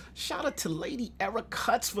soon. Shout out to Lady Era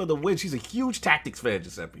Cuts for the win. She's a huge Tactics fan,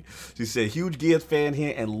 Giuseppe. She said, huge Gears fan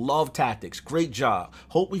here and love Tactics. Great job.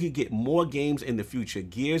 Hope we could get more games in the future.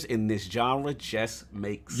 Gears in this genre just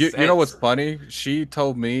makes sense. You know what's funny? She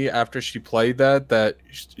told me after she played that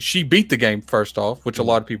she beat the game first off, which a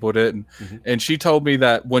lot of people didn't. And she told me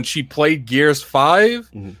that when she played Gears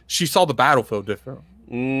 5, she saw the battlefield different.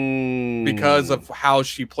 Because of how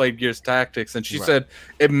she played Gears Tactics, and she said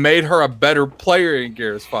it made her a better player in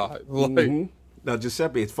Gears 5. Like, now,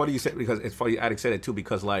 Giuseppe, it's funny you said, because it's funny Addict said it too,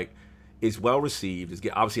 because like it's well received. It's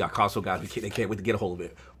obviously our console guys, they can't wait to get a hold of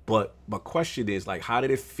it. But my question is, like, how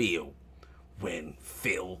did it feel when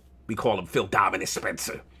we call him Phil Dominus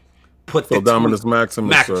Spencer, put Phil Dominus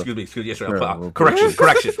Maximus. Excuse me. Yes, sir. Correction.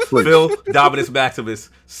 Phil Dominus Maximus,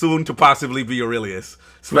 soon to possibly be Aurelius.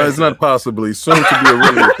 No, it's not possibly. Soon to be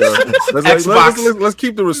Aurelius. Let's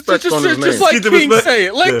keep the respect on his name. Just let King say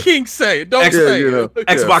it. Let King say it. Don't say it.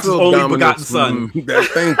 Xbox's only begotten son.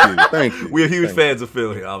 Thank you. We're huge fans of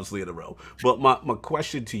Phil here, obviously, in a row. But my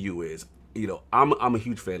question to you is, you know, I'm a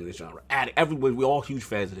huge fan of this genre. We're all huge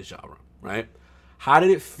fans of this genre, right? How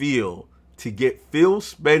did it feel to get Phil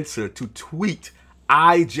Spencer to tweet,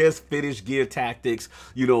 I just finished Gear Tactics,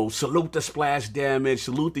 you know, salute the splash damage,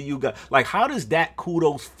 salute the you guys. Like, how does that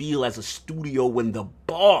kudos feel as a studio when the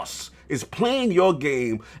boss is playing your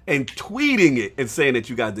game and tweeting it and saying that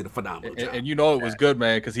you guys did a phenomenal job? And you know it was good,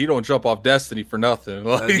 man, because he don't jump off Destiny for nothing.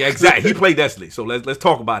 Yeah, exactly. He played Destiny, so let's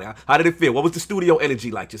talk about it. How did it feel? What was the studio energy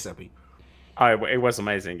like, Giuseppe? It was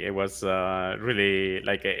amazing. It was really,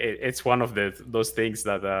 like, it's one of those things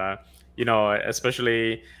that you know,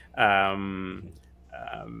 especially I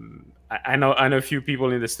know a few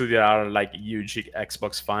people in the studio are like huge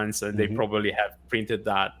Xbox fans, and they probably have printed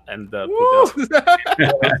that and put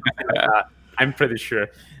that. I'm pretty sure.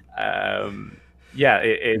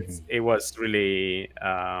 It was really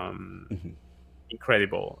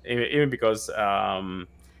incredible, even because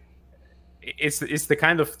it's the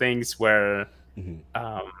kind of things where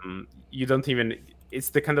you don't even. It's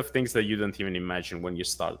the kind of things that you don't even imagine when you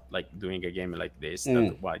start like doing a game like this.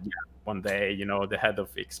 That, one day, you know, the head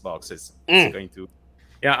of Xbox is going to,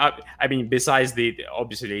 I mean, besides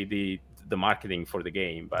obviously the marketing for the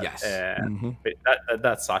game, but, but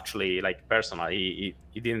that's actually like personal. He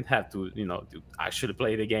didn't have to, you know, to actually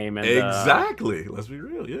play the game. And exactly. Let's be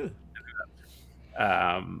real,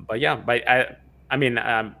 I mean,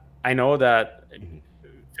 I know that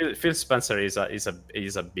Phil Spencer is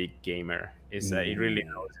a big gamer. He really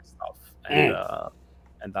knows his stuff,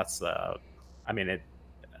 and that's I mean, it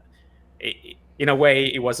in a way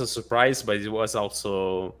it was a surprise, but it was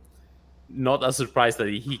also not a surprise that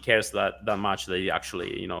he cares that much that he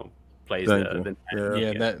actually, you know, plays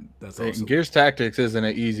awesome. Gears Tactics isn't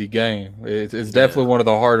an easy game. It's definitely one of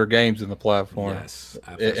the harder games in the platform. Yes,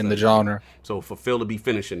 in the genre. So for Phil to be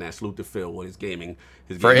finishing that, salute to Phil with his gaming.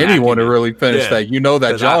 For anyone to really finish that,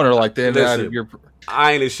 that genre like that out of your.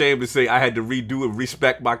 I ain't ashamed to say I had to redo and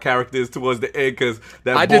respect my characters towards the end because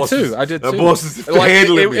I did too. That boss is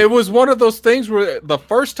it was one of those things where the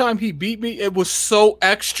first time he beat me, it was so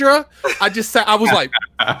extra. I was like,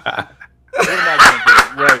 what am I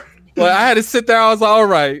gonna do? Right. Like, I had to sit there. I was like, all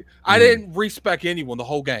right. I didn't respect anyone the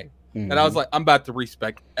whole game. And I was like, I'm about to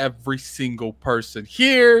respect every single person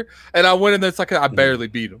here. And I went in there, it's like I barely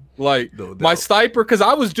beat him. Like my sniper, because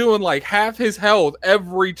I was doing like half his health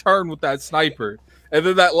every turn with that sniper. And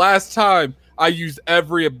then that last time, I used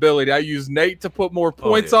every ability. I used Nate to put more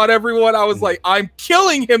points on everyone. I was like, I'm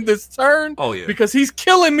killing him this turn because he's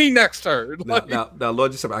killing me next turn. Now,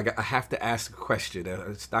 Lord Giuseppe, I have to ask a question.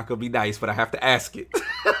 It's not going to be nice, but I have to ask it.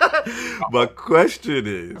 My question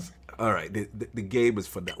is, all right, the game is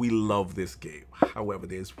phenomenal. We love this game. However,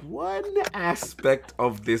 there's one aspect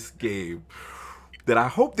of this game that I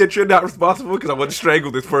hope that you're not responsible because I want to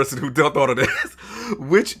strangle this person who thought of this,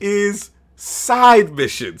 which is side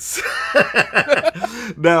missions.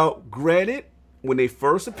 Now, granted, when they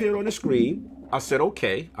first appeared on the screen, I said,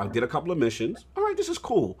 okay, I did a couple of missions. All right, this is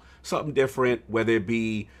cool. Something different, whether it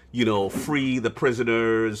be, free the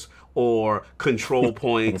prisoners or control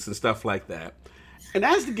points and stuff like that. And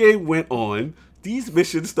as the game went on, these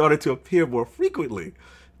missions started to appear more frequently.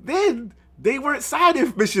 Then they weren't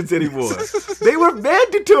side missions anymore. They were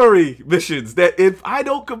mandatory missions that if I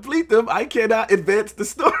don't complete them, I cannot advance the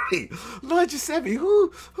story. Lord Giuseppe,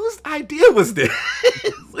 whose idea was this?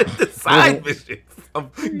 With the side missions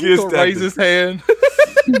of Gears Tactics. Raise his hand.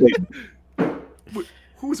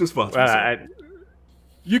 Who's responsible?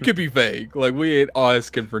 You could be vague. Like, we ain't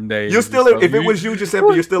asking for names. You're still, if it was you,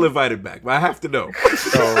 Giuseppe, you're still invited back. But I have to know.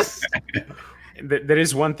 So, there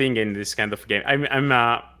is one thing in this kind of game. I'm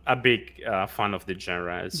a big fan of the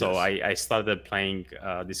genre. So I started playing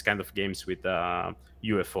this kind of games with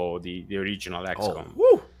UFO, the original XCOM.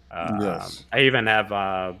 Oh, I even have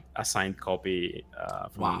a signed copy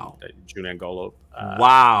from Julian Golub.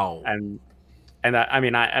 And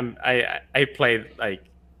I played like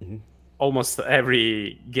almost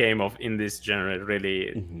every game in this genre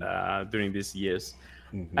really during these years.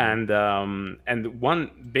 And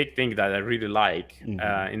one big thing that I really like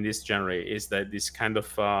in this genre is that this kind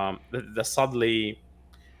of the subtly,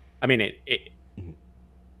 that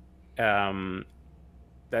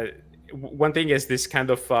one thing is this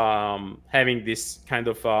kind of having this kind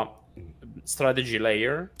of strategy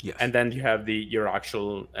layer, and then you have your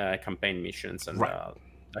actual campaign missions and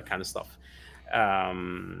that kind of stuff.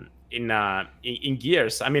 In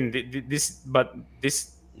Gears,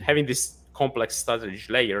 this having this complex strategy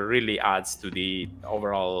layer really adds to the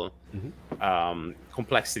overall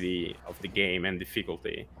complexity of the game and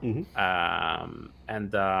difficulty. I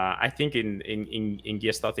think in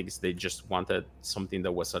Gears Tactics they just wanted something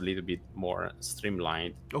that was a little bit more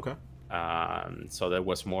streamlined. Okay. So that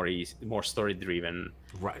was more story driven.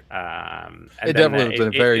 Right. It definitely was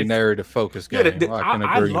a very narrative focused game.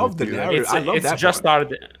 I love the narrative. I love that. It's just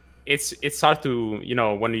hard. It's hard to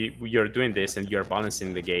when you're doing this and you're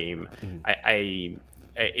balancing the game.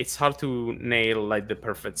 It's hard to nail like the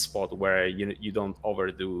perfect spot where you don't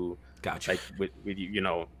overdo. Gotcha. Like with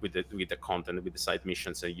the content, with the side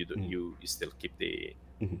missions, and you still keep the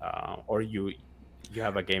or you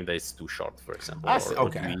have a game that is too short, for example.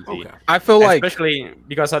 Okay. I feel like, especially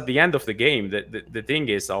because at the end of the game, the thing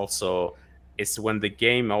is also it's when the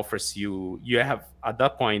game offers you have at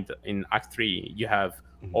that point in Act 3 you have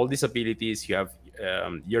all these abilities, you have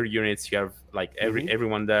your units, you have like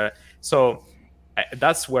everyone there. So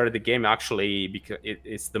that's where the game actually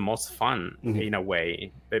it's the most fun in a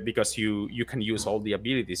way, because you can use all the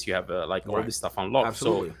abilities, you have all this stuff unlocked.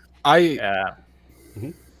 Absolutely. So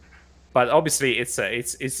but obviously it's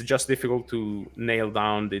just difficult to nail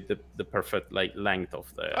down the perfect length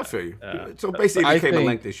of the. I feel you. So basically, it became a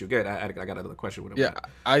length issue. Good. I got another question with him. Yeah,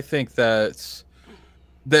 I think that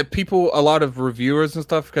people, a lot of reviewers and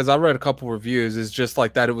stuff, because I read a couple reviews, is just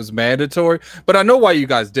like that it was mandatory. But I know why you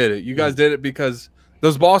guys did it. You guys did it because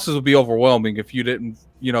those bosses would be overwhelming if you didn't,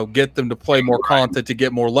 get them to play more content to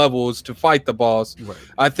get more levels to fight the boss. Right.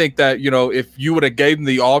 I think that, if you would have gave them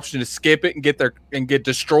the option to skip it and get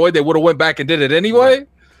destroyed, they would have went back and did it anyway. Right.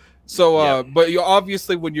 So, but you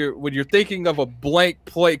obviously when you're thinking of a blank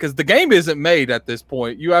plate, because the game isn't made at this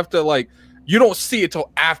point, you have to you don't see it till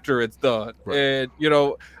after it's done. Right. And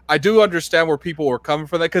I do understand where people were coming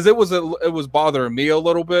from that, because it was bothering me a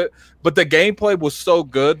little bit, but the gameplay was so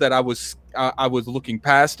good that I was I was looking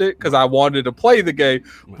past it because I wanted to play the game.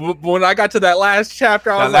 But when I got to that last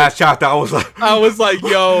chapter, I was like,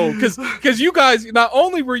 yo, because you guys, not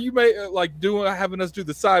only were you having us do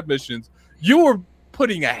the side missions, you were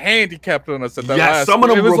putting a handicap on us at that last. Some of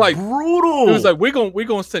them were like brutal. It was like we're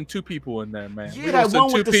gonna send 2 people in there, man. Yeah, that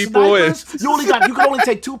one with the snipers. You can only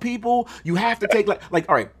take 2 people. You have to take like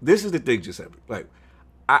all right. This is the thing, Giuseppe. Like,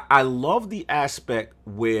 I love the aspect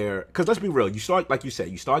where, because let's be real, you start, like you said,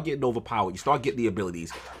 you start getting overpowered, you start getting the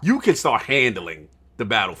abilities, you can start handling the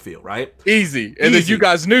battlefield, right? Easy. And then you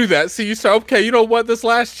guys knew that. So you start, okay, you know what, this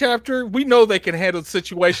last chapter, we know they can handle the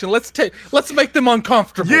situation. Let's make them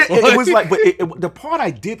uncomfortable. Yeah, it was like, but the part I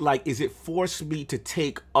did like is it forced me to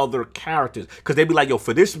take other characters, because they'd be like, yo,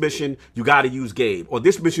 for this mission, you got to use Gabe, or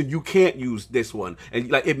this mission, you can't use this one. And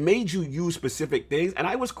like, it made you use specific things. And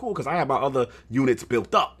I was cool because I had my other units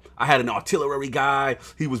built up. I had an artillery guy.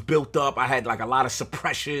 He was built up. I had like a lot of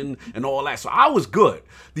suppression and all that. So I was good.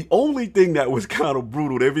 The only thing that was kind of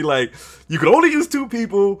brutal, they'd be like, you could only use 2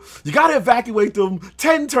 people. You got to evacuate them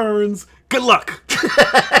 10 turns. Good luck.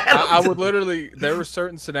 I would literally, there were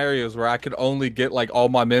certain scenarios where I could only get like all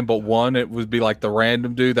my men but one. It would be like the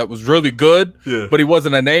random dude that was really good, but he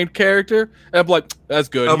wasn't a named character. And I'm like, that's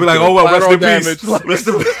good. I'll be like, oh, well, rest in peace.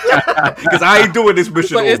 Because I ain't doing this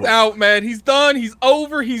mission over. It's out, man. He's done. He's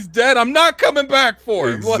over. He's dead. I'm not coming back for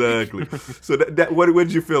him. Exactly. So what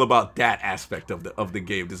did you feel about that aspect of the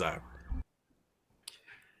game design?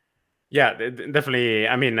 Yeah, definitely.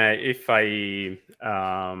 I mean, if I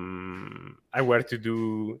were to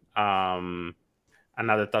do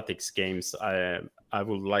another tactics games, I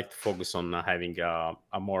would like to focus on having a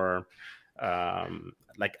more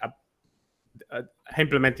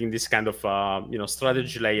implementing this kind of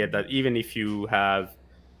strategy layer, that even if you have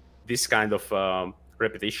this kind of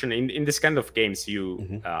repetition in this kind of games, your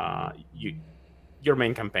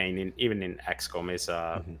main campaign even in XCOM is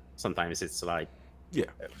sometimes it's like. Yeah,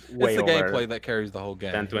 it's the gameplay that carries the whole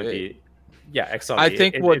game. 10, 20. Yeah, exactly. I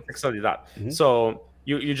think it's exactly that. So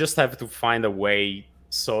you just have to find a way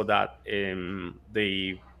so that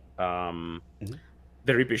the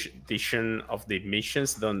repetition of the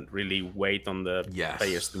missions don't really weight on the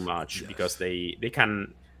players too much, because they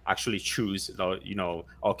can actually choose,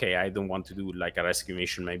 okay, I don't want to do like a rescue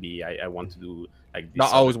mission, maybe I want to do like this. I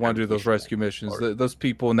always want to do those rescue missions. Those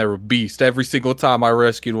people, and they were beast. Every single time I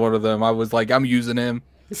rescued one of them, I was like, I'm using him.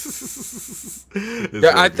 I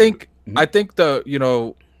think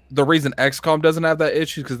the the reason XCOM doesn't have that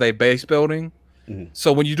issue is because they base building.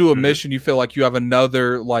 So when you do a mission, you feel like you have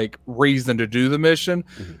another like reason to do the mission.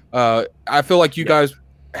 I feel like you guys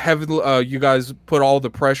you guys put all the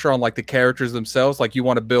pressure on like the characters themselves. Like, you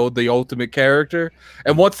want to build the ultimate character,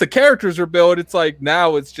 and once the characters are built, it's like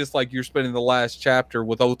now it's just like you're spending the last chapter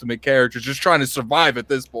with ultimate characters just trying to survive at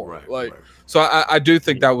this point. So I do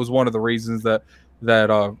think that was one of the reasons that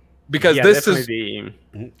because this is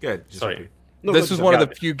this is one of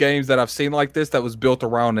the few games that I've seen like this that was built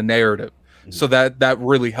around a narrative. So that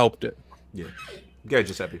really helped it. Good,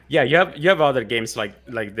 Giuseppe. Yeah, you have other games like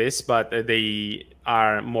this, but they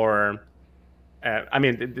are more. I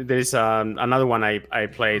mean, there's another one I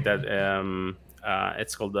played that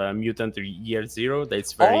it's called Mutant Year Zero.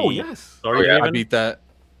 That's very I beat that.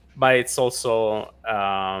 But it's also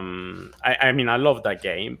I mean, I love that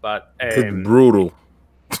game, but it's brutal.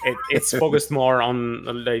 It's focused more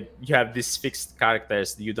on like you have these fixed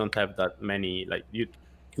characters. You don't have that many like you.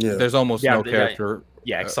 Yeah, there's almost no character.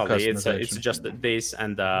 Yeah, exactly. It's just this,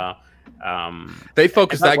 and they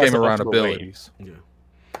focus that game around abilities.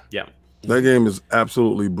 Yeah, that game is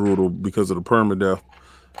absolutely brutal because of the permadeath.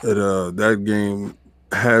 That game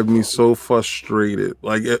had me so frustrated.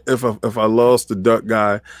 Like, if I lost the duck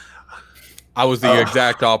guy, I was the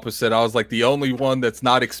exact opposite. I was like, the only one that's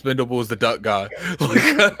not expendable is the duck guy.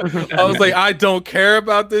 I was like, I don't care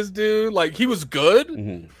about this dude. Like, he was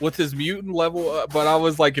good with his mutant level, but I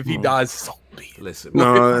was like, if he dies, so be it. Listen,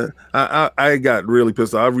 no, I got really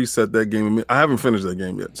pissed off. I reset that game. I haven't finished that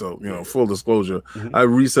game yet, so full disclosure, I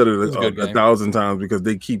reset it 1,000 times because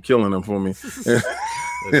they keep killing them for me.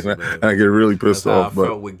 I get really pissed off. I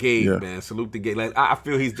felt with Gabe, man. Salute to Gabe. Like, I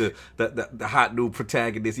feel he's the hot new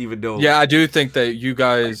protagonist, even though. Yeah, I do think that you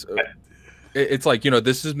guys. It's like,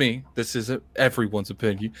 this is me. This isn't everyone's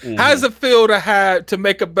opinion. How does it feel to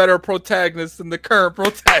make a better protagonist than the current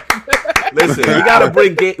protagonist? Listen,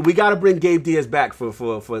 we gotta bring Gabe Diaz back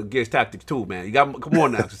for Gears Tactics 2, man. You got come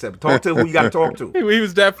on now, Giuseppe. Talk to who you gotta talk to. He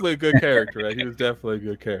was definitely a good character, right? He was definitely a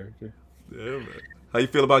good character. Yeah, man. How you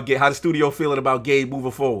feel about Gabe? How the studio feeling about Gabe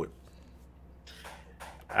moving forward?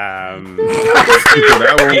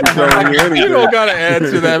 That won't be telling you anything. You don't gotta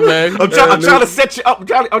answer that, man. I'm trying to set you up.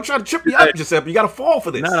 I'm trying to trip you up, Giuseppe. You gotta fall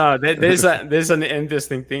for this. No, there's an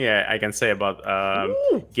interesting thing I can say about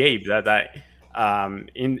Gabe that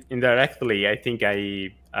indirectly I think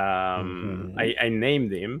I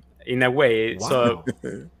named him in a way. Wow. So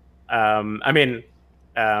I mean,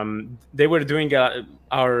 they were doing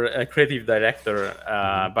our creative director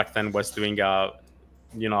back then was doing a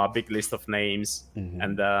big list of names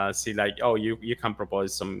and see like, oh, you can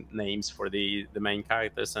propose some names for the main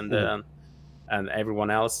characters and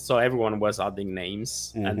everyone else. So everyone was adding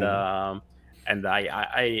names and I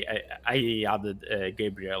added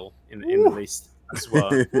Gabriel in the list as well.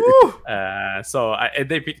 So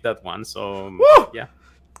they picked that one. So yeah.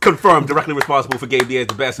 Confirmed, directly responsible for Gabe Diaz,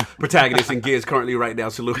 the best protagonist in Gears currently right now.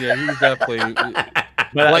 Salute. Yeah, he's definitely.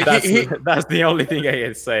 But like that's the only thing I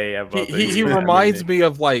can say about. He reminds me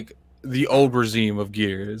of like the old regime of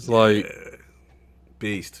Gears, like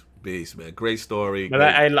beast, man. Great story. But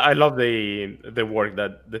great. I love the work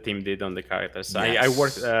that the team did on the characters. Yes. I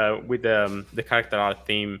worked with the character art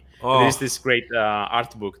team. Oh. There's this great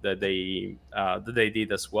art book that they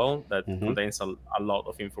did as well that contains a lot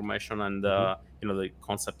of information and the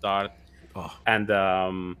concept art. Oh. And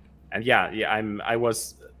yeah, I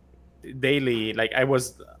was daily, like, I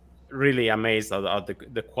was really amazed at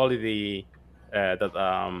the quality that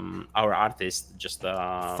our artists just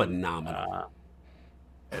phenomenal.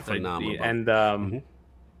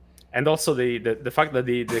 And also the fact that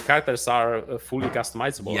the characters are fully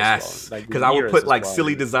customizable. Yes, because I would put like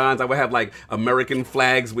silly designs. I would have like American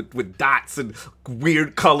flags with dots and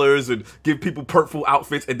weird colors and give people purple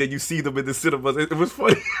outfits, and then you see them in the cinemas. It was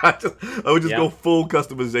funny. I would just go full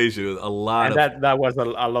customization. A lot, and that was a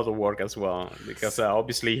lot of work as well, because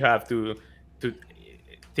obviously you have to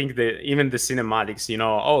think that even the cinematics,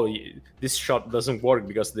 this shot doesn't work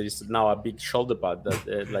because there is now a big shoulder pad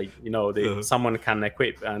that someone can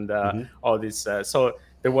equip and all this. So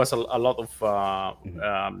there was a lot of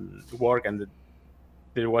work, and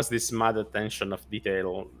there was this mad attention of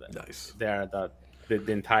detail there that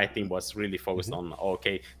the entire team was really focused on.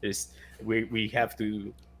 Okay, we have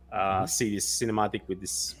to see this cinematic with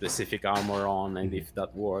this specific armor on, and if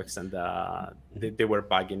that works, and they were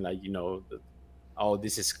bugging oh,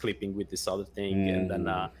 this is clipping with this other thing, and then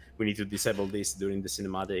we need to disable this during the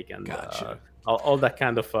cinematic, and all that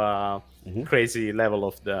kind of crazy level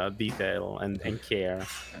of the detail and care.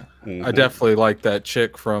 I definitely like that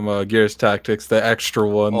chick from Gears Tactics, the extra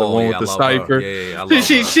one, the one with the sniper.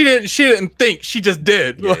 She didn't think, she just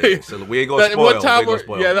did. So we ain't gonna spoil.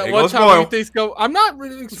 That one time things go. I'm not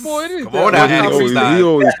really spoiling anything. Come on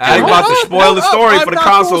now, I'm about to spoil the story for the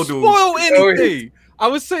console dude. Spoil anything. I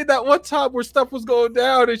was saying that one time where stuff was going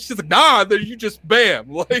down, and she's like, "Nah," then you just bam.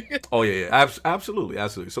 Oh yeah, absolutely.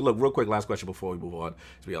 So look, real quick, last question before we move on.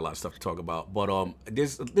 We got a lot of stuff to talk about, but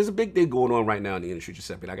there's a big thing going on right now in the industry,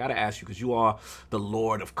 Giuseppe. And I got to ask you, because you are the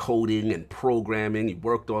lord of coding and programming. You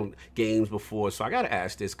worked on games before, so I got to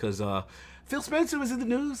ask this because Phil Spencer was in the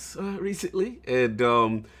news recently,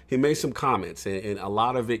 and he made some comments, and a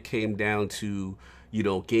lot of it came down to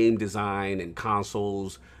game design and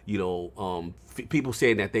consoles. People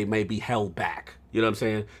saying that they may be held back, you know what I'm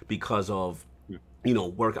saying, because of,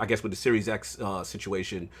 work, I guess, with the Series X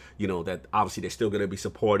situation, that obviously they're still going to be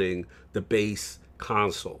supporting the base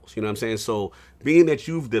consoles, you know what I'm saying? So being that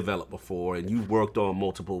you've developed before and you've worked on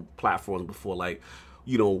multiple platforms before, like,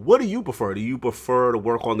 what do you prefer? Do you prefer to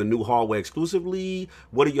work on the new hardware exclusively?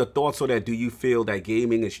 What are your thoughts on that? Do you feel that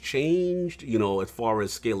gaming has changed, as far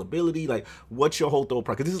as scalability? Like, what's your whole thought?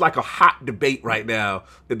 Because this is like a hot debate right now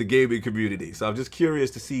in the gaming community. So I'm just curious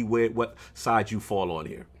to see what side you fall on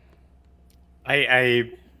here.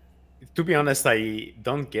 I to be honest, I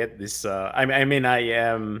don't get this.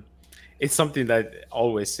 It's something that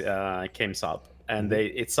always comes up, and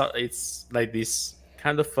it's like this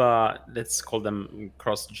kind of let's call them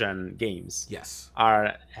cross-gen games. Yes,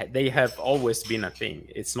 they have always been a thing.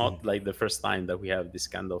 It's not like the first time that we have this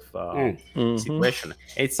kind of situation.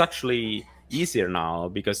 It's actually easier now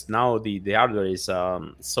because now the hardware is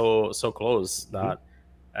so close that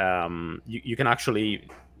you can actually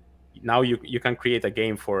now you can create a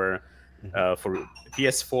game for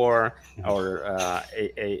PS4 or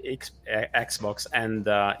Xbox, and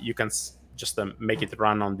you can just make it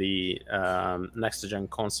run on the next gen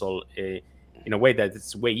console in a way that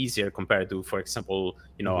it's way easier compared to, for example,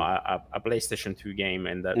 a PlayStation 2 game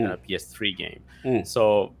and a PS3 game.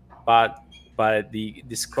 So, but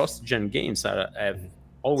these cross-gen games have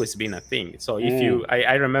always been a thing. So if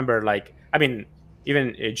I remember,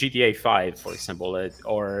 even GTA 5, for example,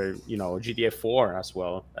 or GTA 4 as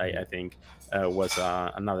well. I think was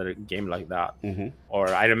another game like that. Or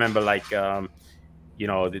I remember like you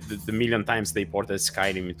know, the million times they ported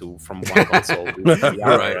Skyrim from one console to the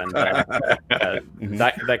other, and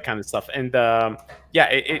that kind of stuff. And yeah,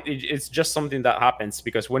 it's just something that happens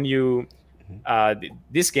because when you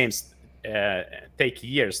these games take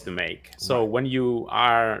years to make. So when you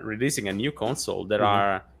are releasing a new console, there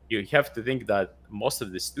are you have to think that most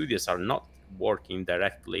of the studios are not working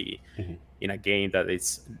directly in a game that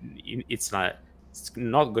it's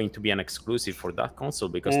not going to be an exclusive for that console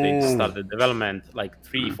because they started development like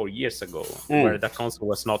 3-4 years ago, where that console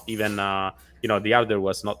was not even you know, the hardware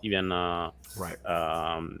was not even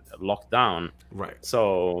locked down.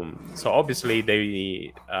 So obviously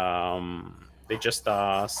they just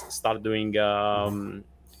start doing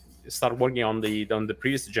start working on the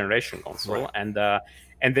previous generation console, and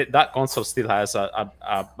that console still has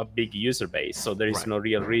a big user base, so there is no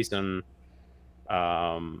real reason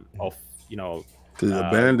of, you know, to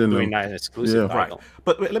abandon doing them. an exclusive title.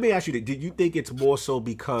 But let me ask you, did you think it's more so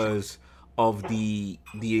because of the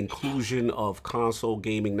inclusion of console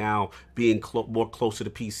gaming now being more closer to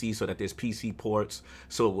PC, so that there's PC ports,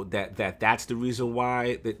 so that's the reason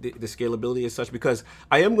why the scalability is such? Because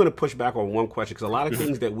I am going to push back on one question, because a lot of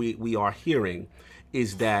things that we are hearing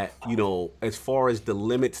is that, you know, as far as the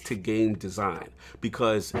limits to game design,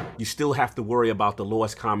 because you still have to worry about the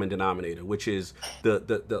lowest common denominator, which is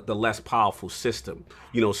the less powerful system.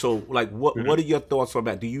 You know, so like what are your thoughts on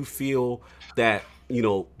that? Do you feel that, you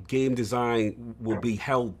know, game design will be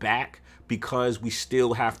held back because we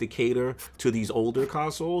still have to cater to these older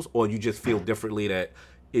consoles, or you just feel differently that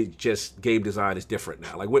it just game design is different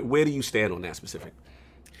now? Like where do you stand on that specific?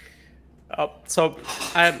 So,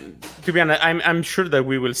 to be honest, I'm sure that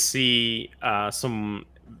we will see some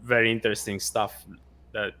very interesting stuff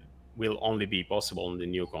that will only be possible in the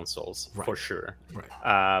new consoles, for sure.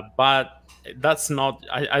 But that's not.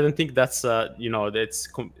 I don't think that's you know, that's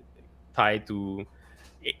tied to.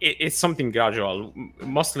 It's something gradual.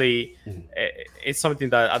 Mostly, it's something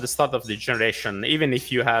that at the start of the generation, even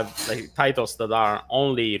if you have like titles that are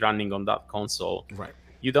only running on that console,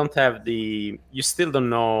 you don't have you still don't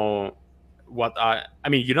know what are, I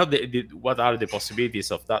mean, you know, what are the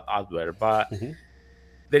possibilities of that hardware, but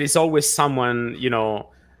there is always someone, you know,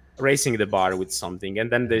 raising the bar with something,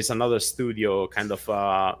 and then there's another studio kind of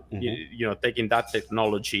you know, taking that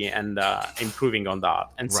technology and improving on that,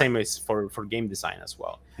 and same is for game design as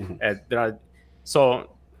well. There are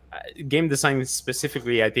game design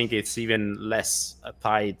specifically, I think it's even less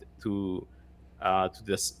tied to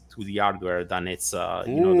the hardware than it's you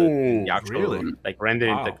know, the actual like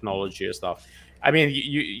rendering technology or stuff. I mean,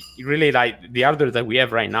 you really, like, the hardware that we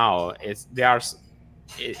have right now is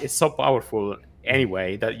it's so powerful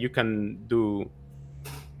anyway that you can do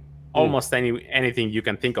almost anything you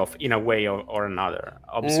can think of in a way or another.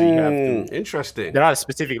 Obviously, you have to. Interesting. There are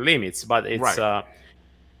specific limits, but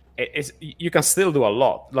it's you can still do a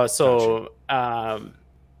lot. So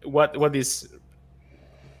what is,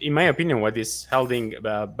 in my opinion, what is holding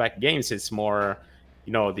back games is more,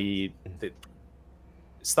 you know, the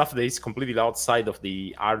stuff that is completely outside of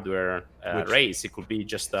the hardware race. It could be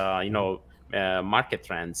just you know, market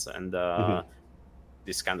trends and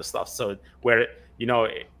this kind of stuff. So where, you know,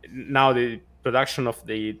 now the production of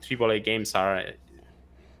the AAA games are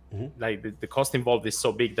like the cost involved is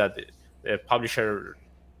so big that the publisher,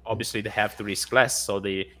 obviously, they have to risk less. So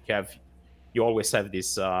you always have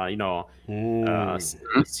this, you know,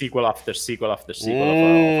 sequel after sequel after sequel of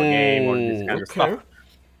a game or this kind of stuff.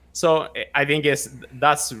 So I think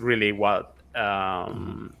that's really what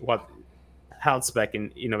holds back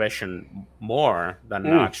in innovation more than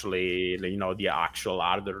actually, you know, the actual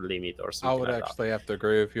hardware limit or something. I would actually have to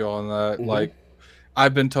agree with you on that. Like,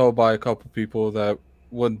 I've been told by a couple people that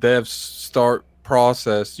when devs start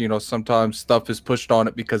process, you know, sometimes stuff is pushed on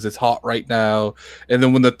it because it's hot right now, and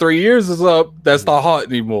then when the 3 years is up, that's not hot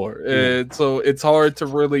anymore. And so it's hard to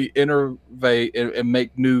really innovate and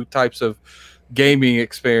make new types of gaming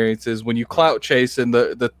experiences when you clout chase and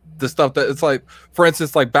the stuff that it's like, for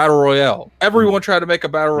instance, like Battle Royale. Everyone tried to make a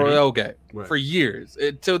Battle Royale game for years.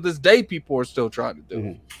 Till this day, people are still trying to do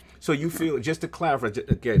it. So you feel, just to clarify,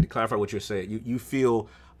 again, to clarify what you're saying, you feel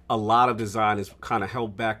a lot of design is kind of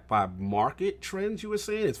held back by market trends, you were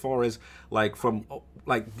saying, as far as like from,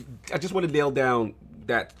 like, I just want to nail down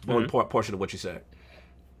that one portion of what you said.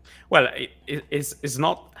 Well, it's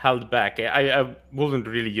not held back. I wouldn't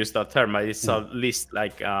really use that term. It's at least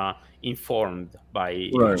like informed by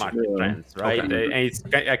market trends, right? And it's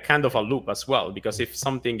a kind of a loop as well, because if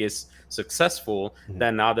something is successful,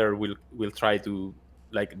 then other will try to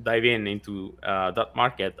like dive into that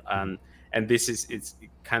market, and and it's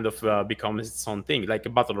kind of becomes its own thing, like a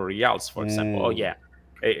battle royales, for example. Oh yeah,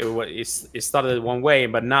 it started one way,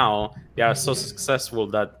 but now they are so successful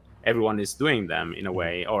that everyone is doing them in a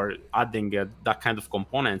way, or adding that kind of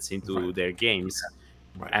components into their games.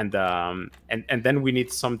 And then we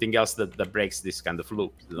need something else that breaks this kind of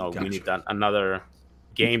loop. We need another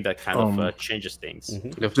game that kind of changes things.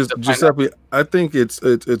 Giuseppe, I think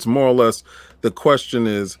it's more or less, the question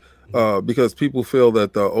is, because people feel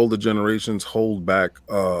that the older generations hold back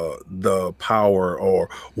the power or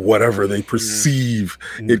whatever they perceive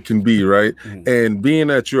it can be, right? And being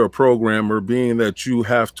that you're a programmer, being that you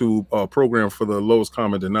have to program for the lowest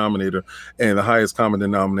common denominator, and the highest common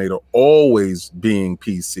denominator always being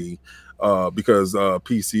PC, because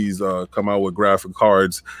PCs come out with graphic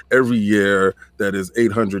cards every year that is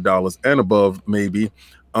 $800 and above, maybe.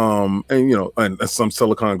 And you know, and some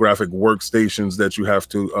silicon graphic workstations that you have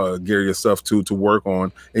to gear yourself to work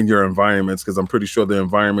on in your environments, because I'm pretty sure the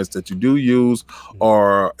environments that you do use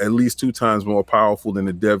are at least 2 times more powerful than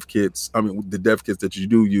the dev kits. I mean, the dev kits that you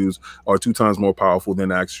do use are 2 times more powerful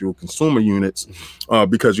than actual consumer units,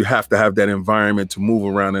 because you have to have that environment to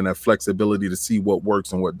move around and that flexibility to see what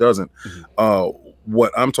works and what doesn't.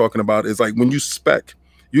 What I'm talking about is like when you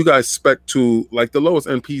guys spec to like the lowest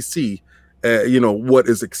NPC, you know, what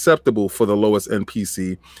is acceptable for the lowest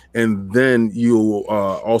NPC, and then you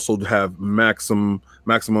also have maximum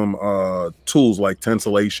tools like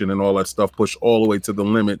tensillation and all that stuff pushed all the way to the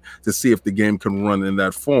limit to see if the game can run in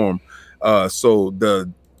that form. So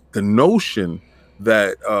the notion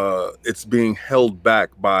that it's being held back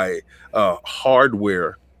by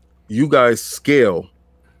hardware, you guys scale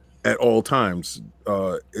at all times.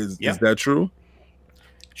 Is that true?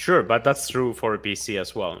 Sure, but that's true for a PC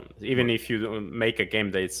as well. Even if you make a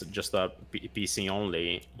game that it's just a PC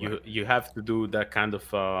only, you have to do that kind of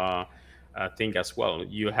thing as well.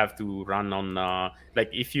 You have to run on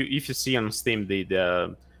like if you see on Steam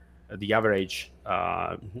the average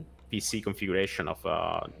PC configuration of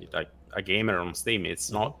like a gamer on Steam,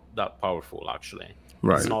 it's not that powerful actually.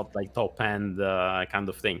 It's not like top end kind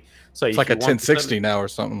of thing. So it's like a 1060 now or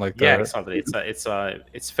something like that. Yeah, exactly.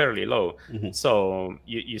 It's fairly low. So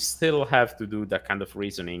you still have to do that kind of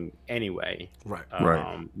reasoning anyway.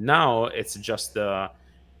 Now it's just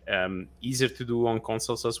easier to do on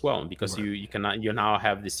consoles as well, because you now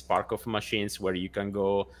have this park of machines where you can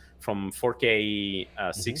go from 4K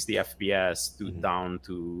 60 FPS to down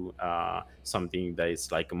to something that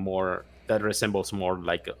is like more, that resembles more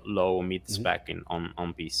like low mid spec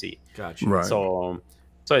on PC. Gotcha. So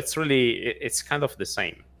it's really it's kind of the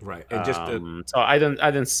same. And just so I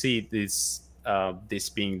don't see this this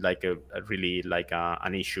being like a really like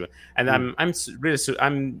an issue. And I'm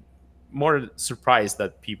more surprised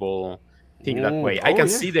that people think that way. I can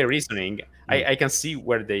see their reasoning. I can see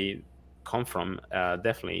where they come from.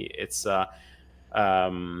 Definitely, it's. But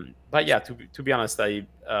yeah, to be honest,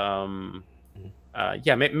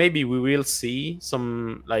 maybe we will see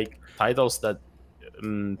some like titles that,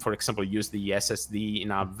 for example, use the SSD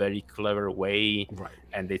in a very clever way,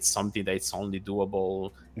 and it's something that it's only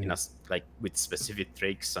doable in a like with specific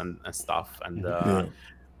tricks and stuff. And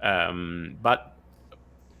but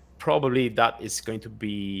probably that is going to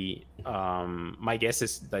be my guess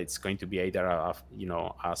is that it's going to be either a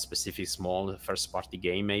specific small first party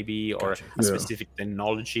game maybe, or a specific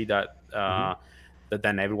technology that that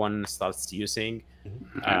then everyone starts using,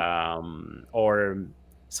 or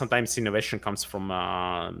sometimes innovation comes from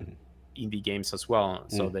indie games as well.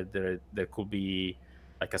 So that there could be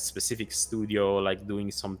like a specific studio like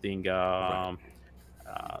doing something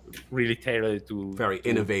really tailored to very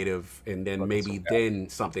innovative, and then maybe then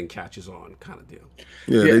something catches on, kind of deal.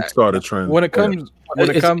 They start a trend when it comes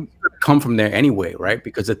come from there anyway, right?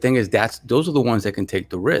 Because the thing is, those are the ones that can take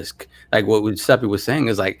the risk. Like what Giuseppe was saying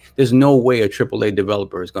is like, there's no way a AAA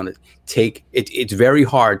developer is going to take it. It's very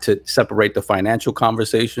hard to separate the financial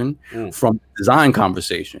conversation from the design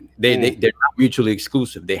conversation. They're not mutually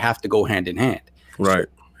exclusive. They have to go hand in hand, right?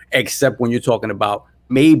 Except when you're talking about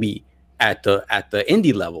maybe at the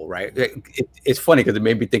indie level, right? It's funny because it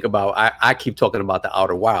made me think about, I keep talking about the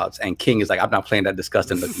Outer Wilds, and King is like, I'm not playing that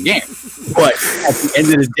disgusting looking game. But at the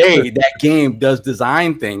end of the day, that game does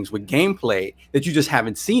design things with gameplay that you just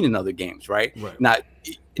haven't seen in other games, right? Now,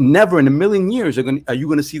 never in a million years are you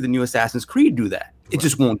going to see the new Assassin's Creed do that. It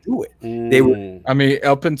just won't do it. They will. I mean,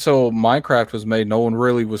 up until Minecraft was made, no one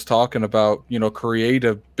really was talking about,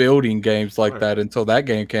 creative building games like that until that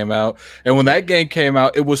game came out. And when that game came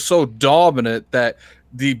out, it was so dominant that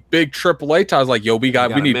the big AAA titles like, yo, we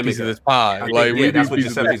need a piece of this pie. Like, that's what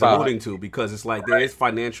Giuseppe's alluding to, because it's like there is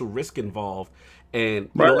financial risk involved. And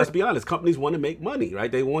you know, let's be honest, companies want to make money,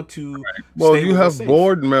 right? They want to. Well, you have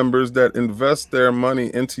board members that invest their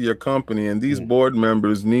money into your company, and these board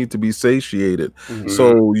members need to be satiated.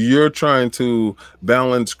 So you're trying to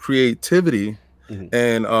balance creativity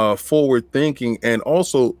and forward thinking, and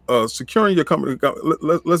also securing your company.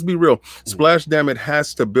 Let's be real. Splash Dammit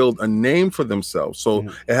has to build a name for themselves, so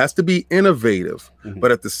it has to be innovative,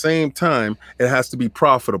 but at the same time, it has to be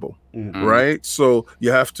profitable. Right? So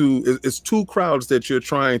you have to, it's two crowds that you're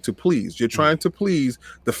trying to please. You're trying to please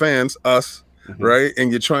the fans, us, right? And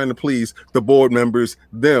you're trying to please the board members,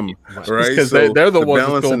 them, right? Because so they're the ones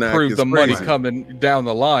that's going to prove the money coming down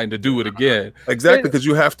the line to do it again. Exactly, because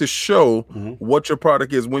you have to show what your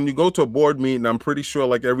product is. When you go to a board meeting, I'm pretty sure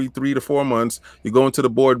like every 3 to 4 months, you go into the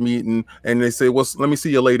board meeting and they say, well, let me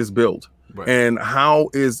see your latest build. Right. And how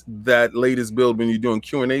is that latest build when you're doing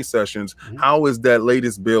Q&A sessions? How is that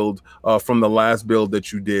latest build from the last build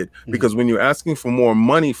that you did? Because when you're asking for more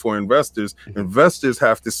money for investors, investors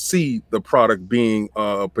have to see the product being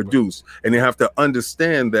produced, and they have to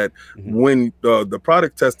understand that when the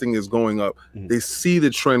product testing is going up, they see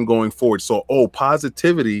the trend going forward. So,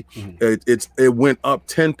 positivity, it went up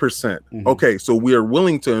 10%. Okay, so we are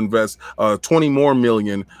willing to invest 20 more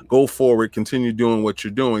million, go forward, continue doing what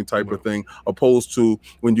you're doing, type of thing. Opposed to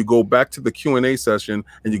when you go back to the Q&A session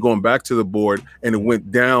and you're going back to the board and it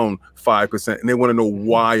went down 5%, and they want to know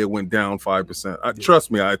why it went down 5%.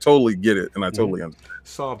 Trust me, I totally get it, and I totally understand.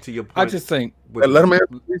 Solve to your point. I just think let him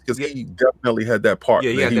answer, because he definitely had that part.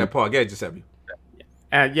 Yeah, he had that part. Yeah, Giuseppe.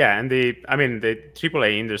 Yeah, and the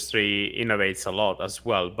AAA industry innovates a lot as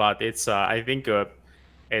well, but it's I think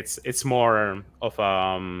it's more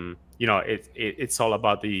of you know, it's all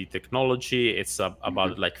about the technology. It's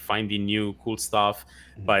about like finding new cool stuff,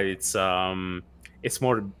 but it's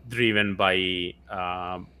more driven by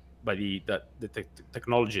the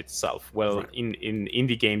technology itself. Well, in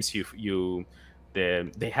indie games,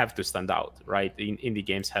 they have to stand out, right? Indie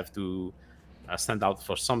games have to stand out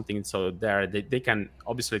for something, so they can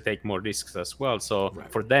obviously take more risks as well. So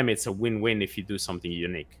for them, it's a win-win if you do something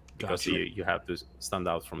unique, because you have to stand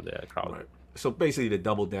out from the crowd. Right. So basically, to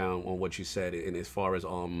double down on what you said, and as far as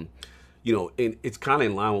you know, it's kind of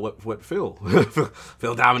in line with what Phil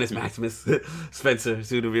Dominus Maximus Spencer,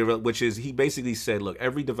 soon to be, which is, he basically said, look,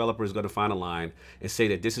 every developer is going to find a line and say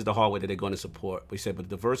that this is the hardware that they're going to support. But he said, but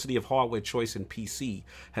the diversity of hardware choice in PC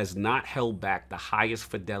has not held back the highest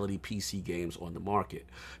fidelity PC games on the market.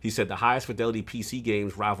 He said the highest fidelity PC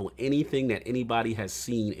games rival anything that anybody has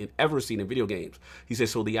seen and ever seen in video games. He said,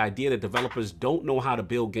 so the idea that developers don't know how to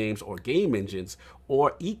build games or game engines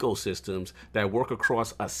or ecosystems that work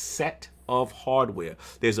across a set of hardware,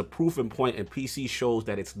 there's a proof and point, and PC shows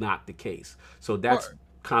that it's not the case. So that's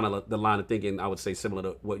kind of the line of thinking, I would say, similar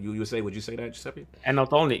to what you would say. Would you say that, Giuseppe? And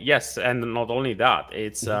not only that,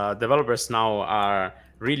 it's developers now are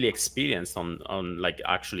really experienced on like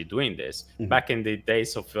actually doing this. Back in the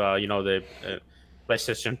days of you know, the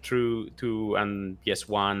PlayStation 2 and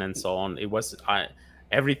PS1 and so on, it was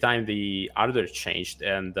every time the hardware changed,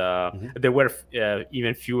 and there were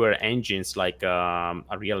even fewer engines, like a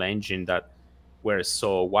real engine that were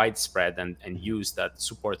so widespread and used, that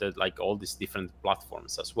supported like all these different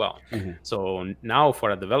platforms as well. So now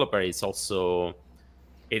for a developer, it's also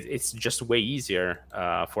it's just way easier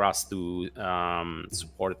for us to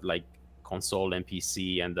support like console and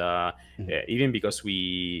PC, and even because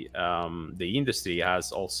the industry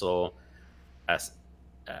has also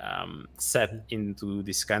set into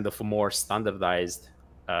this kind of a more standardized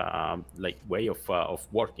like way of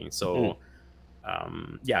working. So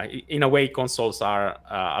yeah, in a way, consoles are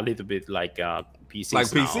a little bit like PCs. Like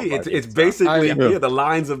PC, now, it's basically the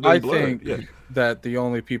lines have been blurred. I think that the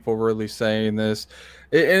only people really saying this,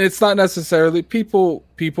 and it's not necessarily people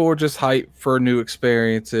are just hyped for new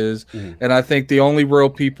experiences, and I think the only real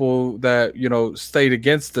people that, you know, state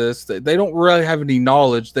against this, they don't really have any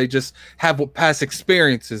knowledge. They just have what past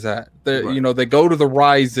experiences at. You know, they go to the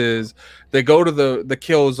Rises, they go to the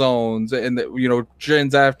kill zones, and you know,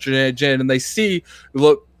 gens after gen, and they see,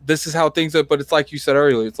 look, this is how things are. But it's like you said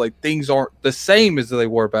earlier, it's like things aren't the same as they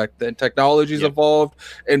were back then. Technology's evolved,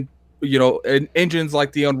 and you know, and engines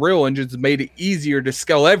like the Unreal engines made it easier to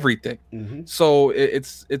scale everything. So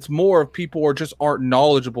it's more of people aren't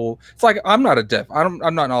knowledgeable. It's like, I'm not a dev. I'm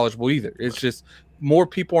not knowledgeable either. It's just more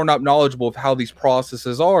people are not knowledgeable of how these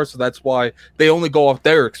processes are. So that's why they only go off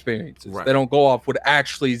their experiences. They don't go off what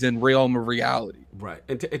actually is in realm of reality. Right.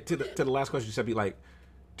 And to the last question, Giuseppe, like,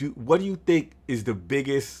 what do you think is the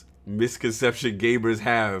biggest misconception gamers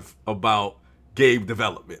have about game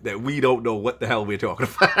development that we don't know what the hell we're talking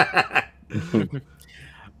about?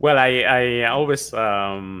 Well, I always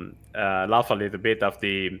laugh a little bit of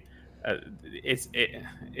the.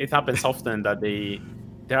 It happens often that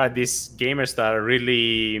there are these gamers that are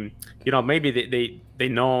really, maybe they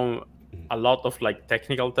know a lot of like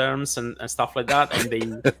technical terms and stuff like that, and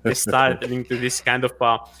they start into this kind of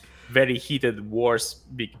very heated wars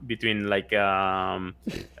between like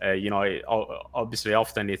obviously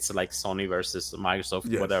often it's like Sony versus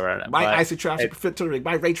Microsoft, whatever. My isotropic filtering,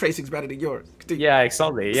 my ray tracing is better than yours. Yeah,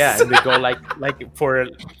 exactly. Yeah, and they go like for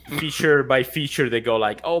feature by feature, they go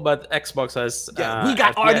like, oh, but Xbox has we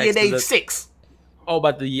got RDNA 6. Oh,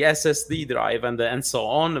 but the SSD drive and so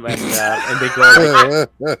on, and they go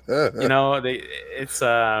like,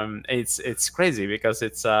 it's crazy because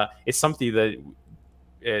it's something that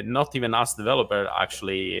not even us developer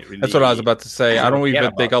actually really. That's what I was about to say. I don't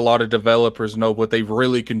even think a lot of developers know what they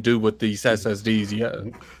really can do with these SSDs yet.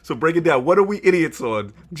 So break it down. What are we idiots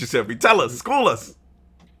on, Giuseppe? Tell us, school us.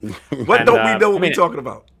 What don't we know what we're talking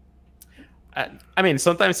about? I mean,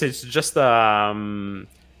 sometimes it's just a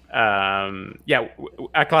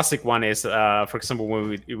classic one is, for example,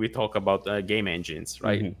 when we talk about game engines,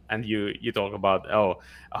 right? And you talk about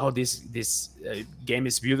this game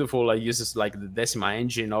is beautiful. It uses like the Decima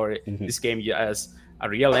engine, or this game has a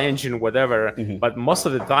real engine, whatever. But most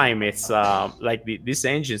of the time, it's like these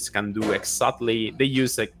engines can do exactly. They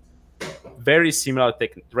use like very similar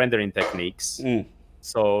rendering techniques.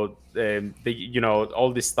 So they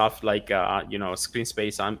all this stuff like screen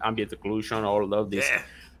space, ambient occlusion, all of this. Yeah.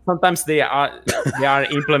 Sometimes they are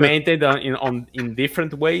implemented in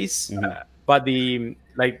different ways, but the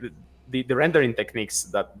rendering techniques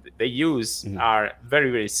that they use are very,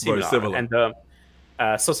 very similar. And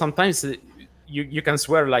so sometimes you can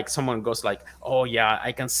swear like someone goes like, oh yeah,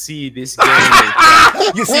 I can see this game.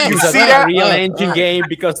 you see that real engine game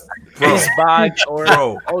because this bug or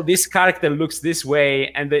oh this character looks this way,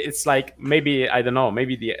 and it's like maybe I don't know,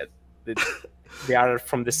 maybe they are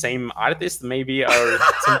from the same artist, maybe, or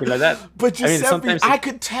something like that. But Giuseppe, I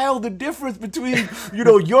could tell the difference between,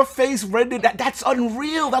 your face rendered. That's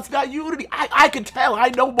Unreal. That's not Unity. I could tell. I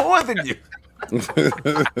know more than you.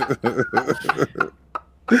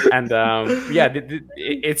 And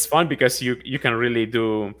it's fun because you can really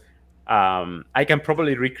do. I can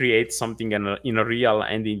probably recreate something in a Real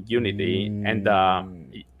and in Unity, and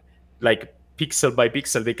like pixel by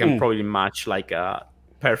pixel, they can probably match like.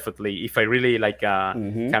 Perfectly if I really like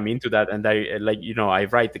come into that, and I I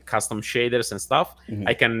write the custom shaders and stuff.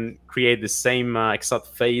 I can create the same exact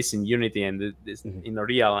face in Unity and in a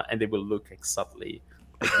Real, and they will look exactly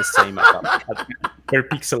like the same at per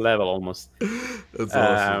pixel level almost. That's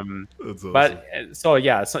awesome. That's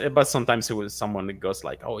awesome. But sometimes someone goes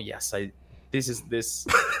like, oh yes, this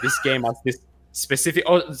game has this specific,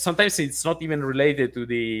 or sometimes it's not even related to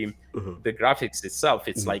the graphics itself.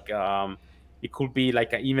 It's like it could be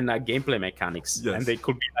like even a gameplay mechanics, and they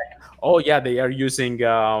could be like, oh yeah, they are using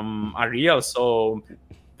a Real, so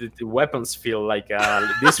the weapons feel like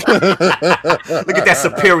this one. Look at that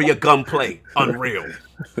superior gunplay, Unreal.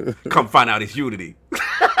 Come find out it's Unity.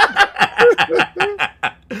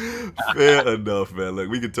 Fair enough, man.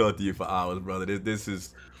 Look, we can talk to you for hours, brother. This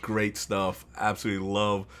is great stuff. Absolutely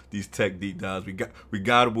love these tech deep dives. We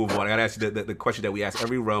got to move on. I got to ask you the question that we ask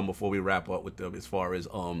every round before we wrap up with them, as far as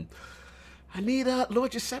I need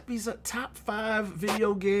Lord Giuseppe's top 5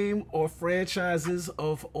 video game or franchises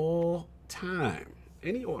of all time.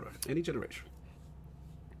 Any order, any generation.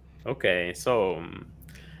 Okay, so,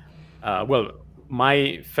 well,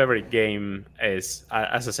 my favorite game is,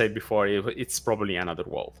 as I said before, it's probably Another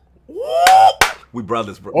World. We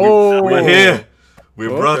brothers, bro. We're here. We're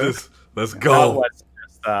brothers. Let's go. That was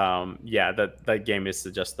just, that game is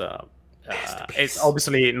just, it's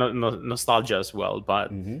obviously nostalgia as well,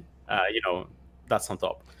 but. That's on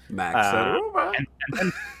top. Max, and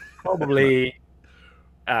then probably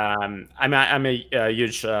I'm a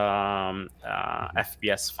huge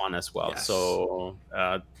FPS fan as well. Yes. So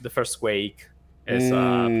the first Quake is.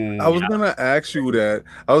 I was gonna ask you that.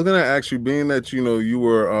 I was gonna ask you, being that you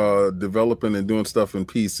were developing and doing stuff in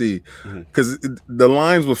PC, because the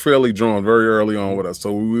lines were fairly drawn very early on with us.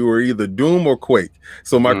 So we were either Doom or Quake.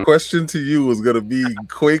 So my question to you was gonna be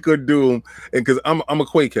Quake or Doom, and because I'm a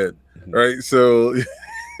Quake head, right? So.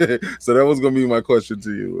 So that was gonna be my question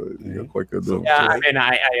to you. Quake or Doom? Yeah, I mean,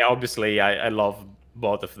 I obviously I love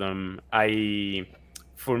both of them. I'm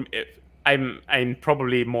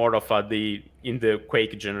probably more of in the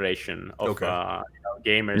Quake generation of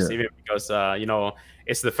gamers, even because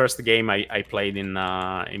it's the first game I played in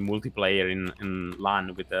multiplayer in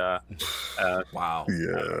LAN with wow.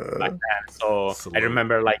 Back then. So I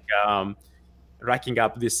remember like racking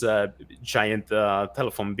up this giant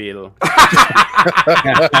telephone bill.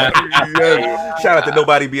 Shout out to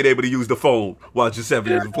nobody being able to use the phone while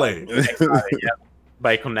Giuseppe is playing.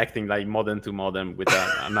 By connecting like modem to modem with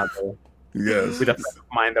another. Yes. With a friend of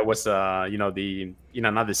mine that was you know, in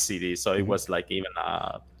another city, so it was like even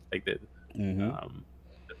like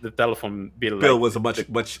the telephone bill was a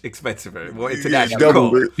much expensive, more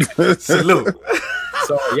international. Salute.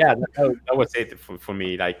 So yeah, that was it for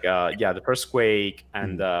me. Like the first Quake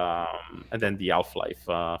and then the Half-Life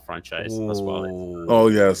franchise as well. Oh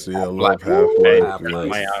yes, yeah, love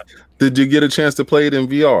Half-Life. Did you get a chance to play it in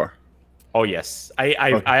VR? Oh yes, I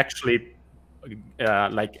actually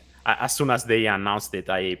like as soon as they announced it,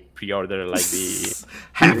 I pre-ordered like the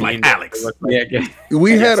Half-Life Alex.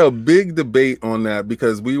 We had a big debate on that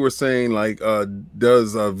because we were saying like,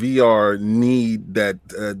 does VR need that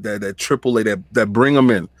AAA that bring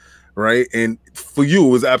them in, right? And for you,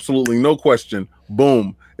 it was absolutely no question.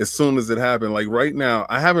 Boom. As soon as it happened, like right now,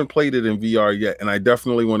 I haven't played it in VR yet, and I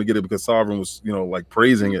definitely want to get it because Sovereign was, you know, like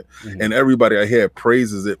praising it, and everybody I hear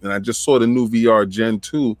praises it. And I just saw the new VR Gen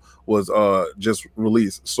 2 was just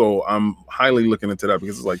released, so I'm highly looking into that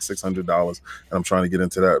because it's like $600, and I'm trying to get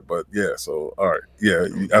into that. But yeah, so all right, yeah,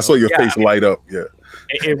 I saw your face light up. Yeah,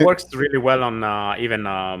 it works really well on even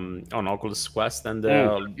on Oculus Quest and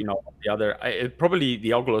you know, the other. Probably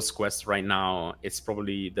the Oculus Quest right now, it's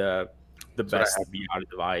probably the best VR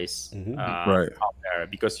device out there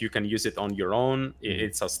because you can use it on your own.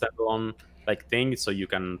 It's a standalone like thing, so you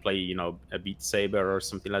can play, you know, a Beat Saber or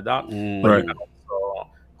something like that. But you can also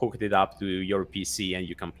hook it up to your PC and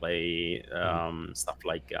you can play stuff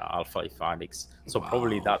like Half-Life Alyx. So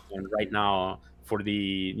probably that one right now for the,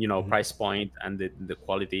 you know, price point and the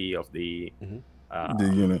quality of the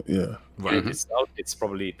unit, unit itself, it's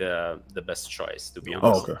probably the best choice, to be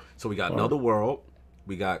honest. Oh, okay. So we got Another World,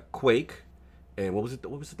 we got Quake, and what was it?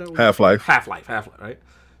 What was it? Half-Life, right?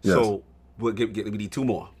 Yes. So we need two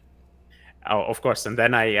more. Oh, of course, and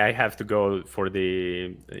then I have to go for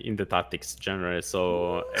the in the tactics genre.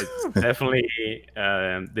 So it's definitely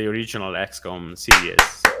the original XCOM series.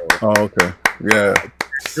 So, oh, okay, yeah.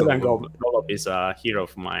 Golub is a hero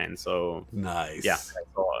of mine. So nice. Yeah, so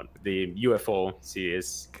the UFO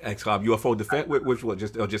series. XCOM UFO Defense. Which one?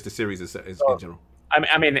 Just the series is in general.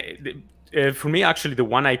 I mean. For me, actually, the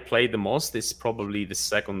one I played the most is probably the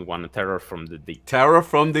second one, Terror from the Deep. Terror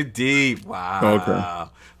from the Deep. Wow. Okay.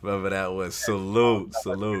 Remember that was salute.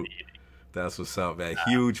 That's what's up, man.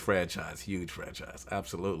 Huge franchise.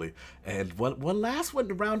 Absolutely. And one last one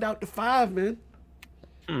to round out the 5, man.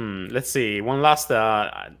 Let's see. One last.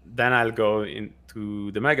 Then I'll go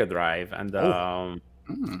into the Mega Drive and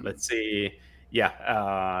let's see. Yeah,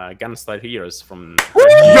 Gunstar Heroes from.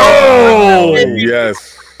 Yo!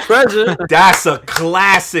 Yes. Treasure. That's a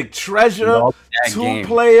classic. Treasure.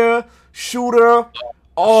 2-player shooter.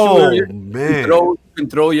 Oh man! You can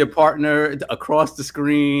throw your partner across the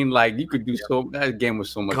screen. Like you could do so. That game was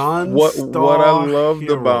so much fun. What I loved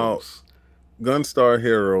about Gunstar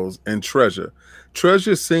Heroes and Treasure.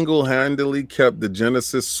 Treasure single-handedly kept the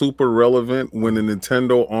Genesis super relevant when the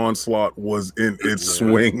Nintendo Onslaught was in its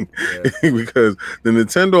swing, because the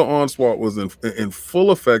Nintendo Onslaught was in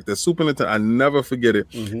full effect. The Super Nintendo, I never forget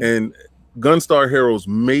it. And Gunstar Heroes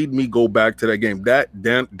made me go back to that game. That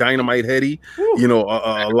Dynamite Heady, you know,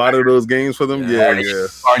 a lot of those games for them.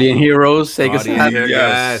 Guardian Heroes, Sega Saturn.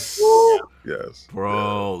 Yes,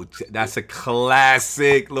 bro, that's a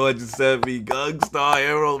classic. Lord Giuseppe, Gunstar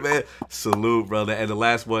Hero, man. Salute, brother. And the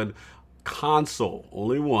last one, console,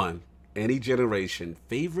 only one, any generation,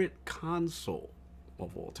 favorite console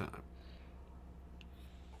of all time.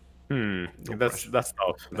 That's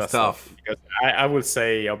tough. That's tough. Because I would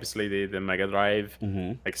say obviously the Mega Drive,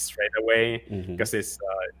 like straight away, because it's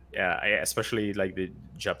especially like the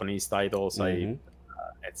Japanese titles.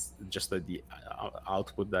 It's just the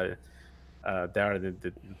output that. There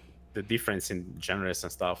the difference in genres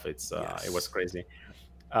and stuff. It's it was crazy.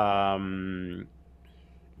 What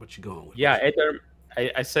you going with? Yeah, either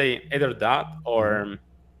I say either that or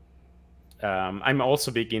I'm also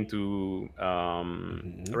big into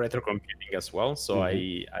retro computing as well. So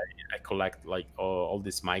I collect like all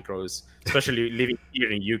these micros, especially living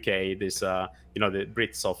here in UK. This you know, the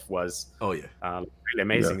Britsoft was really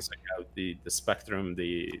amazing. So you have the Spectrum,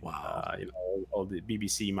 the you know, all the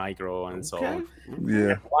BBC micro and so on.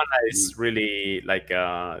 Yeah, and one that is really like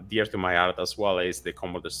dear to my heart as well is the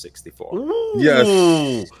Commodore 64. Ooh.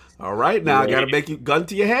 Yes. All right, now I gotta make you gun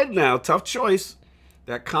to your head now. Tough choice.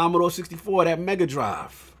 That Commodore 64, that Mega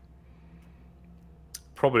Drive.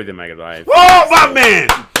 Probably the Mega Drive. Oh, my man!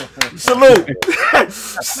 Salute!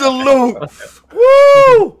 Salute!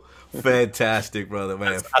 Woo! Fantastic, brother,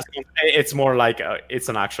 man. It's more like it's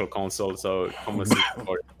an actual console, so Commodore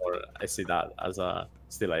 64, I see that as a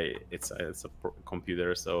it's a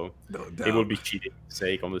computer, so it will be cheating to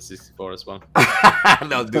say Commodore 64 as well.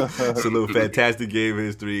 No, dude, salute, fantastic game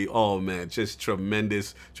history. Oh man, just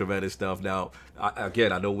tremendous stuff. Now,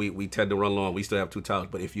 again, I know we tend to run long. We still have 2 times,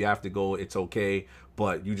 but if you have to go, it's okay.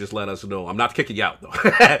 But you just let us know. I'm not kicking you out though.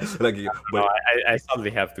 No, I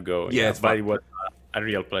sadly have to go. Yeah, but it was a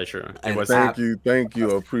real pleasure. It was thank you.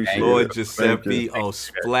 I appreciate it. Lord Giuseppe,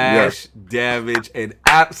 Splash Damage, an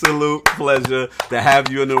absolute pleasure to have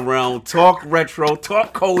you in the realm. Talk retro,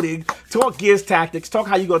 talk coding, talk Gears Tactics, talk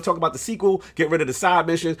how you gonna talk about the sequel, get rid of the side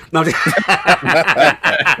missions. No, and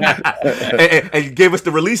you gave us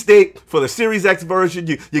the release date for the Series X version.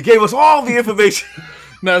 You gave us all the information.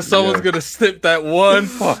 Now someone's gonna snip that one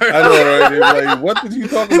part. I know, right? They're like, what did you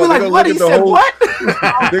talk about? Like, what? He said what?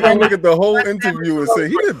 They're gonna look at the whole interview and say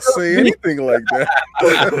he didn't say anything like that.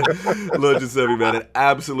 Lord Giuseppe, man, an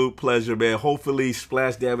absolute pleasure, man. Hopefully,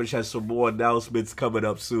 Splash Damage has some more announcements coming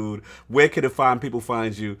up soon. Where can people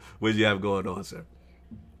find you? What do you have going on, sir?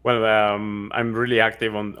 Well, I'm really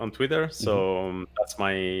active on Twitter, so that's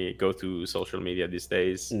my go-to social media these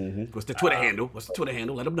days. What's the Twitter handle?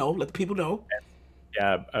 Let them know. Let the people know.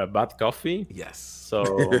 Yeah, Bad Coffee. Yes. So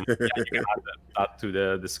you can add that to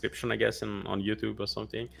the description, I guess, on YouTube or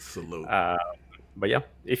something. Salute. But yeah,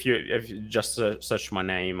 if you just search my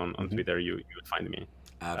name on Twitter, you would find me.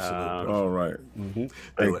 Absolutely. All right.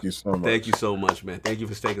 Thank you so much. Thank you so much, man. Thank you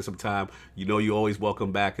for taking some time. You know you're always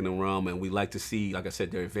welcome back in the realm, and we like to see, like I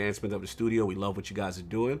said, the advancement of the studio. We love what you guys are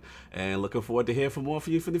doing, and looking forward to hearing more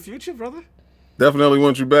from you for the future, brother. Definitely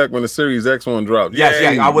want you back when the Series X one drops.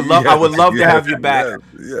 Yes, I would love to have you back.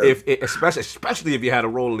 If especially if you had a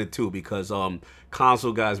role in it too, because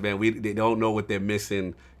console guys, man, they don't know what they're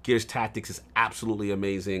missing. Gears Tactics is absolutely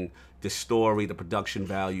amazing. The story, the production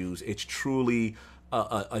values, it's truly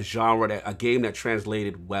a genre, a game that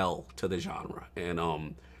translated well to the genre,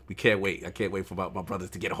 and we can't wait. I can't wait for my brothers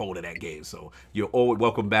to get a hold of that game. So you're always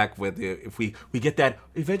welcome back if we get that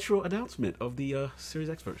eventual announcement of the Series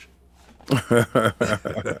X version. Have a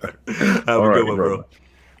good one, bro.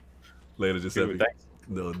 Later, Giuseppe.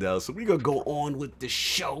 No doubt. So we're gonna go on with the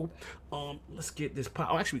show. Let's get this.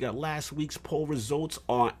 Actually, we got last week's poll results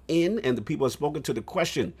are in, and the people have spoken to the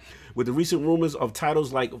question. With the recent rumors of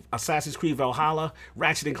titles like Assassin's Creed Valhalla,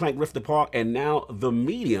 Ratchet & Clank Rift Apart, and now The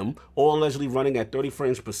Medium, all allegedly running at 30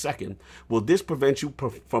 frames per second, will this prevent you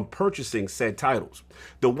from purchasing said titles?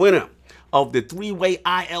 The winner of the 3-way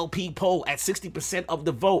ILP poll at 60% of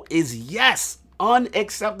the vote is yes.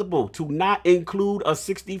 Unacceptable to not include a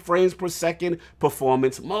 60 frames per second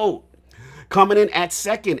performance mode. Coming in at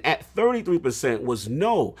second at 33% was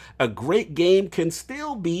no. A great game can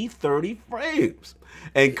still be 30 frames.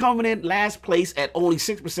 And coming in last place at only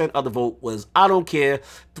 6% of the vote was I don't care.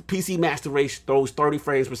 The PC Master Race throws 30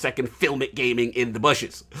 frames per second filmic gaming in the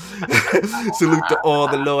bushes. Salute to all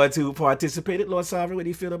the lords who participated. Lord Sovereign, what do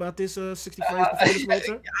you feel about this 60 frames performance mode,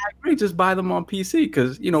 sir? I agree. Just buy them on PC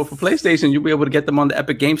because, you know, for PlayStation, you'll be able to get them on the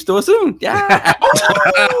Epic Game Store soon. Yeah.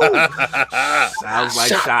 Sounds like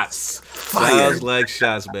shots. Sounds like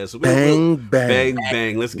shots, man. So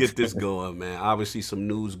bang. Let's get this going, man. Obviously, some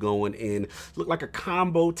news going in. Look like a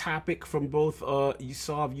combo topic from both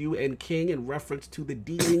you and King in reference to the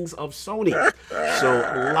dealings of Sony. So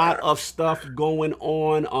a lot of stuff going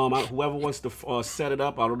on. Whoever wants to set it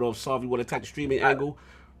up, I don't know if Sav, you want to attack the streaming angle,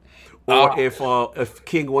 or if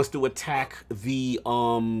King wants to attack the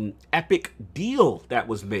Epic deal that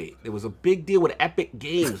was made. There was a big deal with Epic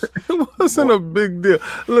Games. It wasn't a big deal.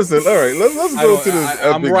 Listen, all right, let's go to this.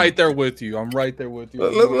 I'm right there with you.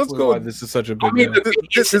 Let's go. Why this is such a big deal.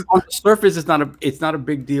 On the surface, it's not a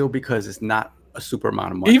big deal because it's not a super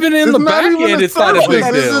amount of money. Even in the back end, it's not a big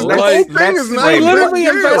deal. Like, they literally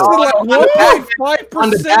invested like 1.5%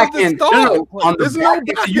 of the stock. There's no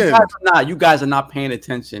back end. You guys are not paying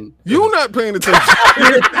attention. You're not paying attention.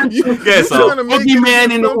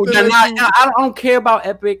 Boogeyman in the I don't care about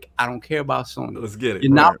Epic. I don't care about Sony. Let's get it.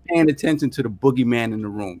 You're not paying attention to the boogeyman in the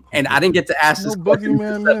room. And I didn't get to ask this question.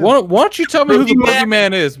 Why don't you tell me who the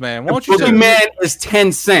boogeyman is, man? The boogeyman is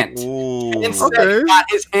Tencent. Tencent got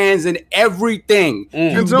his hands in everything.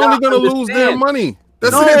 It's only going to lose their money.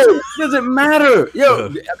 That's it doesn't matter.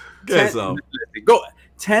 Yo,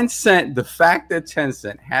 Tencent, the fact that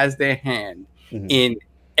Tencent has their hand in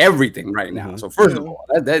everything right now. So first of all,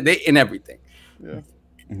 they in everything. Yeah.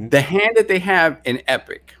 The hand that they have in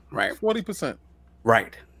Epic, right? 40%.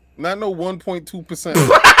 Right. Not no 1.2%.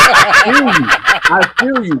 I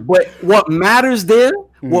feel you. But what matters there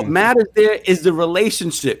What matters there is the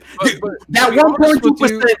relationship. That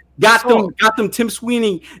 1.2% got them Tim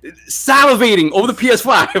Sweeney salivating over the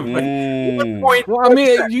PS5. Well, I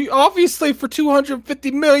mean, you obviously for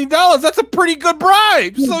 $250 million, that's a pretty good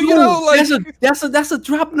bribe. So you know, like that's a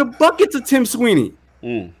drop in the bucket to Tim Sweeney.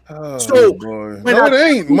 Oh, so boy. No, it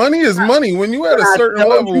ain't. Money is money. When you at a certain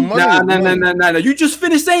level, money. No. You just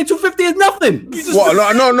finished saying 250 is nothing.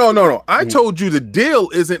 No. I told you the deal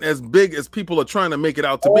isn't as big as people are trying to make it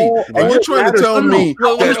out to be. And you're trying to tell me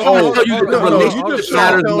that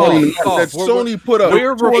Sony put up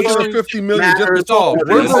 $250 million just to talk.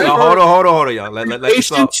 Hold on, y'all.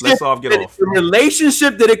 Let's all get off. The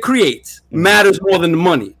relationship that it creates matters more than the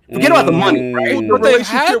money. Forget about the money, right? But they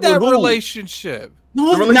had that relationship.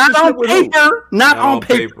 No, not on paper. Not on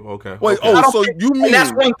paper. Okay. Wait. So you mean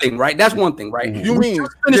that's one thing, right? That's one thing, right? You mean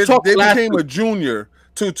they became a junior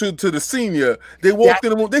to the senior? They walked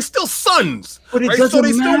in the room. They're still sons, but it right? doesn't So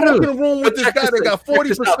they still matter. walk in the room with this guy that got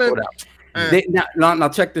 40%. Now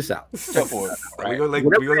check this out. With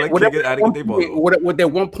their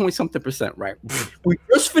 1 point something percent, right? We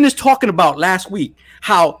just finished talking about last week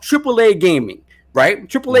how AAA gaming. Right,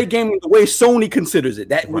 AAA gaming, the way Sony considers it,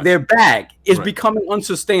 that their bag is becoming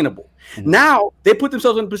unsustainable. Now they put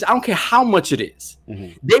themselves in a position. I don't care how much it is,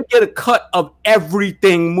 they get a cut of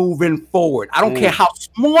everything moving forward. I don't care how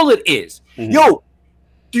small it is. Yo,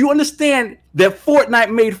 do you understand that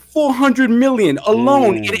Fortnite made $400 million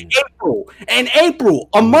alone in April? In April,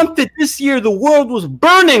 a month that this year the world was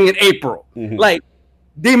burning in April, like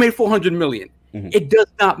they made $400 million. It does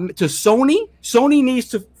not to Sony. Sony needs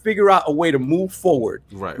to figure out a way to move forward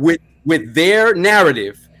with their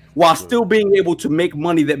narrative while still being able to make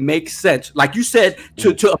money that makes sense. Like you said,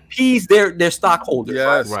 to appease their stockholders.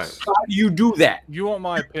 Yes. Right. How do you do that? You want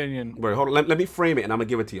my opinion? Wait, hold on. Let me frame it, and I'm gonna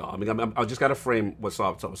give it to y'all. I mean, I just gotta frame what's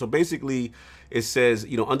up. So basically, it says,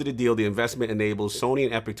 under the deal, the investment enables Sony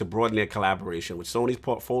and Epic to broaden their collaboration with Sony's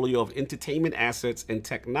portfolio of entertainment assets and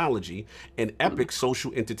technology and Epic's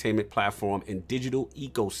social entertainment platform and digital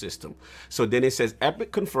ecosystem. So then it says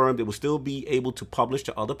Epic confirmed it will still be able to publish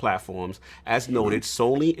to other platforms. As noted,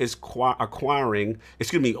 Sony is acquiring, a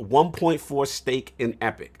 1.4 stake in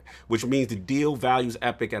Epic, which means the deal values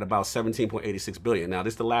Epic at about $17.86 billion. Now,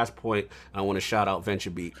 this is the last point I want to shout out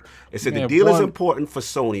VentureBeat. It said the deal is important for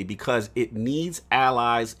Sony because it needs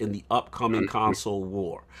allies in the upcoming console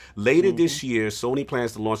war. Later this year, Sony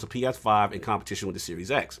plans to launch the PS5 in competition with the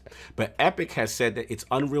Series X. But Epic has said that its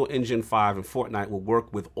Unreal Engine 5 and Fortnite will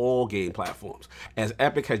work with all game platforms, as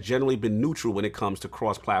Epic has generally been neutral when it comes to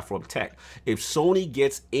cross-platform tech. If Sony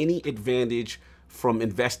gets any advantage from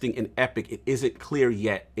investing in Epic, it isn't clear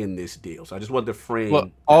yet in this deal. So I just wanted to frame.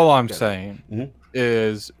 Look, all I'm saying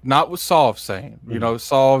is not what Solve's saying.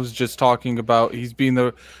 Solve's just talking about he's being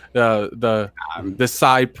the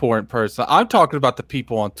side point person. I'm talking about the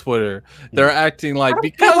people on Twitter. They're acting like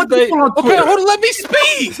because they hold on, let me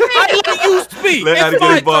speak. I let you speak. Let Addy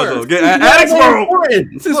get his bars off. Addict's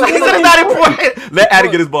not important. Let Addy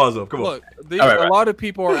get his bars off. Come on. Look, a lot of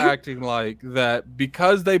people are acting like that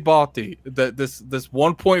because they bought this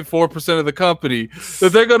 1.4% of the company,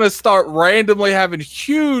 that they're going to start randomly having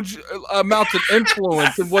huge amounts of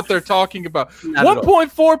influence in what they're talking about.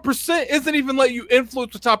 1.4% isn't even let you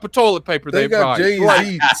influence the type of toilet paper they got. buy.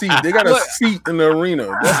 Jay-Z seat. They got a seat in the arena.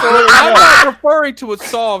 I'm not referring to what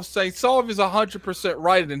Solve's saying. Solve is 100%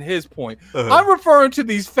 right in his point. I'm referring to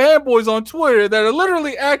these fanboys on Twitter that are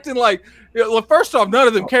literally acting like, well, first off, none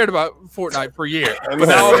of them cared about Fortnite for years. But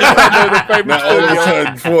now all of a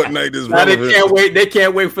sudden, Fortnite is relevant. They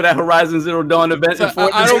can't wait for that Horizon Zero Dawn event. So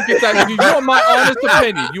I don't get that. You want my honest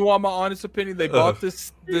opinion? You want my honest opinion? They bought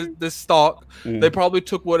this stock. They probably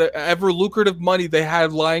took whatever lucrative money they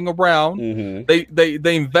had lying around.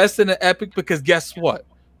 They invested in Epic because guess what?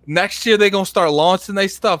 Next year they're gonna start launching their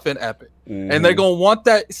stuff in Epic, and they're gonna want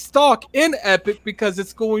that stock in Epic because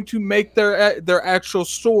it's going to make their actual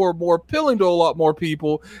store more appealing to a lot more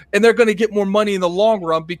people, and they're gonna get more money in the long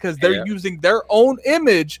run because they're using their own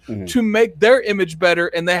image to make their image better,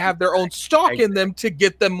 and they have their own stock in them to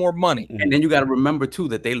get them more money. And then you got to remember too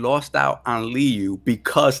that they lost out on Liu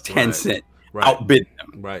because Tencent outbid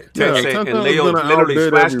them. Right. Tencent and Leo literally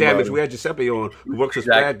Splash Damage. We had Giuseppe on who works with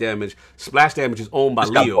Splash Damage. Splash Damage is owned by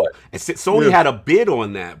Leo. And Sony had a bid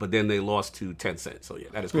on that, but then they lost to Tencent. So yeah,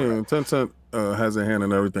 that is correct. Tencent has a hand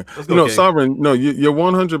in everything. Go, Sovereign. No, you're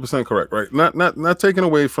 100% correct, right? Not taking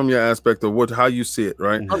away from your aspect of how you see it,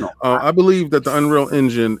 right? I believe that the Unreal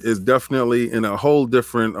Engine is definitely in a whole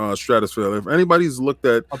different stratosphere. If anybody's looked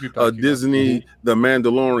at Disney, The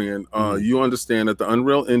Mandalorian, you understand that the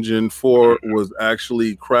Unreal Engine 4 was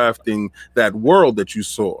actually crafting that world that you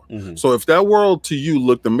saw. So if that world to you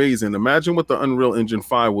looked amazing, imagine what the Unreal Engine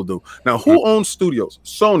 5 will do. Now, who owns studios?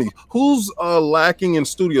 Sony. Who's lacking in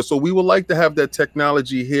studios? So we would like to have that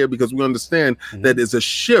technology here because we understand that it's a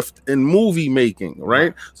shift in movie making,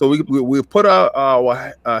 right? So we put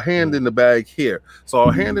our hand in the bag here. So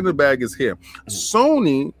our hand in the bag is here.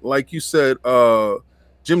 Sony, like you said,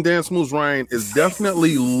 Jim Dan Smooth Ryan is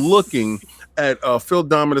definitely looking at Phil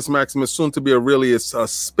Dominus Maximus, soon to be Aurelius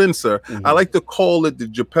Spencer. I like to call it the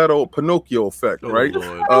Geppetto Pinocchio effect, right?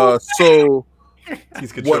 So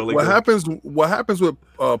what happens with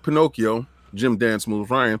Pinocchio, Jim Dan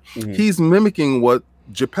Smooth Ryan, he's mimicking what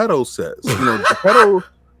Geppetto says. Geppetto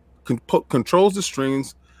controls the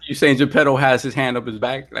strings. You saying Geppetto has his hand up his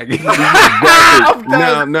back? Like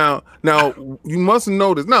now, you must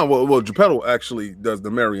notice. Now, well, Geppetto actually does the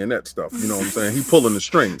marionette stuff. You know what I'm saying? He's pulling the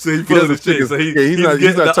strings. So he pulls the strings. So he's not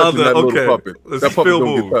touching that little puppet. That puppet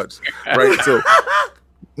don't get touched, right? So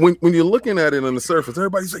when you're looking at it on the surface,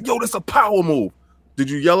 everybody's like, "Yo, that's a power move." Did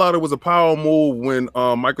you yell out it was a power move when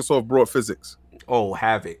Microsoft brought physics? Oh,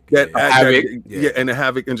 Havoc. And the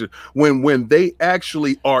Havoc engine. When they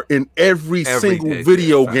actually are in every single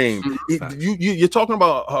video game. You're talking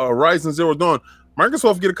about Horizon Zero Dawn.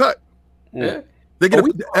 Microsoft get a cut. Yeah. They get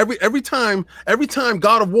every time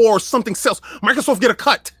God of War something sells, Microsoft get a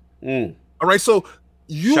cut. All right, so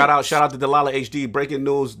shout out to Delilah HD. Breaking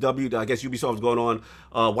news. I guess Ubisoft's going on.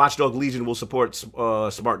 Watchdog Legion will support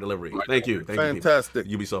smart delivery. Thank you. Fantastic.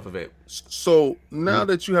 Ubisoft event. So now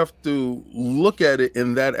that you have to look at it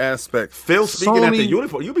in that aspect, Phil speaking at the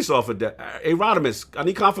Ubisoft event. Hey, Rodimus, I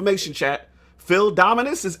need confirmation, chat. Phil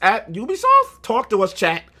Dominus is at Ubisoft. Talk to us,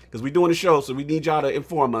 chat, because we're doing the show, so we need y'all to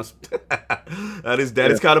inform us. that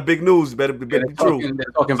is kind of big news. Better be true. They're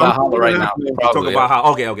talking about Hollow right now. Talking about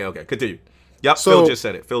how. Okay. Continue. Yep, so, Phil just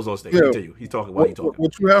said it. Phil's on stage. Continue. He's talking while he's talking.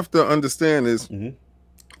 What you have to understand is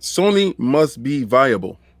Sony must be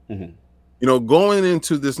viable. Going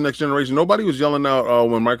into this next generation, nobody was yelling out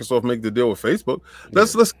when Microsoft made the deal with Facebook.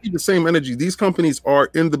 Let's keep the same energy. These companies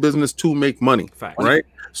are in the business to make money, right?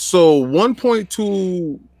 So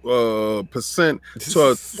 1.2%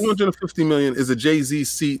 to 250 million is a Jay-Z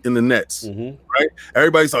seat in the Nets, right?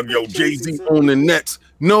 Everybody's like, yo, Jay-Z owned the Nets.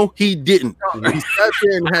 No, he didn't. He sat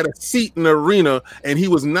there and had a seat in the arena, and he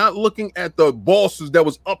was not looking at the bosses that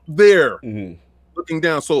was up there looking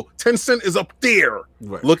down. So Tencent is up there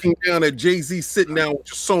looking down at Jay-Z sitting down with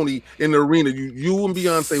Sony in the arena. You and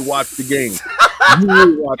Beyonce watch the game.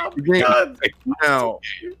 You watch the game. Now,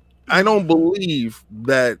 I don't believe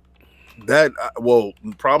that well,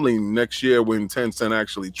 probably next year when Tencent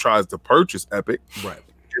actually tries to purchase Epic,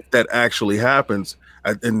 if that actually happens,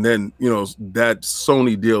 and then that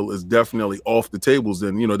Sony deal is definitely off the tables,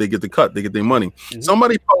 then they get the cut, they get their money.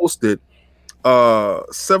 Somebody posted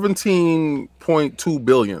 17.2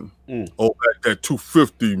 billion. Oh, that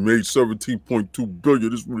 250 made 17.2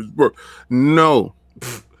 billion. This is what it's worth.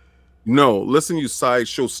 No, listen, you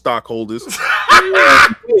sideshow stockholders.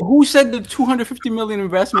 Who said the 250 million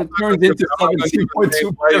investment turns into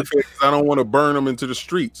 17.2 billion? I don't want to burn them into the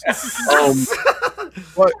streets.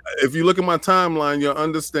 But if you look at my timeline, you'll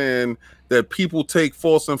understand that people take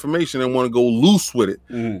false information and want to go loose with it.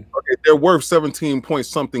 Okay, they're worth 17 point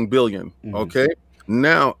something billion. Okay.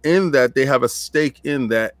 Now, in that, they have a stake in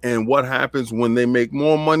that, and what happens when they make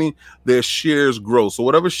more money, their shares grow. So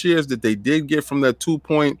whatever shares that they did get from that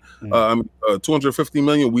 250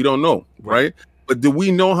 million, we don't know, right? But do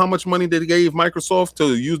we know how much money they gave Microsoft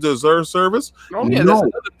to use the Azure service? Oh, yeah, that's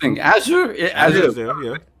another thing.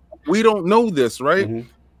 Azure. We don't know this, right?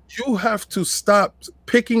 You have to stop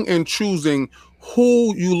picking and choosing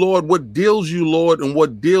who you Lord, what deals you Lord, and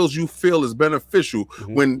what deals you feel is beneficial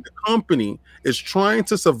when the company is trying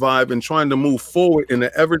to survive and trying to move forward in an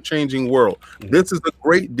ever-changing world. This is a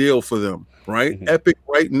great deal for them, right? Epic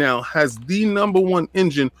right now has the #1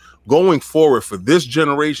 engine going forward for this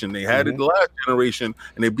generation. They had it the last generation,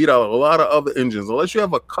 and they beat out a lot of other engines. Unless you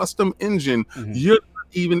have a custom engine, you're not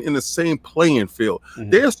even in the same playing field.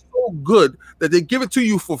 They're so good that they give it to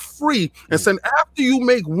you for free and said, after you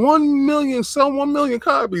make 1 million, sell 1 million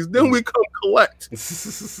copies, then we come collect.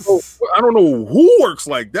 So, I don't know who works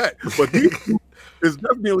like that, but he is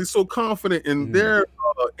definitely so confident in their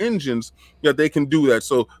engines that they can do that.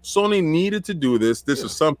 So Sony needed to do this. This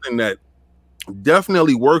is something that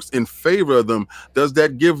definitely works in favor of them. Does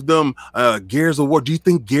that give them Gears of War? Do you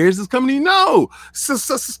think Gears is coming? No. So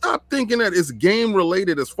stop thinking that it's game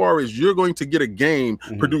related as far as you're going to get a game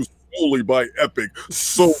produced solely by Epic,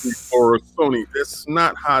 solely for Sony. That's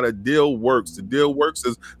not how the deal works. The deal works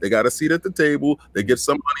is they got a seat at the table. They get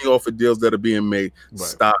some money off of deals that are being made. Right.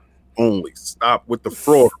 Stop with the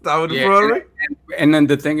fraud. Stop with the fraud. And then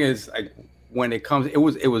the thing is, like, when it comes, it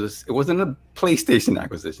wasn't a PlayStation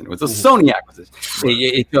acquisition. It was a Sony acquisition.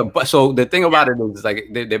 So the thing about it is, like,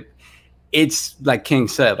 it's like King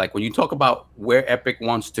said, like, when you talk about where Epic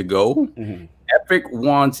wants to go, Epic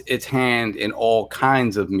wants its hand in all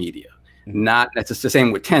kinds of media. Not that's the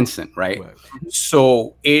same with Tencent, right?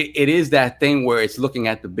 So it is that thing where it's looking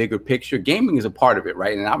at the bigger picture. Gaming is a part of it,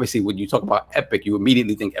 right? And obviously, when you talk about Epic, you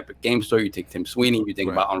immediately think Epic Game Store. You think Tim Sweeney. You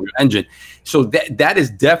think about Unreal Engine. So that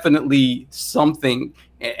is definitely something.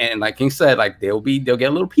 And like King said, like they'll get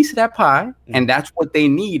a little piece of that pie, and that's what they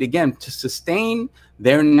need again to sustain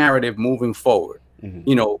their narrative moving forward.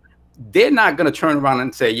 You know. They're not going to turn around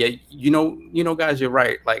and say, yeah, you know, guys, you're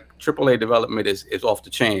right. Like AAA development is off the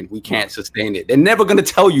chain. We can't sustain it. They're never going to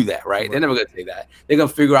tell you that, right? They're never going to say that. They're going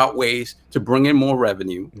to figure out ways to bring in more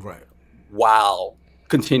revenue, while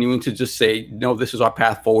continuing to just say, no, this is our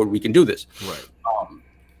path forward. We can do this.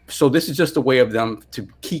 So this is just a way of them to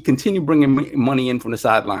continue bringing money in from the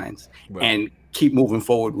sidelines and keep moving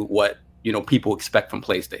forward with what, you know, people expect from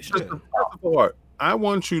PlayStation. I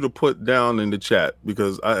want you to put down in the chat,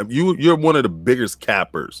 because you're one of the biggest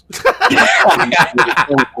cappers.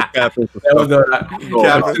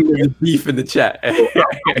 Beef in the chat.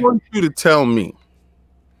 I want you to tell me,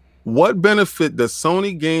 what benefit does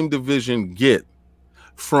Sony Game Division get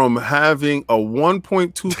from having a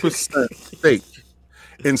 1.2% stake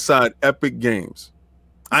inside Epic Games?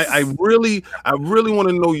 I really want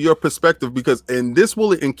to know your perspective, and this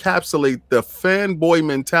will encapsulate the fanboy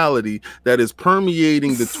mentality that is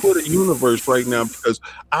permeating the Twitter universe right now, because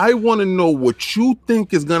I want to know what you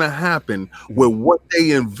think is going to happen with what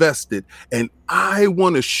they invested, and I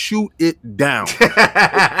want to shoot it down. Put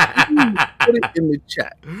it in the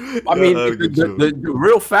chat. I mean, the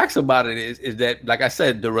real facts about it is that, like I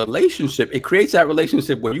said, the relationship, it creates that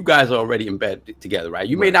relationship where you guys are already in bed together, right?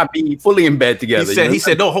 You may not be fully in bed together. He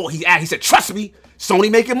said, trust me, Sony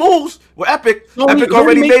making moves. Well, Epic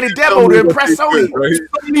already made a demo to impress Sony.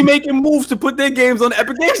 Sony making moves to put their games on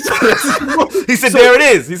Epic Games. He said, there it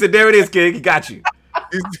is. He said, there it is, kid. He got you.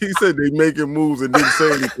 He said they making moves and didn't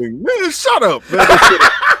say anything. Man, shut up, man.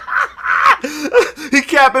 He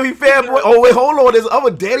capping, he fanboy. Oh, wait, hold on. There's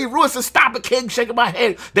other Danny Ruiz said, stop it, King, shaking my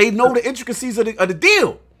head. They know the intricacies of the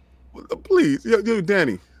deal. Please, yo,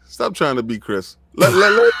 Danny, stop trying to be Chris. Let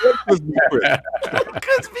Chris be Chris.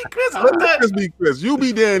 Chris be Chris. Let Chris be Chris. You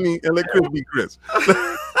be Danny and let Chris be Chris.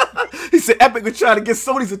 He said Epic was trying to get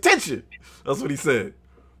Sony's attention. That's what he said.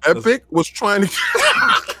 Epic was trying to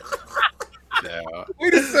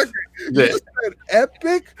Wait a second. You said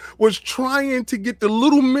Epic was trying to get the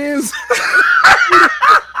little man's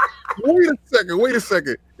Wait a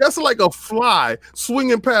second. That's like a fly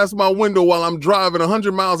swinging past my window while I'm driving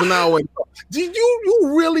 100 miles an hour. Do you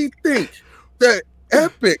really think that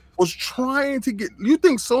Epic was trying to get? You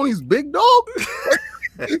think Sony's big dog?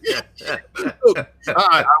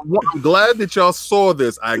 I'm glad that y'all saw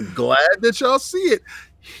this. I'm glad that y'all see it.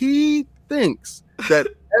 He thinks that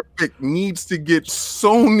Epic needs to get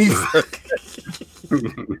Sony.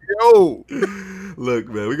 Yo, look,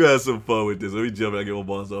 man, we gonna have some fun with this. Let me jump back and get my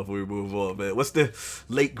boss off before we move on, man. What's the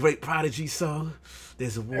late great Prodigy song?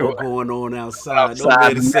 There's a war going on outside.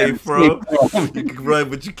 Nowhere to say from. You can run,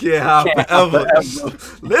 but you can't hide forever.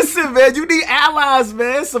 Listen, man, you need allies,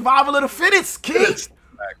 man. Survival of the fittest, kids.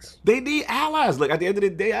 They need allies. Look, at the end of the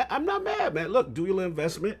day, I'm not mad, man. Look, do your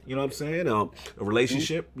investment. You know what I'm saying? A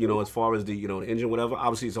relationship, you know, as far as the, the engine, whatever.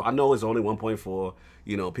 Obviously, so I know it's only 1.4.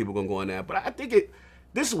 You know, people gonna go on that, but I think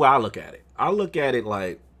this is where I look at it. I look at it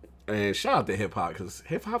like, and shout out to hip hop, because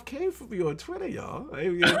hip hop came for me on Twitter, y'all.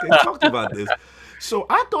 They talked about this. So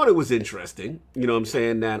I thought it was interesting. You know what I'm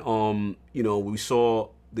saying? That we saw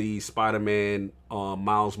the Spider-Man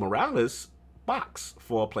Miles Morales box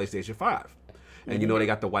for PlayStation 5. And they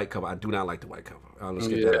got the white cover. I do not like the white cover. Let's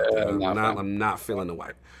get that out. I'm not feeling the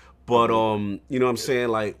white. But you know what I'm saying?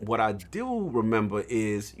 Like, what I do remember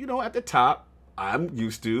is, at the top, I'm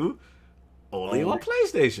used to only on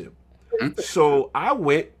PlayStation. So I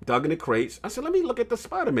went, dug in the crates. I said, let me look at the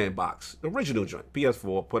Spider-Man box, the original joint,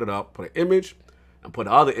 PS4, put it up, put an image, and put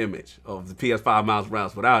the other image of the PS5 Miles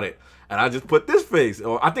Morales without it. And I just put this face.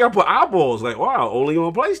 Or I think I put eyeballs, like, wow, only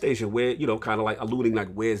on PlayStation, where, kind of like alluding,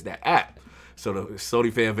 like, where's that at? So the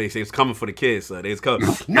Sony fan base is coming for the kids. So it's coming.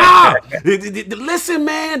 Nah, listen,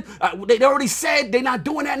 man. They already said they're not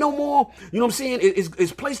doing that no more. You know what I'm saying?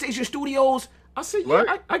 It's PlayStation Studios. I said,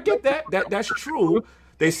 yeah, I get that. That's true.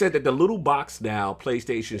 They said that the little box now,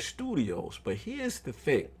 PlayStation Studios. But here's the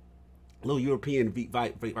thing. Little European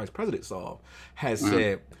Vice President has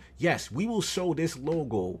said, yes, we will show this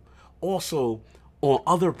logo also on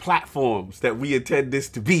other platforms that we intend this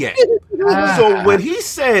to be at. So when he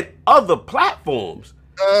said other platforms,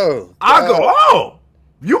 I go, oh,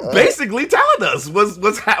 you basically telling us what's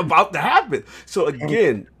about to happen. So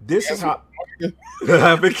again, this is how...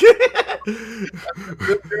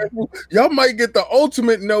 Y'all might get the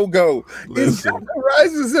ultimate no-go. Is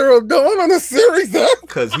Horizon Zero Dawn on a Series X?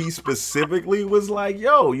 Because he specifically was like,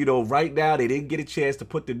 yo, you know, right now they didn't get a chance to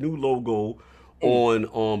put the new logo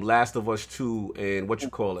on Last of Us 2 and Ghost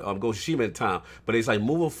of Tsushima in time. But it's like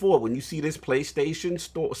moving forward, when you see this PlayStation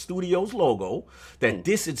Studios logo, that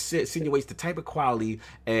this insinuates the type of quality,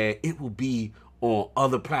 and it will be on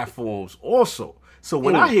other platforms also. So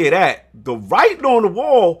when I hear that, the writing on the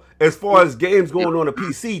wall as far as games going on a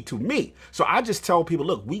PC to me. So I just tell people,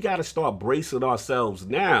 look, we got to start bracing ourselves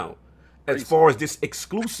now as far as this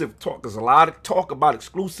exclusive talk. There's a lot of talk about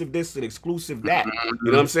exclusive this and exclusive that. You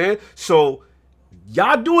know what I'm saying? So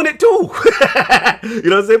y'all doing it too. You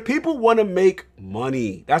know what I'm saying? People want to make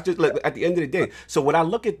money. That's just like at the end of the day. So when I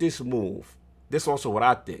look at this move, this also what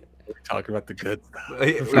I think. Talking about the good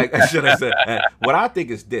stuff. Like should I say? What I think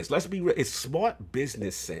is this. Let's be real. It's smart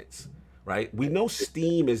business sense, right? We know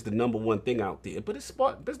Steam is the '1 thing out there, but it's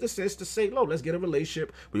smart business sense to say, "Look, let's get a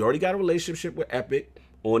relationship. We already got a relationship with Epic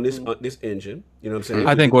on this this engine." You know what I'm saying?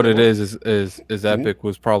 I think what it is Epic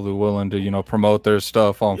was probably willing to promote their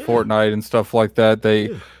stuff on Fortnite and stuff like that.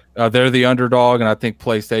 They're the underdog, and I think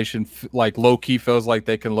PlayStation like low key feels like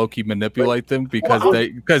they can low key manipulate them because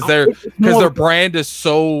their brand is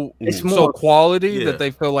so quality that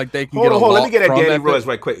they feel like they can get a lot. Let me get at Danny Rose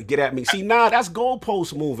right quick. Get at me. See, that's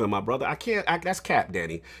goalpost moving, my brother. I can't. That's cap,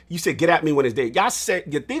 Danny. You said get at me when it's there. Y'all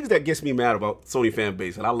said the things that gets me mad about Sony fan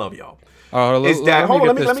base, and I love y'all. Let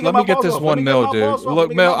me get this 1 mil, dude.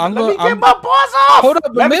 Look, Mel, let me get my balls off. Hold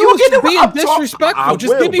up, Mel was being disrespectful.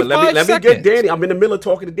 Just give me 5 seconds. Let me get Danny. I'm in the middle of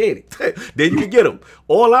talking to Danny. Then you can get him.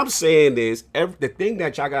 All I'm saying is the thing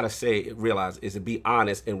that y'all gotta realize is to be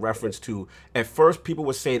honest in reference to, at first people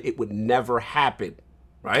were saying it would never happen,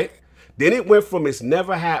 right? Then it went from it's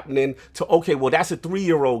never happening to, okay, well, that's a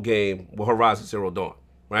 3-year-old game with Horizon Zero Dawn,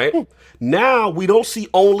 right? Now we don't see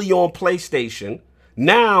only on PlayStation.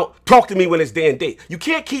 Now, talk to me when it's day and date. You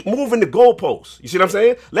can't keep moving the goalposts. You see what I'm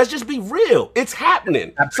saying? Let's just be real. It's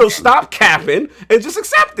happening. So stop capping and just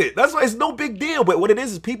accept it. That's why it's no big deal. But what it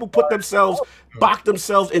is people put themselves, box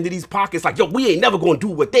themselves into these pockets like, yo, we ain't never going to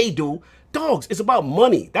do what they do. Dogs, it's about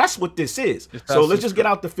money. That's what this is. So let's just get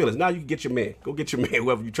out the feelings. Now you can get your man. Go get your man,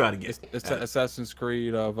 whoever you try to get. It's Assassin's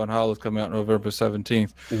Creed Valhalla is coming out November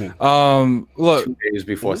 17th. Look, 2 days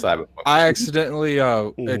before Cyberpunk. I accidentally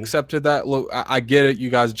accepted that. Look, I get it. You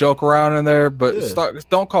guys joke around in there, but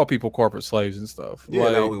don't call people corporate slaves and stuff. When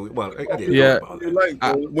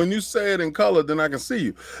you say it in color, then I can see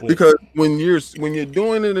you. Because when you're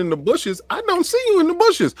doing it in the bushes, I don't see you in the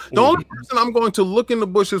bushes. The only person I'm going to look in the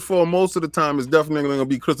bushes for most of the time is definitely going to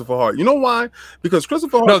be Christopher Hart. You know why? Because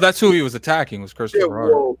Christopher Hart... No, that's who he was attacking, was Christopher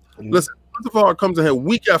Hart. Well, listen, Christopher Hart comes in here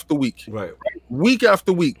week after week. Right. Week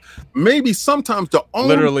after week. Maybe sometimes the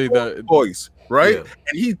only voice, right? Yeah.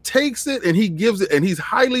 And he takes it and he gives it, and he's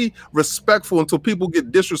highly respectful until people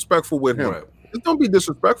get disrespectful with him. Right. Just don't be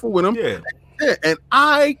disrespectful with him. Yeah. And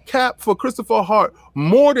I cap for Christopher Hart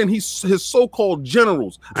more than his so-called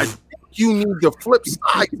generals. You need the flip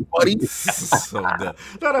side, buddy.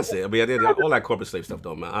 No, that's it. I mean, all that corporate slave stuff,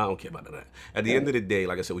 though, man. I don't care about that. At the end of the day,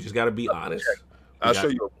 like I said, we just got to be honest. I'll show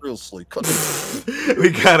you a real slave. we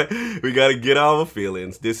gotta get our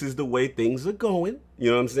feelings. This is the way things are going. You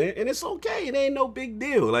know what I'm saying? And it's okay. It ain't no big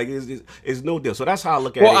deal. Like it's no deal. So that's how I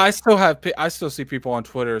look at it. Well, I still see people on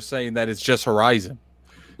Twitter saying that it's just Horizon.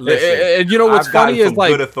 Listen, and you know what's funny is like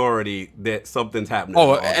good authority that something's happening.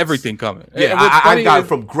 Oh, everything coming. Yeah, I got it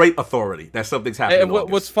from great authority that something's happening. And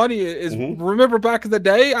what's funny is remember back in the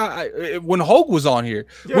day when Hogue was on here,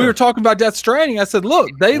 we were talking about Death Stranding. I said, look,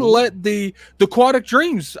 they let the Aquatic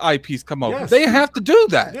Dreams IPs come over. They have to do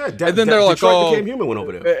that. Yeah, and then they're like, Detroit Became Human went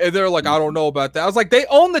over there. And they're like, I don't know about that. I was like, they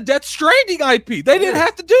own the Death Stranding IP. They didn't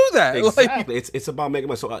have to do that. Exactly. It's about making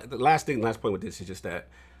money. So the last point with this is just that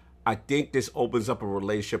I think this opens up a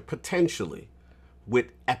relationship potentially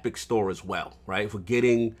with Epic Store as well, right? For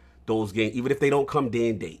getting those games, even if they don't come day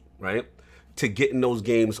and date, right? to getting those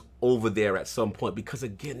games over there at some point, because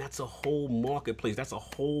again, that's a whole marketplace, that's a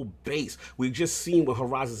whole base. We just seen when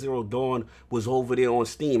Horizon Zero Dawn was over there on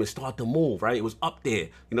Steam and started to move, right? It was up there, you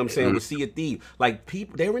know what I'm saying, with Sea of Thieves. Like,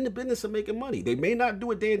 people, they're in the business of making money. They may not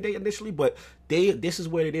do it day and day initially, but this is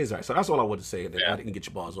what it is, right? So that's all I wanted to say, and then I didn't get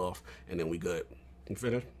your bars off, and then we good. You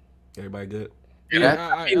finished? Everybody good?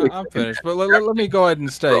 Yeah, I'm finished. But let me go ahead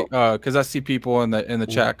and state, because I see people in the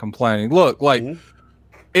chat complaining. Look, like,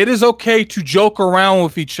 it is okay to joke around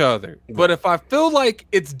with each other, but if I feel like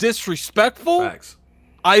it's disrespectful,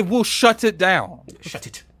 I will shut it down. Shut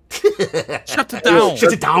it. Shut it down.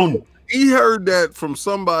 Shut it down. He heard that from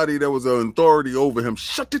somebody that was an authority over him.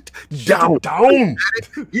 Shut it down.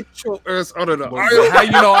 Get your ass out of the aisle. How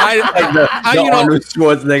you know? How you know? Arnold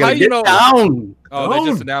Schwarzenegger. How you know? Down. Oh,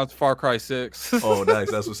 they just announced Far Cry 6. Oh,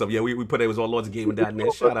 nice. That's what's up. Yeah, we put it was on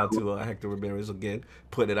LordsGaming.net. Shout out to Hector Ramirez again,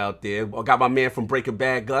 putting it out there. I got my man from Breaking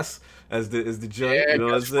Bad, Gus, as the judge. Yeah, you know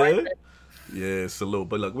what I'm saying? Right. Yeah, salute.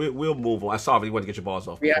 But look, we'll move on. I saw if you want to get your balls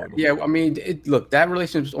off. Yeah. I mean, look, that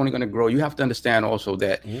relationship is only going to grow. You have to understand also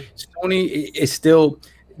that Sony is still,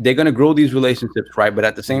 they're going to grow these relationships, right? But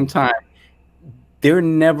at the same time, they're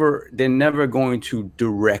never going to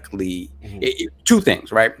directly. Two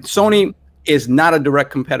things, right? Sony is not a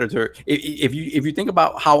direct competitor. If you think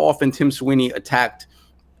about how often Tim Sweeney attacked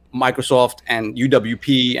Microsoft and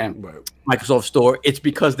UWP and Microsoft Store, it's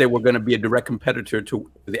because they were going to be a direct competitor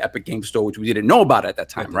to the Epic Games Store, which we didn't know about at that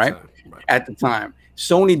time, right? At the time,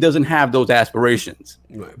 Sony doesn't have those aspirations.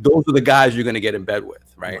 Those are the guys you're going to get in bed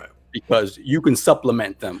with, right? Because you can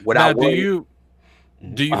supplement them without. Now,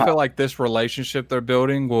 do you feel like this relationship they're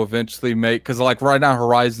building will eventually make, because like right now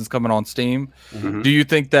Horizon's coming on Steam, do you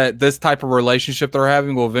think that this type of relationship they're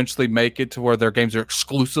having will eventually make it to where their games are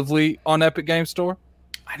exclusively on Epic Games Store?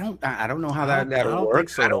 I don't know how that I don't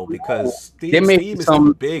works. think so, though, because Steam is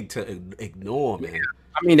too big to ignore, man.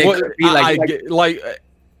 I mean, it could be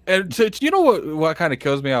and you know what kind of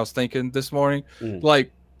kills me? I was thinking this morning,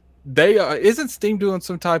 like, they isn't Steam doing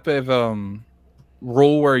some type of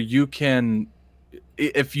rule where you can,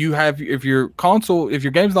 if your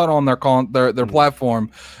game's not on their platform,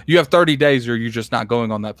 you have 30 days or you're just not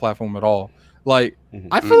going on that platform at all. Like,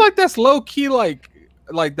 I feel like that's low key, like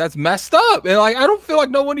that's messed up, and like I don't feel like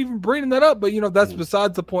no one even bringing that up, but you know, that's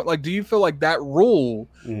besides the point. Like, do you feel like that rule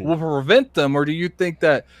will prevent them, or do you think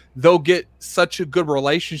that they'll get such a good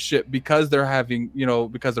relationship because they're having, you know,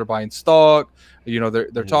 because they're buying stock, you know,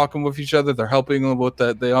 they're talking with each other, they're helping them with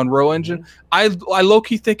the Unreal Engine? I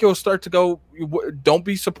low-key think it'll start to go. Don't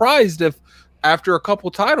be surprised if after a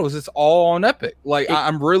couple titles it's all on Epic. Like,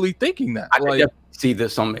 I'm really thinking that. I see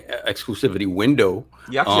there's some exclusivity window.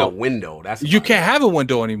 You have to see a window. That's you can't have a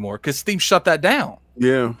window anymore because Steam shut that down.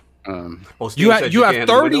 Yeah. You have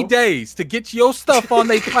 30 days to get your stuff on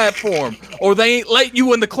their platform, or they ain't let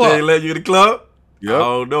you in the club. They ain't let you in the club? Yep.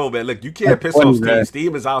 Oh no, man! Look, you can't piss off Steam. Man.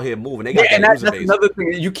 Steam is out here moving. They got and that's another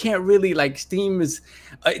thing. You can't really, like, Steam is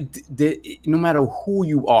no matter who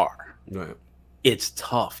you are, it's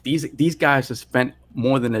tough. These guys have spent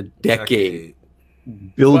more than a decade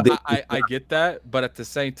building. I get that, but at the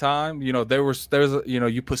same time, you know, there's you know,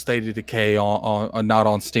 you put State of Decay on not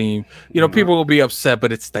on Steam, you know, people will be upset,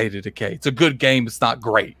 but it's State of Decay. It's a good game. It's not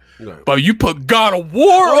great. But you put God of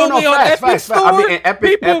War only on Epic Store, I mean,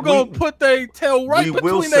 people gonna put their tail right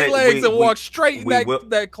between their legs and walk straight in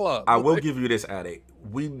that club. I will give you this, Addict.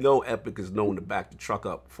 We know Epic is known to back the truck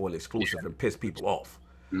up for an exclusive and piss people off.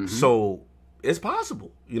 So it's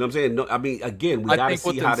possible. You know what I'm saying? No, I mean, again, we gotta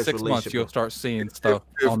see how this 6 months relationship. You'll start seeing stuff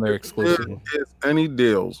on their exclusive. If any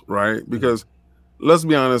deals, right? Because let's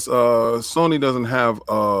be honest, Sony doesn't have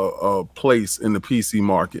a place in the PC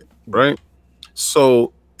market, right?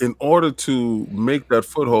 So in order to make that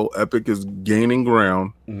foothold, Epic is gaining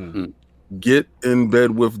ground. Get in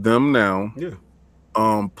bed with them now.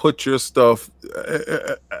 Put your stuff,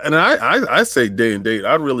 and I say day and date.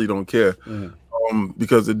 I really don't care.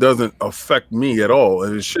 Because it doesn't affect me at all,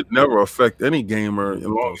 and it should never affect any gamer.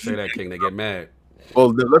 Don't say that, King. They get mad.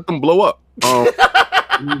 Well, then let them blow up.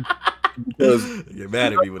 Because get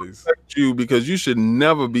mad at me with this. Because you should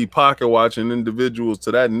never be pocket watching individuals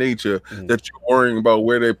to that nature that you're worrying about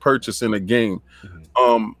where they're purchasing a game.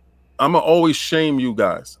 I'm gonna always shame you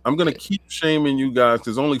guys. I'm gonna keep shaming you guys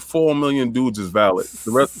because only 4 million dudes is valid. The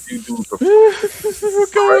rest of you dudes are we're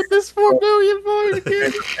going with this 4 million boy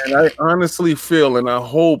again. And I honestly feel, and I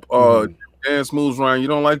hope Dance Moves Ryan, you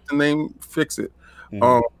don't like the name, fix it.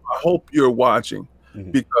 I hope you're watching,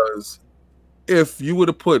 because if you would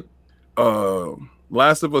have put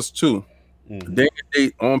Last of Us 2 day and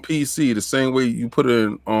date on PC the same way you put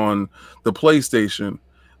it on the PlayStation,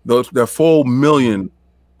 that 4 million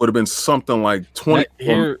would have been something like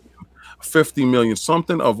 50 million,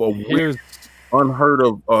 something of a weird, unheard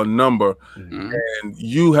of number. And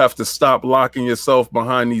you have to stop locking yourself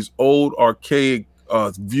behind these old archaic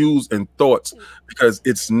views and thoughts, because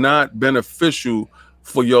it's not beneficial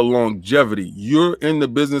for your longevity. You're in the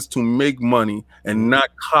business to make money and not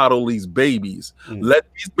coddle these babies. Let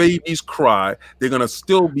these babies cry. They're gonna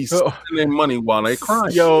still be spending their money while they cry.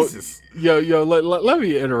 Yo, let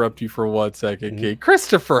me interrupt you for 1 second, King.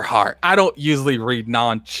 Christopher Hart. I don't usually read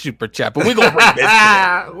non-super chat, but we're gonna read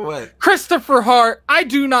this. What? Christopher Hart. I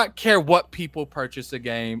do not care what people purchase a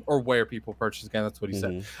game or where people purchase a game. That's what he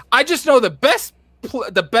said. I just know the best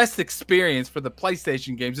experience for the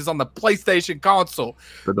PlayStation games is on the PlayStation console.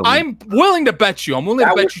 I'm willing to bet you,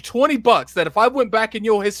 $20 that if I went back in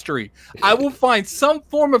your history, I will find some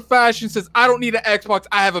form of fashion says I don't need an Xbox,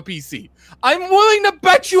 I have a PC. I'm willing to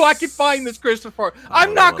bet you I can find this, Christopher.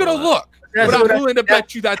 I'm not gonna look. But I'm willing to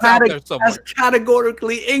bet you that's out there somewhere. That's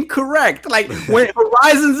categorically incorrect. Like when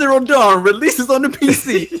Horizon Zero Dawn releases on the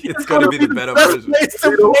PC, it's gonna be the better version. It's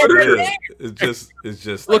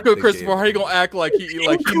just. Look at Christopher. How you gonna act like he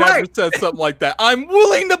never said something like that? I'm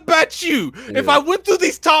willing to bet you. If I went through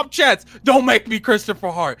these top chats, don't make me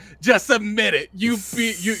Christopher Hart. Just admit it. You're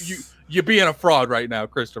being a fraud right now,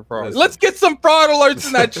 Christopher Hart. Let's get some fraud alerts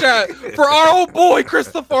in that chat for our old boy,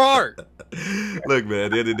 Christopher Hart. Look, man,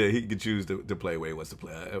 at the end of the day, he can choose to play where he wants to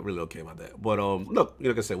play. I really don't care about that. But look,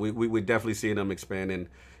 like I said, we're definitely seeing them expanding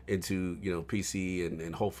into PC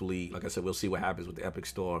and hopefully, like I said, we'll see what happens with the Epic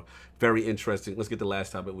Store. Very interesting. Let's get the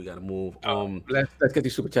last topic. We got to move. Let's get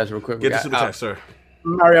these super chats real quick. Get the super chats, sir.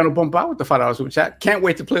 Mariano Bomba with the $5 super chat. Can't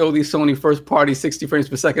wait to play all these Sony first party 60 frames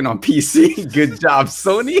per second on PC. Good job,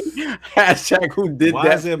 Sony. Hashtag who did Why that?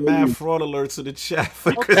 Why is there mad fraud alerts in the chat?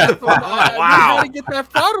 Wow. You gotta get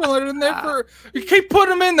that fraud alert in there you keep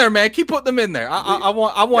putting them in there, man. Keep putting them in there. I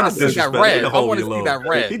want to see that red. I want to see that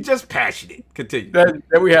red. He's just passionate. Continue. Then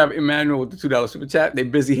we have Emmanuel with the $2 super chat. They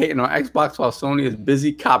busy hating on Xbox while Sony is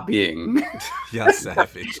busy copying. Yeah,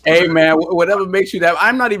 savage. Hey man, whatever makes you that.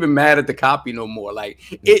 I'm not even mad at the copy no more. Like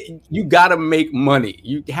you gotta make money.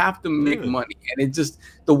 You have to make money, and it just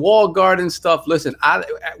the walled garden stuff. Listen,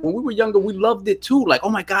 when we were younger, we loved it too. Like, oh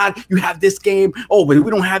my God, you have this game. Oh, but we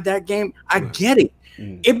don't have that game. I get it.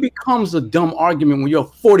 It becomes a dumb argument when you're a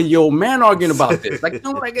 40-year-old man arguing about this. Like,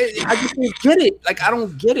 no, like I just don't get it. Like, I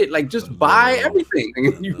don't get it. Like, just buy everything.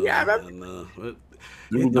 You have everything.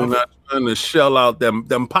 You're not trying to shell out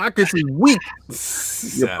them pockets is weak.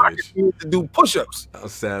 Your pockets need to do push-ups. Oh,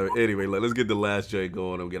 savage. Anyway, let's get the last joint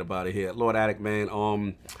going and get up out of here. Lord Addict, man.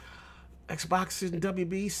 Xbox and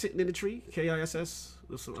WB sitting in the tree. KISS.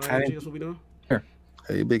 That's what we doing.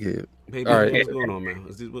 Hey, big head. Hey, all right. What's going on, man?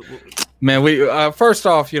 Man, we first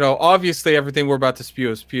off, obviously everything we're about to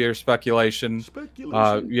spew is pure speculation.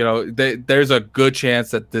 There's a good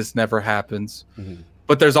chance that this never happens.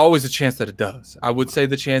 But there's always a chance that it does. I would say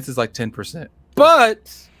the chance is like 10%. But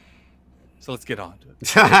so let's get on to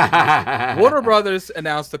it. Warner Brothers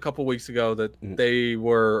announced a couple weeks ago that they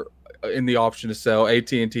were in the option to sell.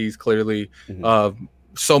 AT&T's clearly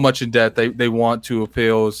so much in debt. They want to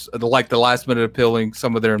appeal, like the last minute appealing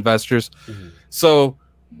some of their investors. So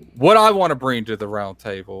what I want to bring to the round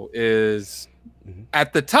table is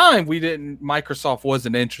at the time Microsoft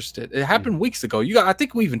wasn't interested. It happened weeks ago. I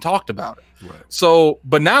think we even talked about it. Right. So,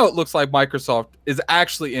 but now it looks like Microsoft is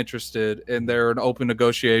actually interested, and they're in open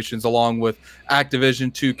negotiations along with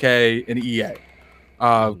Activision, 2K, and EA.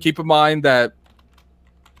 Keep in mind that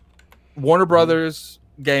Warner Brothers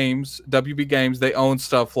games, WB Games, they own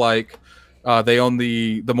stuff like they own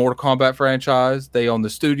the Mortal Kombat franchise. They own the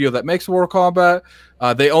studio that makes Mortal Kombat.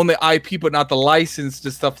 They own the IP, but not the license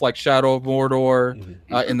to stuff like Shadow of Mordor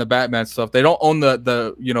and the Batman stuff. They don't own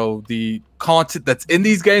the content that's in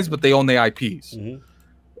these games, but they own the IPs.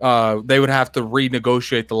 They would have to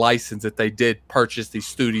renegotiate the license if they did purchase these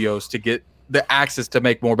studios to get the access to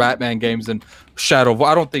make more Batman games and I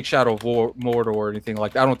don't think Shadow of Mordor or anything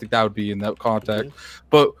like that. I don't think that would be in that context.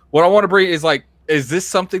 But what I want to bring is is this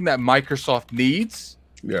something that Microsoft needs?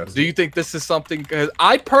 Yes. Do you think this is something? Because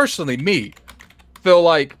I personally, feel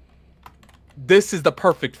like this is the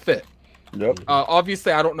perfect fit. Yep.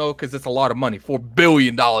 Obviously, I don't know because it's a lot of money. $4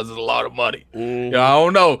 billion is a lot of money. I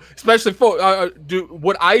don't know, especially for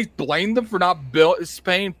would I blame them for not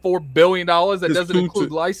paying $4 billion? That doesn't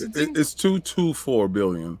include licensing. It's $224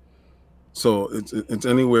 billion. So it's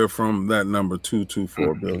anywhere from that number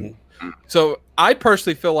 $224 billion. So I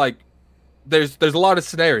personally feel like there's a lot of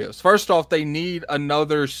scenarios. First off, they need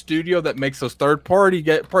another studio that makes those third-party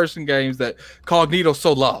person games that Cognito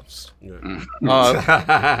so loves.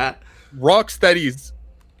 Rocksteady's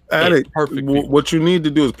Addict, what you need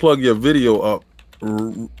to do is plug your video up,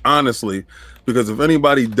 honestly, because if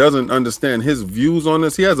anybody doesn't understand his views on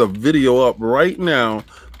this, he has a video up right now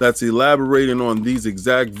that's elaborating on these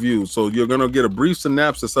exact views. So you're gonna get a brief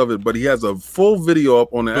synopsis of it, but he has a full video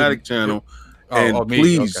up on the Addict channel. And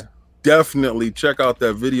please definitely check out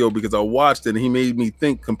that video, because I watched it and he made me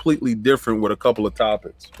think completely different with a couple of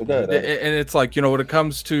topics. And it's like, you know, when it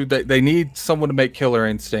comes to they need someone to make Killer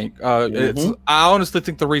Instinct. I honestly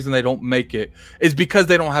think the reason they don't make it is because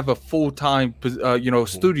they don't have a full-time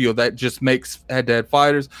studio that just makes head-to-head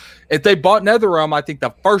fighters. If they bought NetherRealm, I think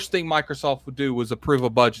the first thing Microsoft would do was approve a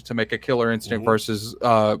budget to make a Killer Instinct versus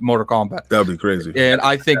Mortal Kombat. That'd be crazy. And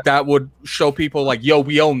I think that would show people like, yo,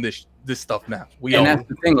 we own this stuff now. And that's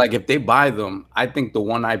the thing. Like, if they buy them, I think the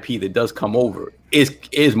one IP that does come over is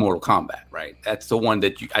Mortal Kombat, right? That's the one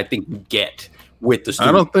that I think you get with the studio.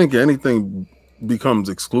 I don't think anything becomes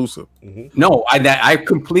exclusive. No, I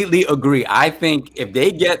completely agree. I think if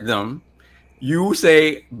they get them, you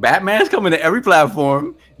say Batman's coming to every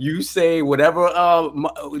platform. You say whatever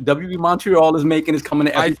WB Montreal is making is coming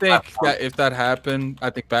to every platform. That if that happened,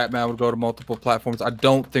 I think Batman would go to multiple platforms. I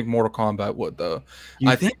don't think Mortal Kombat would, though.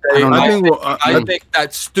 I think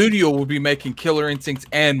that studio would be making Killer Instincts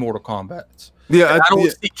and Mortal Kombat. Yeah, I don't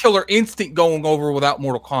see Killer Instinct going over without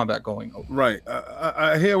Mortal Kombat going over. Right.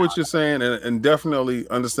 I hear what you're saying, and definitely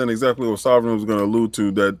understand exactly what Sovereign was going to allude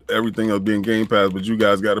to, that everything else being Game Pass, but you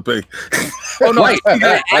guys got to pay. Oh, no, right.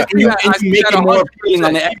 You make it more appealing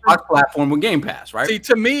on the Xbox platform with Game Pass, right? See,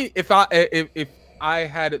 to me, if I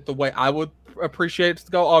had it the way I would appreciate it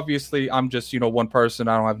to go, obviously, I'm just, one person.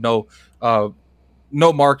 I don't have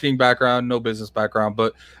no marketing background, no business background,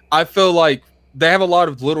 but I feel like they have a lot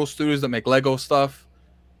of little studios that make Lego stuff.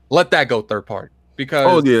 Let that go third party,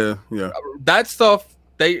 because that stuff,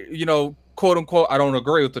 they, quote unquote, I don't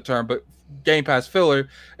agree with the term, but Game Pass filler,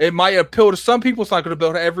 it might appeal to some people. It's not going to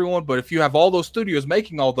appeal to everyone, but if you have all those studios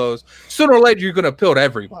making all those, sooner or later you're going to appeal to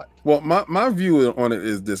everybody. Well, my view on it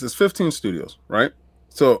is this: it's 15 studios, right?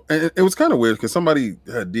 So it was kind of weird because somebody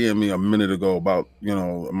had DM'd me a minute ago about,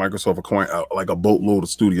 Microsoft acquiring like a boatload of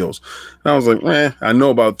studios. And I was like, I know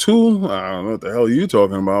about 2. I don't know what the hell you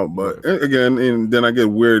talking about. But again, and then I get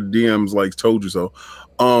weird DMs like told you so.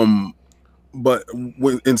 But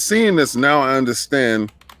in seeing this now, I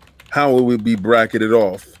understand how it would be bracketed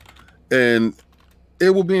off. And it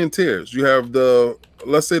will be in tiers. You have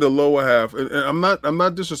let's say the lower half. And I'm not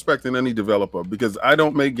disrespecting any developer, because I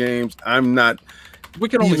don't make games. I'm not we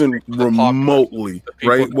can only even remotely,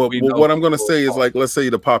 right? Well, what I'm going to say is, like, let's say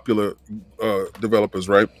the popular developers,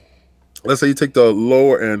 right? Let's say you take the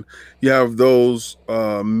lower end, you have those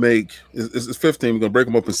make it's 15. We're going to break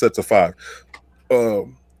them up in sets of 5.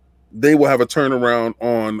 They will have a turnaround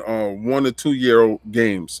on 1 to 2 year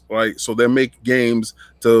games, right? So they make games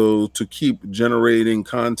to keep generating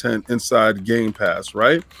content inside Game Pass,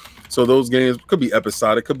 right? So those games could be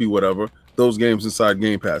episodic, could be whatever. Those games inside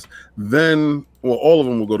Game Pass. Then, well, all of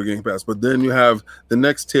them will go to Game Pass. But then you have the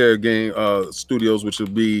next tier game studios, which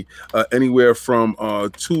would be anywhere from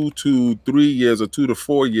 2 to 3 years or 2 to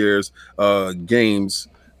 4 years games.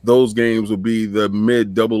 Those games will be the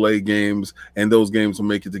mid AA games, and those games will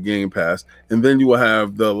make it to Game Pass. And then you will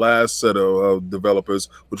have the last set of developers,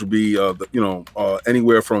 which will be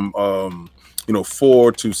anywhere from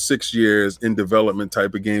 4 to 6 years in development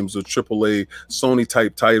type of games, or AAA Sony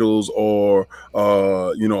type titles, or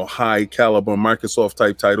high caliber Microsoft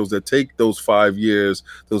type titles that take those 5 years,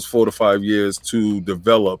 those 4 to 5 years to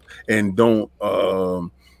develop, and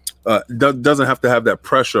doesn't have to have that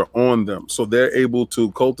pressure on them. So they're able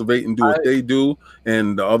to cultivate and do what they do,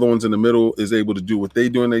 and the other ones in the middle is able to do what they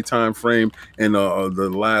do in their time frame, and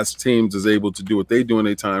the last teams is able to do what they do in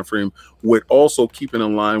their time frame, with also keeping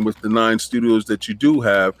in line with the 9 studios that you do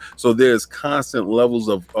have. So there's constant levels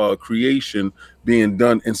of creation being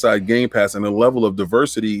done inside Game Pass, and a level of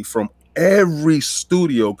diversity from every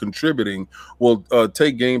studio contributing will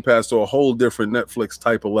take Game Pass to a whole different Netflix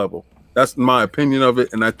type of level. That's my opinion of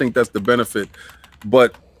it, and I think that's the benefit.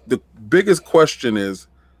 But the biggest question is,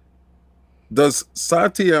 does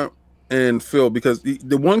Satya and Phil, because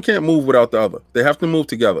the one can't move without the other. They have to move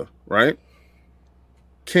together, right?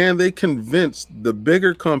 Can they convince the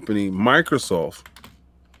bigger company, Microsoft,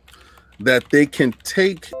 that they can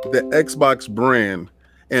take the Xbox brand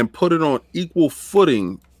and put it on equal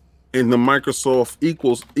footing in the Microsoft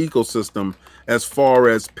ecosystem as far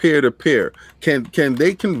as peer-to-peer? Can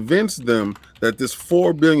they convince them that this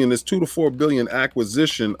 4 billion, this 2 to 4 billion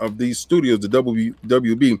acquisition of these studios, the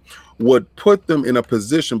WB, would put them in a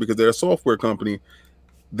position, because they're a software company,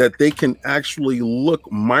 that they can actually look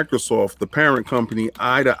Microsoft, the parent company,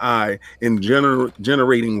 eye to eye in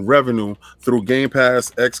generating revenue through Game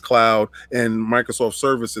Pass, xCloud, and Microsoft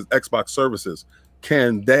services, Xbox services.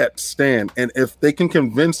 Can that stand? And if they can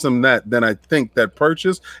convince them that, then I think that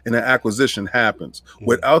purchase and that acquisition happens.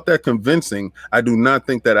 Without that convincing, I do not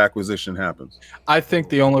think that acquisition happens. I think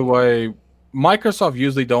the only way Microsoft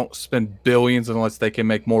usually don't spend billions unless they can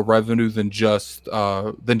make more revenue than just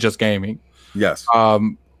gaming. Yes.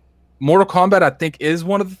 Mortal Kombat, I think, is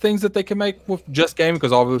one of the things that they can make with just gaming,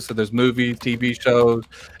 because obviously there's movies, TV shows,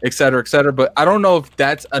 et cetera, et cetera. But I don't know if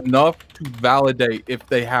that's enough to validate if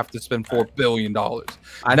they have to spend $4 billion.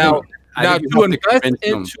 Now,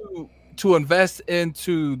 to invest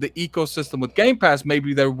into the ecosystem with Game Pass,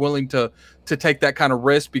 maybe they're willing to take that kind of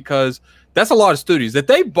risk, because that's a lot of studios. If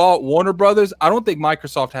they bought Warner Brothers, I don't think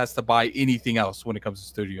Microsoft has to buy anything else when it comes to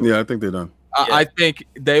studios. Yeah, I think they're done. I think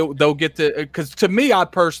they'll get to, because to me, I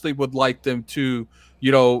personally would like them to,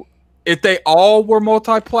 if they all were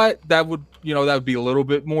multi-plat, that would be a little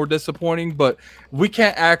bit more disappointing. But we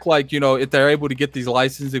can't act like, if they're able to get these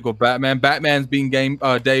licenses, they go Batman's being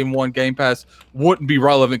day one Game Pass wouldn't be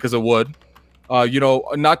relevant, because it would.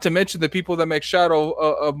 Not to mention the people that make Shadow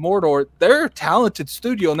of Mordor, they're a talented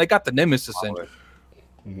studio and they got the Nemesis engine.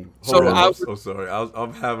 So I'm so sorry.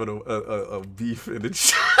 I'm having a beef in the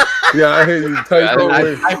chat. Yeah, I hear you.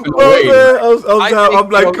 I'm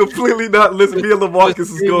like completely not listening. Me and LaMarcus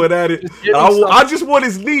is going at it. I just want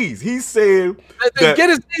his knees. He's saying get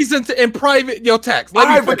his knees in private text. All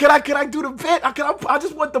right, but can I do the bet? I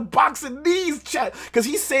just want the boxing knees chat, because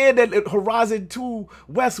he's saying that Horizon 2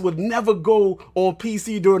 West would never go on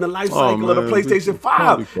PC during the life cycle of the PlayStation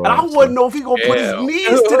 5. And I want to know if he gonna put his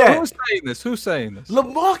knees to that. Who's saying this?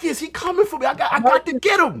 LaMarcus, he coming for me. I got to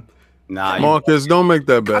get him. Nah, Marcus, don't make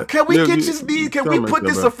that bet. Can we get his knees? Can we put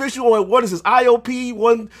this official on, what is this, IOP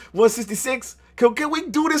 166? Can we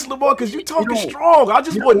do this, Lamar? Because you talking strong. I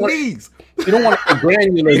just want knees. You don't want to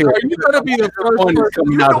granulate. You're gonna be the first one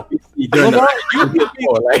coming out.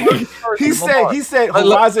 He said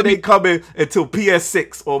Horizon ain't coming until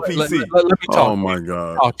PS6 or PC. Let me talk. Oh my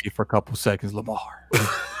God. Talk to you for a couple seconds, Lamar.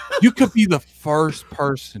 You could be the first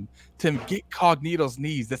person to get Cognito's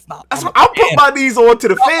knees. That's not. I'll put my knees on to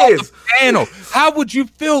the fans. How would you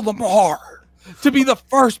feel, Lamar, to be the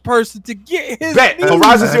first person to get his bet?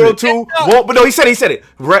 Horizon Zero 2 won't. But no, he said it.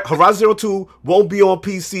 Horizon Zero 2 won't be on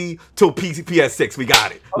PC till PS6. We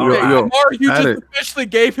got it. Lamar, you just officially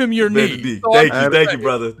gave him your knee. Thank you,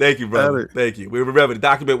 brother. Thank you. We remember the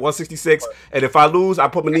document 166. And if I lose, I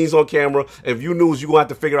put my knees on camera. If you lose, you gonna have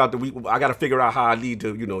to figure out I gotta figure out how I need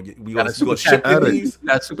to. We gonna ship your knees. You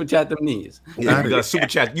gotta super chat them knees. Yeah, you gotta super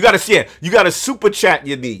chat. You gotta super chat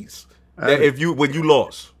your knees. When you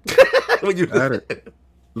lost. Look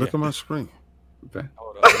at my screen.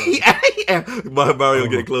 Mario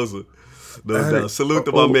getting closer. No. Salute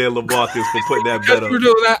to my man LaMarcus for putting that bet up. We're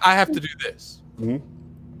doing that. I have to do this. I'm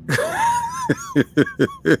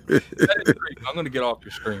gonna get off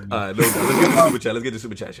your screen. All right, let's get the super chat. Let's get the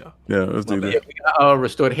super chat, y'all. Yeah, let's do that. Yeah, we got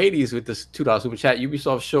Restored Hades with this $2 super chat.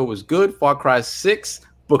 Ubisoft show was good. Far Cry 6.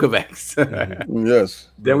 Book of X. Yes.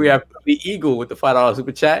 Then we have the Eagle with the $5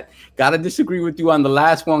 super chat. Gotta disagree with you on the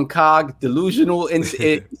last one, Cog. Delusional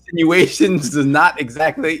insinuations does not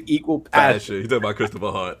exactly equal passion. He's talking about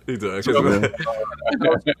Christopher Hart.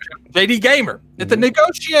 JD Gamer. If the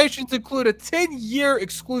negotiations include a 10-year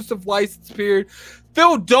exclusive license period,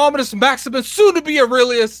 Phil Dominus Maximus, soon to be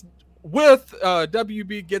Aurelius, with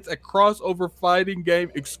WB gets a crossover fighting game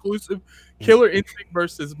exclusive. Killer Instinct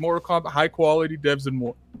versus Mortal Kombat, high quality devs and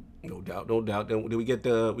more. No doubt. Do we get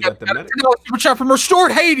the medic? Super chat from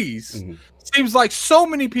Restored Hades. Seems like so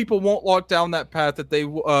many people won't lock down that path that they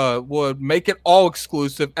would make it all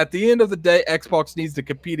exclusive. At the end of the day, Xbox needs to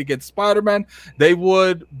compete against Spider-Man. They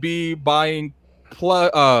would be buying.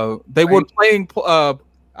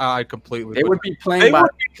 I completely. They would be playing by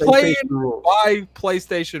PlayStation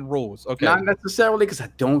rules. Okay, not necessarily, because I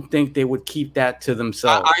don't think they would keep that to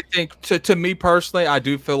themselves. I think to me personally, I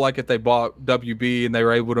do feel like if they bought WB and they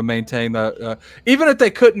were able to maintain the, even if they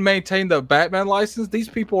couldn't maintain the Batman license, these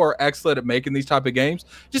people are excellent at making these type of games.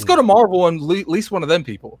 Just go to Marvel and at least one of them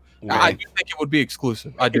people. Right. I do think it would be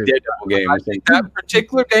exclusive. I do. I think that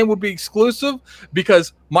particular game would be exclusive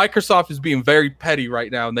because Microsoft is being very petty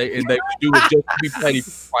right now, and they would do it just to be petty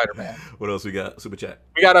for Spider-Man. What else we got? Super chat.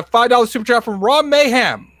 We got a $5 super chat from Raw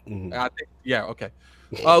Mayhem. I think, okay.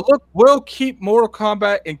 Look, we'll keep Mortal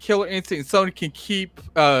Kombat and Killer Instinct, and Sony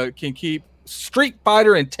can keep Street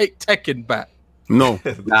Fighter and take Tekken back. No.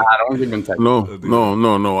 Nah, I don't give him Tekken.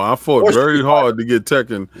 No. I fought very hard to get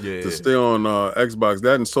Tekken to stay on Xbox.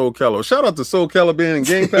 That and Soul Calibur. Shout out to Soul Calibur being in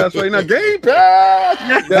Game Pass right now. Game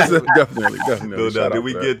Pass. That's definitely. No, did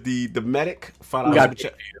we get the medic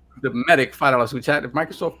 $5? The medic $5 super chat. If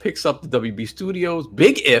Microsoft picks up the WB Studios,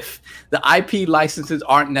 big if the IP licenses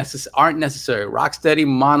aren't necessary. Rocksteady,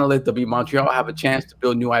 Monolith, WB Montreal have a chance to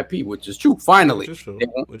build new IP, which is true. Finally,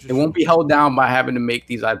 they won't be held down by having to make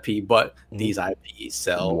these IP, but these IPs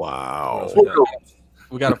sell. Wow.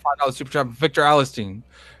 We got a $5 super chat from Victor Alistine.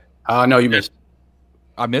 No, you missed.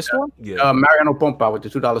 I missed one? Yeah. Mariano Pompa with the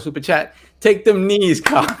 $2 super chat. Take them knees,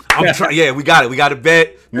 Kyle. I'm trying. Yeah, we got it. We got a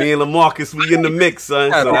bet. Me and LaMarcus, we in the mix,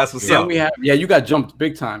 son. So that's what's up. We have, you got jumped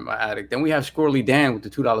big time, Addict. Then we have Squirrely Dan with the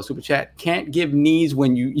 $2 super chat. Can't give knees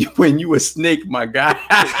when you a snake, my guy.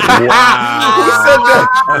 Wow. Who said that?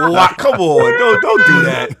 Wow. Come on. Don't do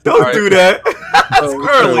that. Don't do that. That's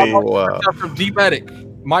early. Wow. From D-Medic.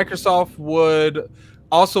 Microsoft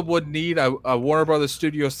would need a Warner Brothers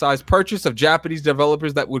studio size purchase of Japanese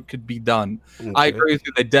developers that could be done. Okay. I agree with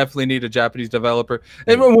you. They definitely need a Japanese developer.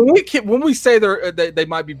 And when we say they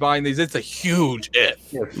might be buying these, it's a huge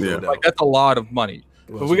if. Yeah. Like that's a lot of money.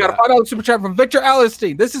 But we got a $5 super chat from Victor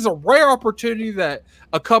Alistine. This is a rare opportunity that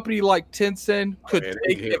a company like Tencent could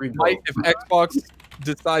take if Xbox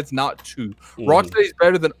decides not to. Rocksteady is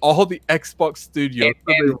better than all the Xbox studios.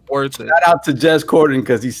 Shout out to Jez Corden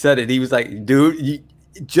because he said it. He was like, dude,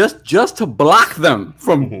 just to block them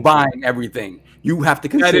from buying everything, you have to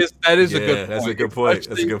consider. That is a good point. That's a good point.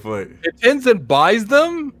 That's a good point. If Tencent buys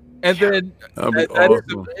them, and then and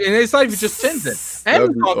it's not even just Tencent.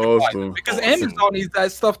 Amazon buys them because Amazon needs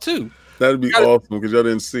that stuff too. That'd be awesome because y'all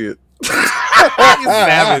didn't see it.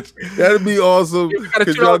 Savage. That'd be awesome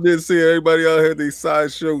because y'all didn't see everybody out here. They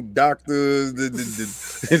sideshow doctors,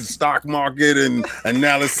 the stock market and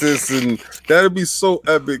analysis, and that'd be so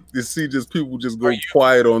epic to see just people just go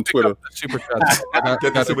quiet on Twitter. Super chat.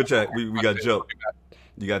 Get the super chat. We got Joe.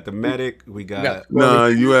 You got the medic. We got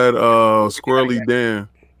you had Squirrely Dan.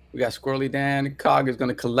 We got Squirrely Dan. Cog is going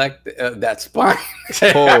to collect that spine.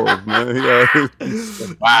 Pause, man.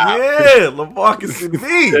 Wow. Yeah, LaMarcus and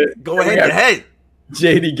me. Go ahead.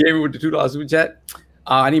 JD Gamer with the $2 super chat.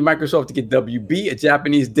 I need Microsoft to get WB, a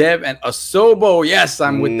Japanese dev, and Asobo. Yes,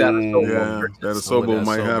 I'm with that. Yeah, that Asobo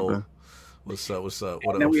might happen. What's up?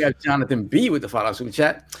 And then we have Jonathan B with the $5 super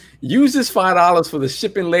chat. Use this $5 for the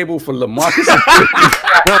shipping label for LaMarcus.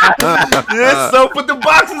 Yes, so put the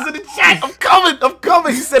boxes in the chat. I'm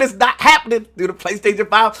coming. He said it's not happening through the PlayStation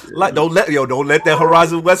 5. Like, don't let that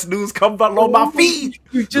Horizon West news come on my feed.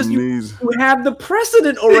 You have the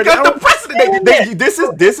precedent already. You got the precedent.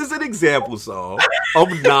 This is an example, so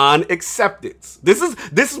of non-acceptance. This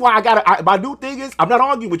is why my new thing is I'm not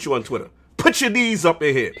arguing with you on Twitter. Put your knees up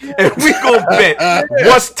in here, and we gonna bet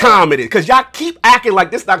what's time it is. Cause y'all keep acting like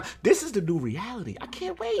this. This is the new reality. I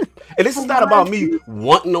can't wait. And this is not about me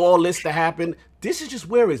wanting all this to happen. This is just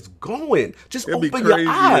where it's going. Just open your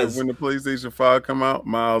eyes. When the PlayStation 5 come out,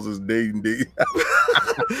 Miles is dating.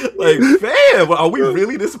 Like, fam, are we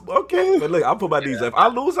really this? Okay, but look, I'll put my knees up. I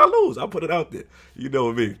lose. I'll put it out there. You know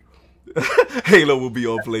what I mean? Halo will be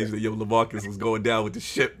on PlayStation. Yo, LaMarcus was going down with the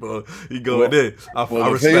shit, bro. He going in. I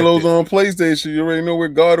if Halo's on PlayStation, you already know where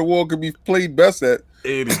God of War can be played best at.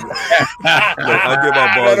 Anyway. Look, I'll get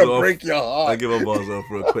my balls off. Break your heart. I'll get my balls off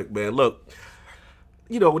real quick, man. Look,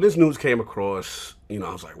 when this news came across, I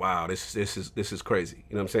was like, wow, this is crazy.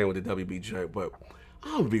 You know what I'm saying, with the WB jerk. But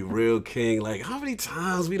I'm gonna be real, King. Like, how many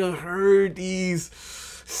times we done heard these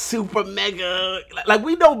super mega? Like,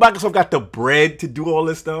 we know Microsoft got the bread to do all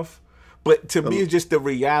this stuff. But to me, it's just the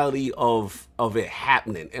reality of it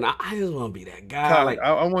happening. And I just want to be that guy. Kyle,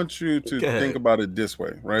 I want you to think about it this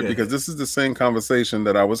way, right? Because this is the same conversation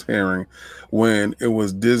that I was hearing when it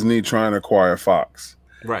was Disney trying to acquire Fox.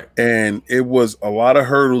 Right. And it was a lot of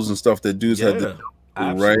hurdles and stuff that dudes had to do.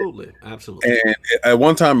 Absolutely. Right? Absolutely. And at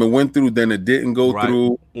one time it went through, then it didn't go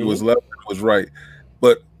through. It was left, it was right.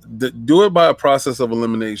 But do it by a process of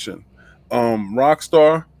elimination.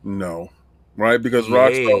 Rockstar, no. Right? Because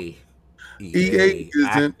Rockstar... EA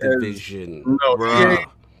isn't Activision.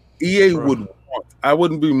 EA would want. I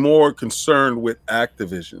wouldn't be more concerned with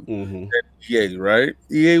Activision than EA, right?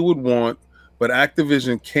 EA would want, but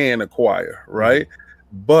Activision can acquire, right?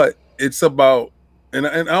 But it's about, and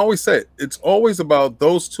I always say it's always about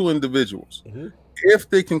those two individuals. If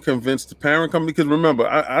they can convince the parent company, because remember,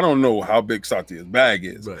 I don't know how big Satya's bag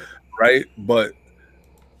is, right? But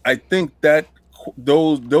I think that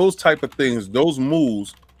those type of things, those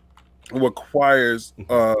moves, requires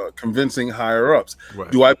convincing higher ups.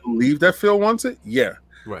 Do I believe that Phil wants it? Yeah.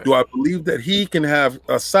 Do I believe that he can have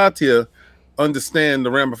Satya understand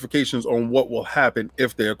the ramifications on what will happen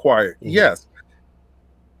if they acquire. Yes,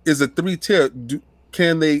 is a 3-tier.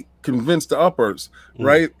 Can they convince the uppers,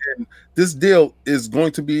 right? And this deal is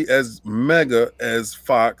going to be as mega as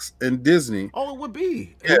Fox and Disney. Oh, it would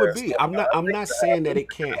be. It would be. I'm not saying that it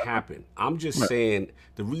can't happen. I'm just saying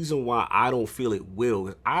the reason why I don't feel it will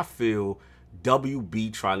is I feel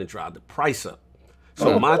WB trying to drive the price up.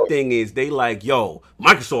 So my thing is, they like, yo,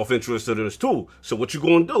 Microsoft interested in this too. So what you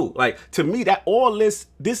gonna do? Like, to me, that all this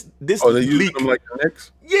Oh, they use them like the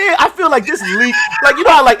Knicks? Yeah, I feel like this leak, like, you know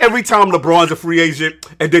how like every time LeBron's a free agent,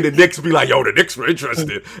 and then the Knicks be like, yo, the Knicks were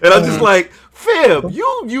interested, and I'm just like, fam,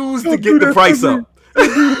 you used to get the price up. You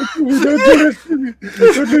know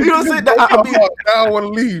what I'm saying? I mean, I want to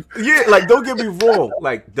leave. Yeah, like, don't get me wrong.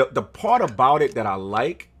 Like, the part about it that I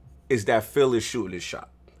like is that Phil is shooting his shot.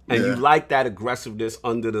 And you like that aggressiveness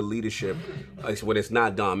under the leadership, like when it's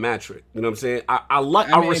not Don Matrick. You know what I'm saying? I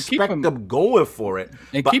respect them going for it,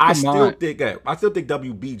 but I still think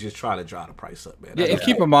WB just trying to drive the price up, man. Yeah, and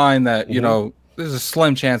keep in mind that you know there's a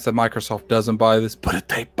slim chance that Microsoft doesn't buy this, but if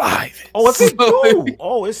they buy this, if they do,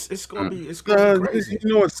 it's gonna be crazy. You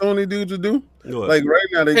know what Sony dudes would do? Like right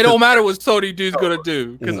now, it don't matter what Sony dude's gonna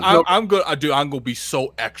do because I'm gonna be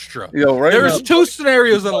so extra. Yo, right There's now, 2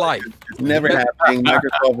 scenarios in life. It's never happening.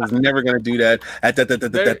 Microsoft is never gonna do that.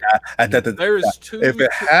 There is 2. If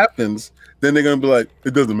it happens, then they're gonna be like,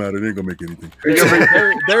 it doesn't matter. They ain't gonna make anything.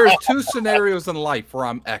 There is 2 scenarios in life where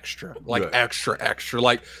I'm extra, like extra,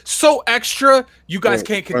 like so extra. You guys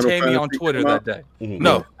can't contain me on Twitter that day.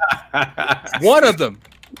 No, one of them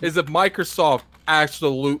is if Microsoft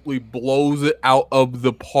absolutely blows it out of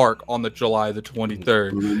the park on the July the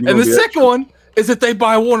 23rd, and the second one is if they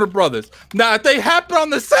buy Warner Brothers. Now, if they happen on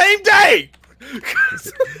the same day.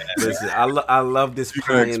 Listen, I love this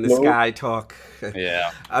pie in the sky talk.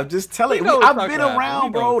 Yeah, I'm just telling you, I've been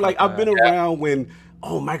around, bro. Like, I've been around when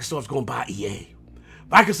Microsoft's gonna buy EA,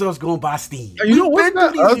 Microsoft's gonna buy Steam. You know what's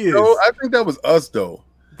not us though? I think that was us though.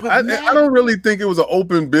 I don't really think it was an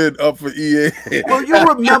open bid up for EA. Well, you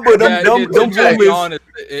remember them rumors.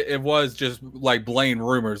 It was just like blatant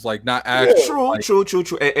rumors, like not actual. True.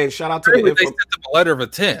 And shout out to they sent them a letter of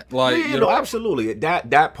intent. Like, you know, absolutely.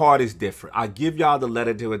 That part is different. I give y'all the letter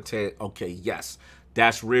of intent. Okay, yes,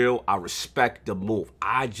 that's real. I respect the move.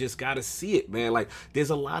 I just gotta see it, man. Like, there's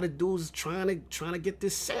a lot of dudes trying to get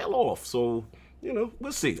this sale off. So, you know,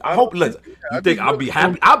 we'll see. I hope. Listen, you think I'll be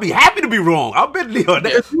happy? I'll be happy to be wrong. I'll bet on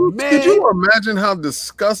that. Man, could you imagine how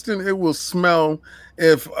disgusting it will smell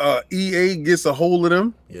if EA gets a hold of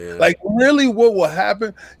them? Yeah. Like, really, what will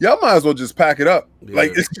happen? Y'all might as well just pack it up. Yeah.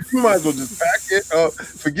 Like, you might as well just pack it up.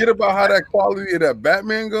 Forget about how that quality of that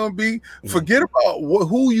Batman gonna be. Forget about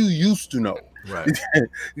who you used to know. Right.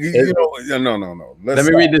 You know, no. Let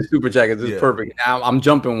me read this super chat because it's perfect. I'm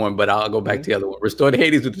jumping one, but I'll go back to the other one. Restored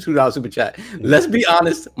Hades with the $2 super chat. Let's be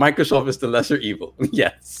honest, Microsoft is the lesser evil.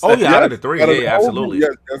 Yes. Oh yeah, out of the 3, absolutely.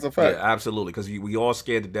 Yes, that's a fact. Yeah, absolutely. Because we all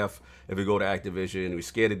scared to death if we go to Activision. We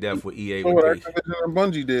scared to death with EA. What Activision and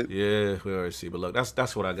Bungie did. Yeah, we already see. But look,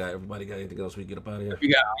 that's what I got. Everybody got anything else we get up out of here? We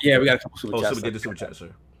got a couple super chats. So we get the super chat,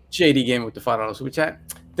 sir. JD Game with the $5 super chat.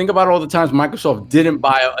 Think about all the times Microsoft didn't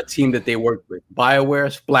buy a team that they worked with.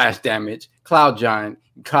 BioWare, Splash Damage, CloudGene,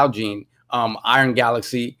 Iron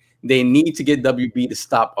Galaxy. They need to get WB to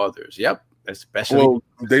stop others. Yep. Especially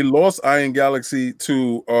they lost Iron Galaxy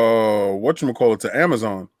to to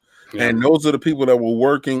Amazon. Yeah. And those are the people that were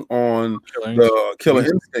working on the Killer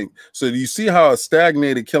Instinct. So you see how a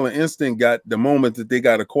stagnated Killer Instinct got the moment that they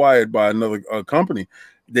got acquired by another company.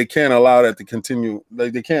 They can't allow that to continue.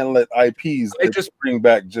 Like, they can't let IPs they just bring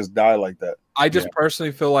back just die like that. I just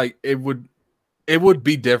personally feel like it would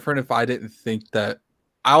be different if I didn't think that.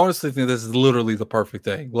 I honestly think this is literally the perfect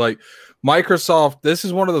thing. Like, Microsoft, this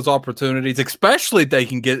is one of those opportunities, especially if they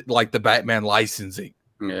can get like the Batman licensing.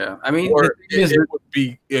 Yeah, I mean, it would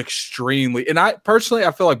be extremely. And I personally,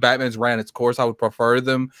 I feel like Batman's ran its course. I would prefer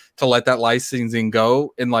them to let that licensing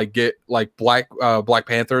go and like get like Black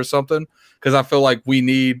Panther or something, because I feel like we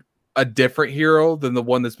need a different hero than the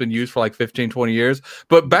one that's been used for like 15, 20 years.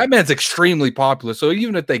 But Batman's extremely popular, so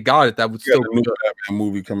even if they got it, that would still be a Batman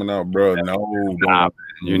movie coming out, bro. Yeah. No, nah,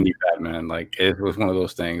 you need Batman. Like, it was one of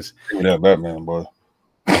those things. Yeah, Batman, boy.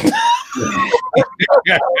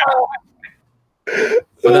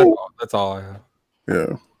 But that's all I have.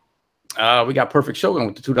 Yeah. We got Perfect Shogun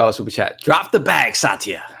with the $2 super chat. Drop the bag,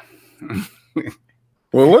 Satya.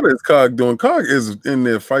 Well, what is Cog doing? Cog is in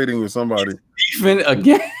there fighting with somebody. Even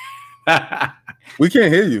again. We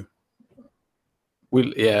can't hear you.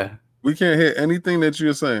 We can't hear anything that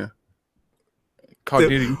you're saying.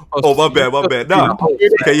 Oh, my bad. No.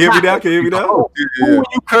 Can you hear me now? Who are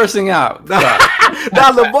you cursing out?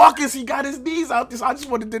 Now, LaMarcus, he got his knees out. I just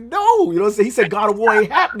wanted to know. You know what I'm saying? He said God of War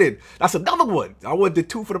ain't happening. That's another one. I want the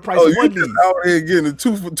 2 for the price of 1 knees. Out here getting the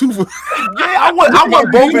 2 for. Yeah, I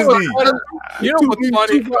want both his knees. You know what's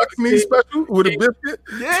funny? 2 knee special with a biscuit.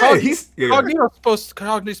 Yeah,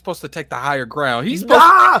 Cogni's supposed to take the higher ground. He's he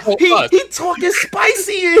talking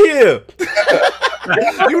spicy in here.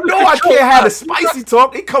 You know I can't have the spicy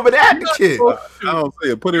talk. They coming at the kid. I don't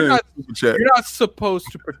say it. Put it in the super chat. You're not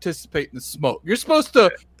supposed to participate in the smoke. You're supposed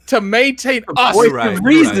to maintain us. You're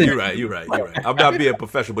right. I'm not being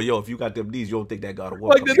professional, but yo, if you got them knees, you don't think that God of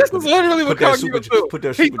War. Like, this is literally what Cogni would do. Put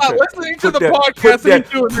that He's super not chat. listening to the podcast and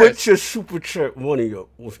he's doing this. Put your super chat money up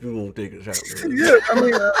if you don't think it's happening. Yeah, I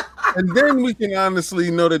mean, and then we can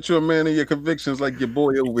honestly know that you're a man of your convictions, like your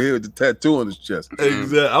boy over here with the tattoo on his chest.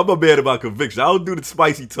 Exactly. I'm a man of my convictions. I don't do the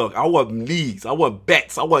spicy talk. I want knees. I want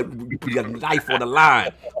bets. I want put a knife on the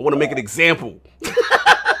line. I want to make an example.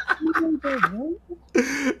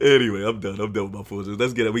 Anyway, I'm done with my fools.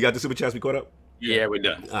 Let's get it. We got the super chats. We caught up. Yeah, we're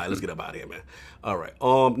done. All right, let's get up out of here, man. All right.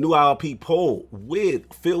 New ILP poll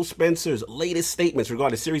with Phil Spencer's latest statements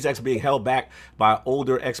regarding Series X being held back by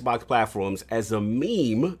older Xbox platforms as a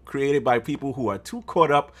meme created by people who are too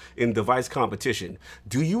caught up in device competition.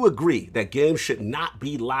 Do you agree that games should not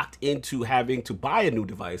be locked into having to buy a new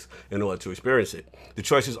device in order to experience it? The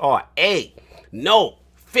choices are A, no,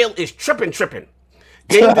 Phil is tripping.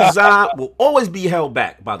 Game design will always be held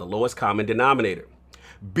back by the lowest common denominator.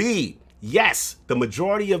 B, yes, the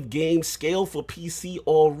majority of games scale for PC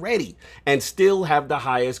already and still have the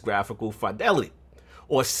highest graphical fidelity.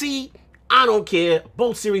 Or C, I don't care,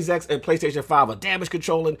 both Series X and PlayStation 5 are damage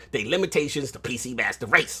controlling their limitations to PC Master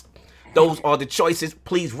Race. Those are the choices.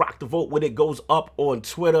 Please rock the vote when it goes up on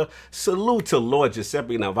Twitter. Salute to Lord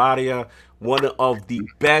Giuseppe Navarria, one of the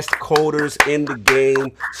best coders in the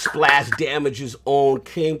game. Splash Damage's own,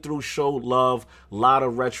 came through, showed love. A lot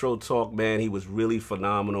of retro talk, man. He was really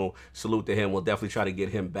phenomenal. Salute to him. We'll definitely try to get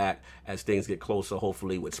him back as things get closer,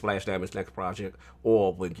 hopefully with Splash Damage's next project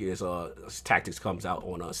or when his Tactics comes out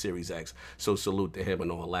on Series X. So salute to him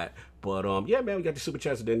and all that. But yeah, man, we got the super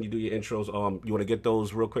chats and then you do your intros. You want to get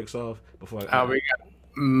those real quick, Sav? Before we got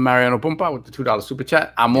Mariano Pumpa with the $2 super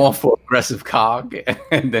chat. I'm all for aggressive cog.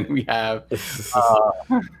 And then we have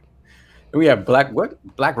Black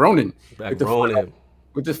Ronin.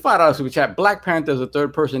 With this $5 super chat. Black Panther as a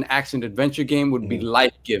third-person action adventure game would be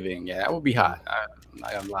life-giving. Yeah, that would be hot. I'm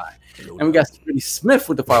not gonna lie. And we got Pretty Smith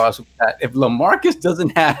with the $5 super chat. If LaMarcus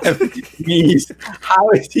doesn't have these, how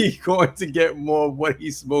is he going to get more of what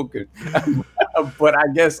he's smoking? But I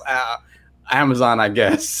guess Amazon, I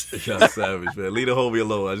guess. Y'all savage, man. Leave the homie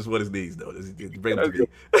alone. I just want his knees, though. Bring them to me.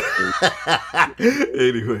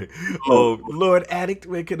 Anyway, Lord Addict,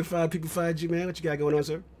 where can the people find you, man? What you got going on,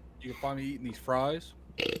 sir? You can find me eating these fries.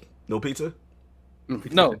 No pizza?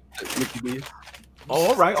 No. Oh,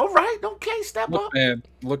 all right. Okay, step up.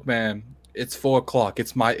 Look, man. It's 4 o'clock.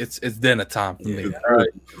 It's dinner time for me. All right.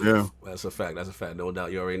 Yeah. That's a fact. No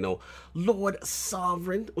doubt. You already know. Lord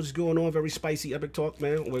Sovereign, what's going on? Very spicy epic talk,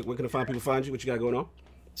 man. Where can the people find you? What you got going on?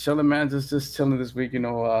 Chilling, man. Just chilling this week. You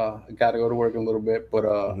know, I got to go to work a little bit, but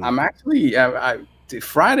I'm actually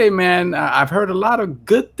Friday, man. I've heard a lot of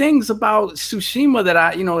good things about Tsushima that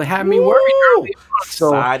had me worried.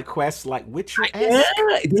 So side quests like Witcher.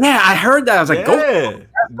 Yeah, I heard that. I was like, go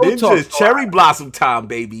Ninja's cherry blossom time,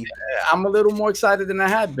 baby. I'm a little more excited than I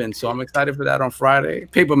had been, so I'm excited for that on Friday.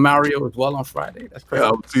 Paper Mario as well on Friday. That's crazy. Yeah,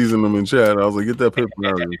 I was teasing them in chat. I was like, get that Paper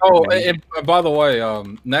Mario. And by the way,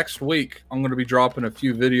 next week I'm going to be dropping a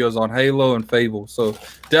few videos on Halo and Fable. So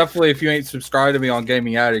definitely, if you ain't subscribed to me on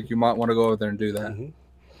Gaming Addict, you might want to go over there and do that.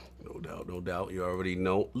 No doubt. You already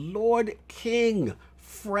know. Lord King,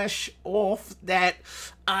 fresh off that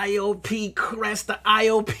IOP crest, the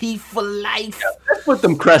IOP for life. Yeah, let's put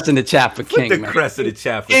them crests in the chat for King. Put the crest in the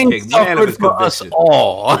chat for King. Man of his us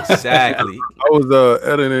all. Exactly. I was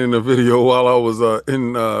editing a video while I was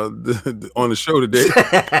on the show today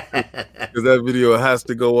because that video has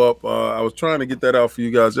to go up. I was trying to get that out for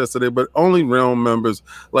you guys yesterday, but only Realm members.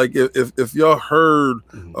 Like if y'all heard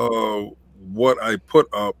what I put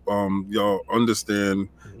up, y'all understand.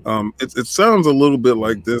 It sounds a little bit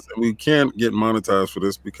like this, and we can't get monetized for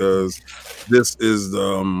this because this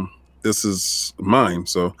is mine.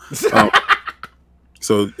 So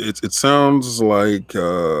so it sounds like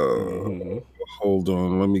hold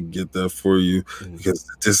on, let me get that for you because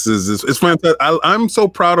it's fantastic. I'm so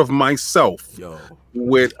proud of myself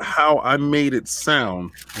with how I made it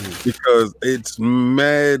sound because it's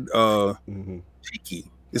mad cheeky.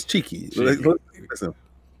 It's cheeky. Listen.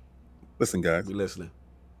 Listen, guys. We listening.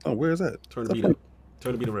 Oh, where is that? Turn the beat up.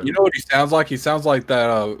 Turn the beat around. You know what he sounds like? He sounds like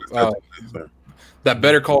that that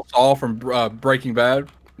Better Call Saul from Breaking Bad.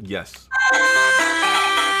 Yes. You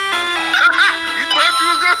thought you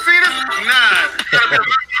was gonna see this? Nah. You gotta be a member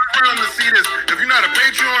of the realm to see this. If you're not a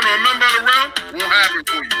Patreon or a member of the realm, it won't happen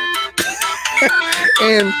for you.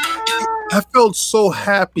 And I felt so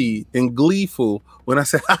happy and gleeful when I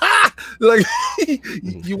said, like,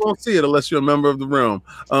 you won't see it unless you're a member of the realm.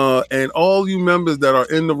 And all you members that are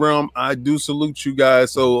in the realm, I do salute you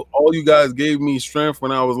guys. So all you guys gave me strength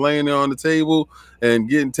when I was laying there on the table and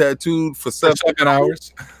getting tattooed for 7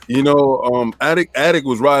 hours. You know, Attic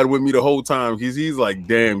was riding with me the whole time. He's like,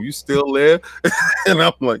 damn, you still there? And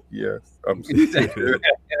I'm like, yes. I'm and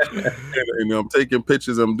I'm taking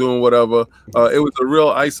pictures. I'm doing whatever. It was a real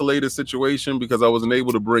isolated situation because I wasn't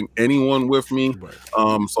able to bring anyone with me. Right.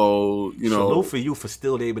 So you know, salute for you for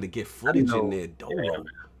still able to get footage in there.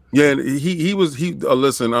 Yeah, he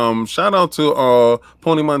listen. Shout out to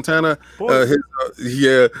Pony Montana.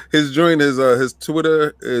 His joint is his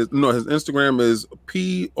Twitter is his Instagram is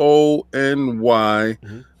PONY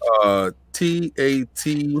TAT.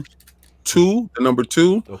 2, the number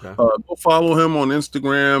 2. Okay. Go follow him on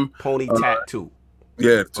Instagram. Pony Tattoo.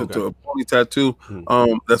 Yeah, to a Pony Tattoo.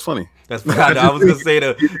 That's funny. That's I was gonna say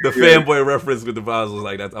the fanboy reference with the vowels was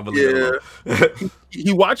like that. I believe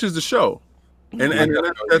he watches the show. And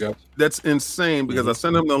that's insane because I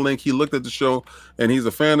sent him the link. He looked at the show and he's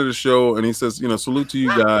a fan of the show and he says, you know, salute to you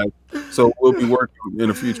guys. So we'll be working in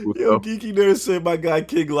the future with Yo, Geeky Nerd said my guy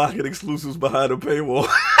King locking exclusives behind the paywall.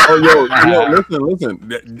 Oh, listen.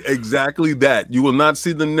 Exactly that. You will not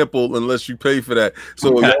see the nipple unless you pay for that.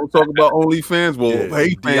 So y'all talk about OnlyFans. Well,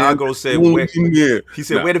 hey, Diago said he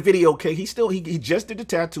said where the video came. He just did the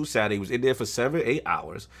tattoo Saturday. He was in there for 7-8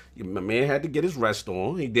 hours. My man had to get his rest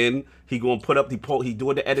on. He gonna put up he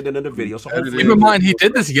doing the editing of the video. So keep in mind he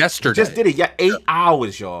did this yesterday. Just did it. Yeah, 8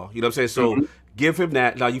 hours, y'all. You know what I'm saying? So give him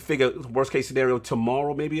that. Now you figure worst case scenario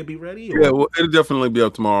tomorrow maybe it'll be ready. Or? Yeah, well it'll definitely be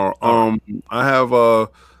up tomorrow. I have a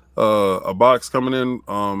box coming in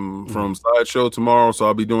from Sideshow tomorrow, so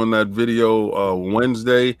I'll be doing that video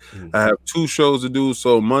Wednesday. I have 2 shows to do,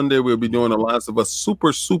 so Monday we'll be doing The Last of Us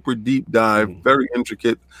super deep dive, very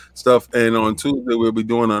intricate stuff, and on Tuesday we'll be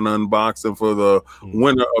doing an unboxing for the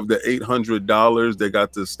winner of the $800. They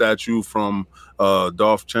got the statue from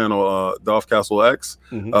Dolph Castle X.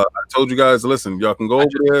 I told you guys, listen, y'all can go over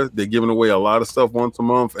there. They're giving away a lot of stuff once a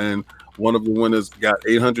month, and one of the winners got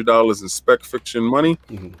 $800 in Spec Fiction money,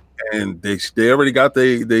 and they already got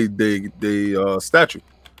they statue.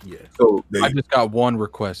 Yeah. So I just got one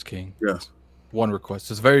request, King. Yes. One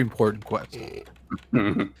request. It's a very important request.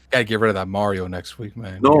 Gotta get rid of that Mario next week,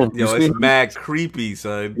 man. No, it's mad creepy,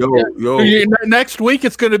 son. Yo. Next week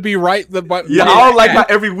it's gonna be right. I don't like how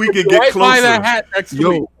every week it get closer. By that hat next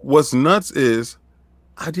week. What's nuts is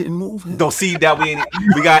I didn't move him. Don't see that we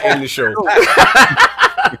got in the show.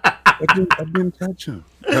 I didn't touch him.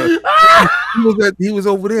 He was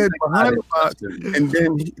over there behind the box, and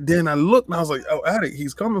then I looked and I was like, "Oh, Attic,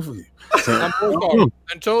 he's coming for you." So,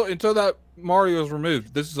 until that Mario is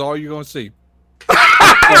removed, this is all you're gonna see.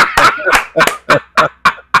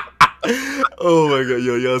 Oh my god,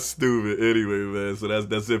 y'all stupid. Anyway, man, so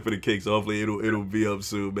that's it for the cake. So hopefully it'll be up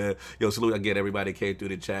soon, man. Yo, salute again everybody that came through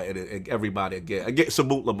the chat and everybody again.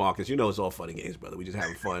 Salute LaMarcus. You know it's all fun and games, brother. We just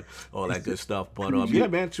having fun, all that good stuff. But yeah,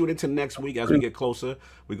 man, tune into next week as we get closer.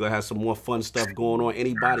 We're gonna have some more fun stuff going on.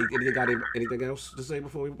 Anybody got anything else to say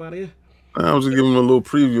before we get out of here? I was just giving a little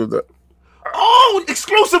preview of that. Oh,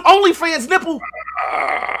 exclusive OnlyFans nipple.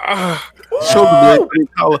 Show me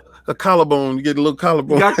a collarbone. You get a little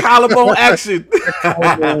collarbone. Got collarbone action.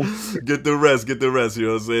 Get the rest. You know what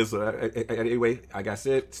I'm saying? So anyway, like I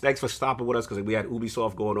said, thanks for stopping with us because we had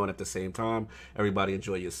Ubisoft going on at the same time. Everybody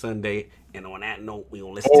enjoy your Sunday. And on that note, we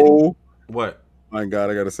gonna listen to what? My God,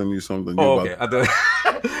 I gotta send you something. Okay.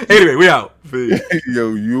 Anyway, we out.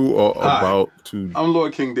 Yo, you are about to. I'm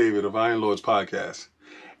Lord King David of Iron Lords Podcast.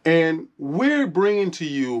 And we're bringing to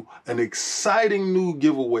you an exciting new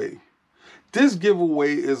giveaway. This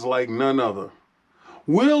giveaway is like none other.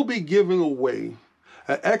 We'll be giving away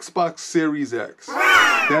an Xbox Series X.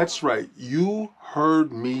 That's right, you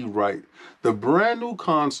heard me right. The brand new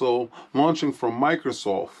console launching from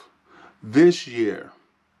Microsoft this year.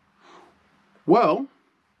 Well,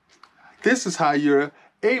 this is how you're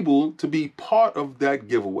able to be part of that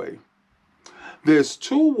giveaway. There's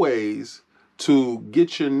 2 ways to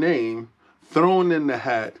get your name thrown in the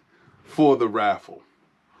hat for the raffle.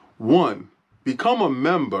 1, become a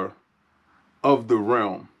member of the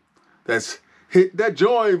realm. That's hit that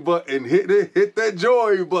join button, hit that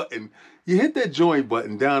join button. you hit that join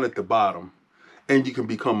button down at the bottom and you can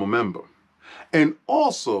become a member. And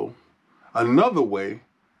also, another way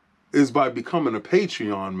is by becoming a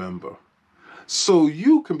Patreon member. So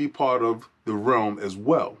you can be part of the realm as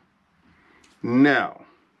well. Now,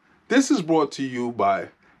 this is brought to you by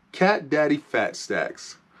Cat Daddy Fat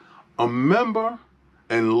Stacks, a member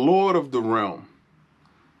and Lord of the Realm.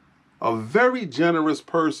 A very generous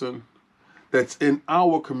person that's in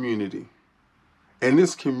our community. And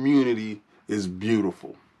this community is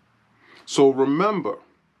beautiful. So remember,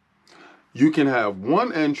 you can have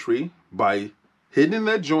one entry by hitting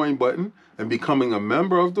that join button and becoming a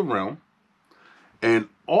member of the realm. And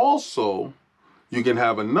also, you can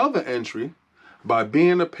have another entry by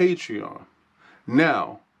being a Patreon.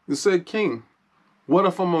 Now, you said, King, what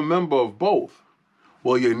if I'm a member of both?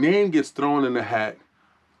 Well, your name gets thrown in the hat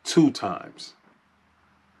 2 times.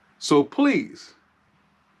 So please,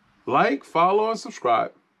 like, follow, and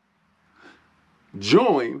subscribe.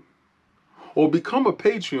 Join or become a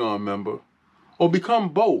Patreon member or become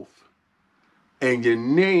both. And your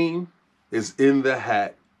name is in the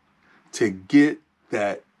hat to get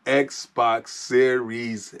that Xbox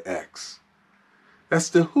Series X. That's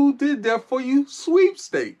the Who Did That For You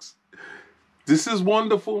sweepstakes. This is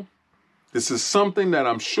wonderful. This is something that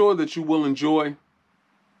I'm sure that you will enjoy.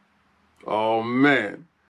 Oh, man.